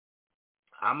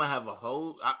 I'm gonna have a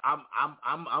whole. I'm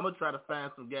gonna try to find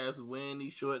some guys who wearing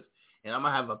these shorts, and I'm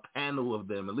gonna have a panel of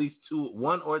them, at least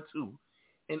 1 or 2.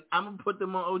 And I'm gonna put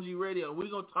them on OG Radio.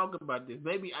 We're gonna talk about this.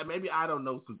 Maybe I don't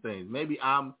know some things. Maybe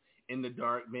I'm in the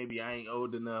dark. Maybe I ain't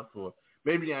old enough, or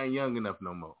maybe I ain't young enough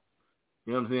no more.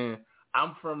 You know what I'm saying?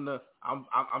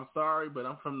 I'm sorry, but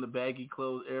I'm from the baggy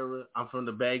clothes era. I'm from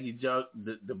the baggy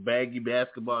the baggy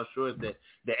basketball shorts,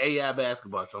 the AI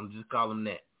basketball shorts. I'm just call them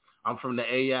that. I'm from the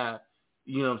AI.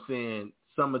 You know what I'm saying?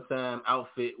 Summertime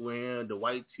outfit wearing the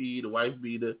white tee, the white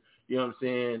beater. You know what I'm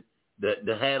saying?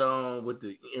 The hat on with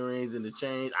the earrings and the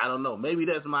chains. I don't know. Maybe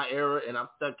that's my era and I'm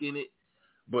stuck in it.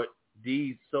 But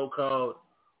these so-called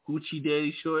hoochie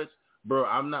daddy shorts, bro,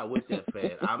 I'm not with that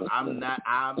fad.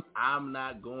 I'm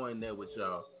not going there with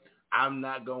y'all. I'm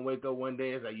not gonna wake up one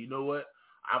day and say, you know what?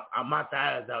 My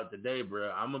thigh's out today,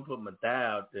 bro. I'm gonna put my thigh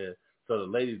out there so the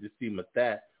ladies can see my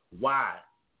thigh. Why?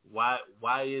 Why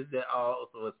is that all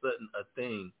of a sudden a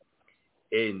thing?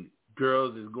 And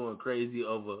girls is going crazy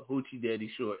over hoochie daddy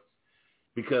shorts.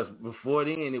 Because before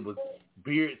then it was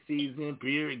beard season,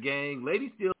 beard gang.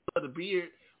 Ladies still love the beard,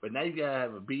 but now you gotta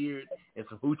have a beard and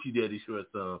some hoochie daddy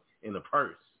shorts on in a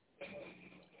purse.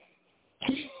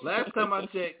 Last time I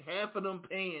checked, half of them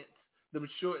pants, them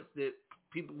shorts that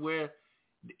people wear,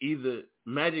 either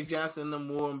Magic Johnson and them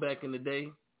wore them back in the day,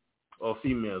 or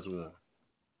females wore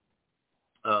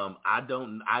them. I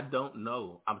don't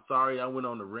know. I'm sorry I went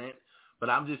on a rant, but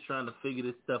I'm just trying to figure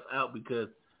this stuff out because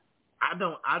I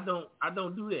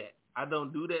don't do that. I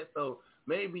don't do that. So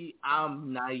maybe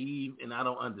I'm naive and I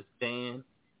don't understand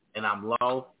and I'm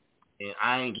lost and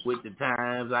I ain't with the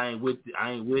times. I ain't with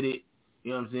it.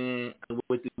 You know what I'm saying? I'm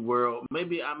with the world.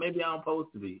 Maybe I'm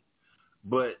supposed to be,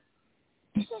 but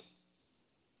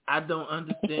I don't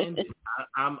understand it.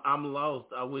 I'm lost.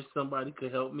 I wish somebody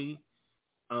could help me.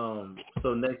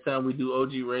 So next time we do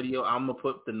OG Radio, I'm gonna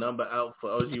put the number out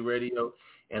for OG Radio,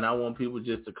 and I want people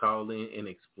just to call in and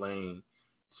explain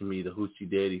to me the hoochie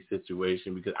daddy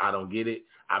situation because I don't get it.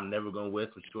 I'm never gonna wear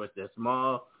some shorts that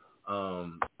small.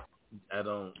 I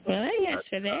don't. Well, I guess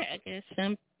for that,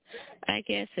 I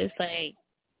guess it's like,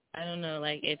 I don't know,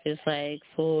 like if it's like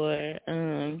for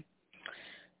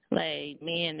like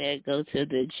men that go to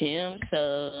the gym,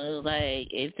 so like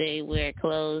if they wear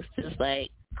clothes just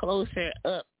like closer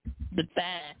up the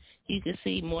thigh, you can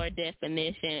see more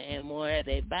definition and more of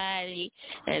their body.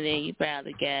 And then you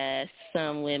probably got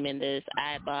some women that's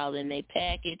eyeballing their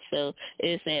package, so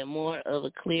it's at more of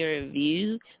a clearer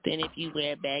view than if you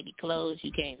wear baggy clothes.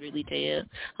 You can't really tell.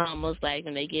 Almost like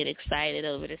when they get excited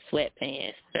over the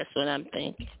sweatpants. That's what I'm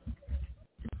thinking.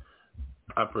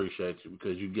 I appreciate you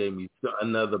because you gave me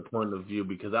another point of view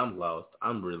because I'm lost.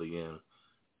 I'm really in.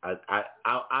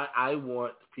 I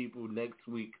want people next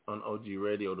week on OG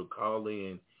Radio to call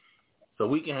in so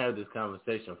we can have this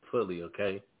conversation fully,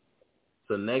 okay?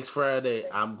 So next Friday,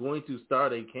 I'm going to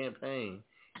start a campaign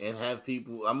and have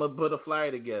people, I'm going to put a flyer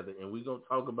together and we're going to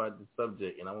talk about the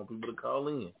subject and I want people to call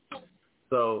in.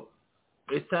 So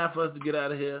it's time for us to get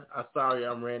out of here. I'm sorry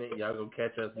I'm ranting. Y'all going to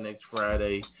catch us next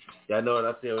Friday. Y'all know what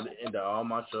I say at the end of all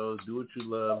my shows. Do what you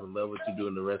love and love what you do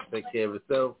and the rest. Take care of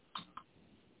yourself.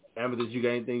 Amethyst, you got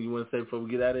anything you want to say before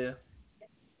we get out of here?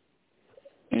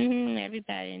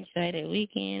 Everybody enjoy their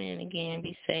weekend and again,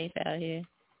 be safe out here.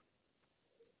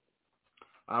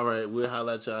 All right, we'll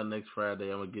holler at y'all next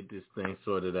Friday. I'm going to get this thing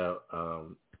sorted out.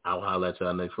 I'll holler at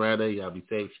y'all next Friday. Y'all be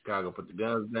safe. Chicago, put the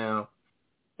guns down.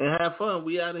 And have fun.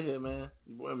 We out of here, man.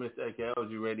 Your boy, Mr. AK,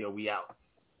 OG Radio. We out.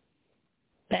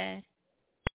 Bye.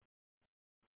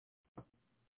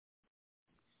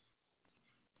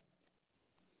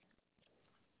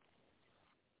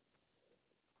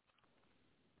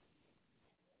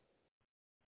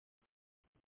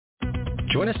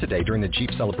 Join us today during the Jeep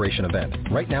Celebration event.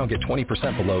 Right now, get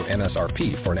 20% below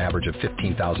MSRP for an average of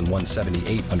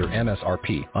 $15,178 under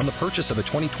MSRP on the purchase of a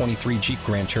 2023 Jeep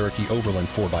Grand Cherokee Overland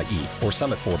 4xE or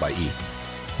Summit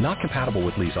 4xE. Not compatible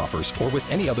with lease offers or with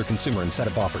any other consumer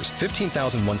incentive offers.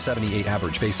 $15,178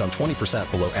 average based on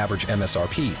 20% below average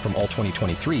MSRP from all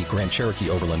 2023 Grand Cherokee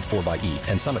Overland 4xE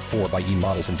and Summit 4xE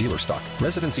models in dealer stock.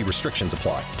 Residency restrictions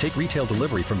apply. Take retail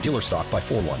delivery from dealer stock by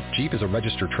 4/1. Jeep is a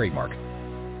registered trademark.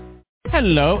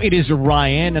 Hello, it is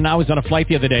Ryan, and I was on a flight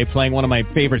the other day playing one of my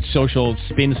favorite social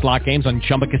spin slot games on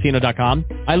ChumbaCasino.com.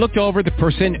 I looked over the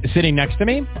person sitting next to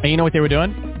me, and you know what they were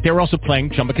doing? They were also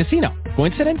playing Chumba Casino.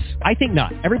 Coincidence? I think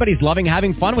not. Everybody's loving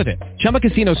having fun with it. Chumba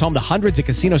Casino is home to hundreds of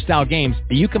casino-style games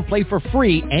that you can play for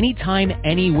free anytime,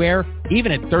 anywhere,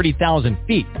 even at 30,000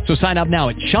 feet. So sign up now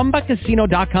at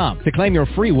ChumbaCasino.com to claim your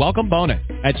free welcome bonus.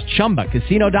 That's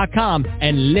ChumbaCasino.com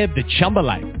and live the Chumba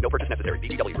life. No purchase necessary.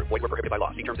 VGW. Void where prohibited by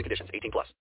law. See terms and conditions. 18+.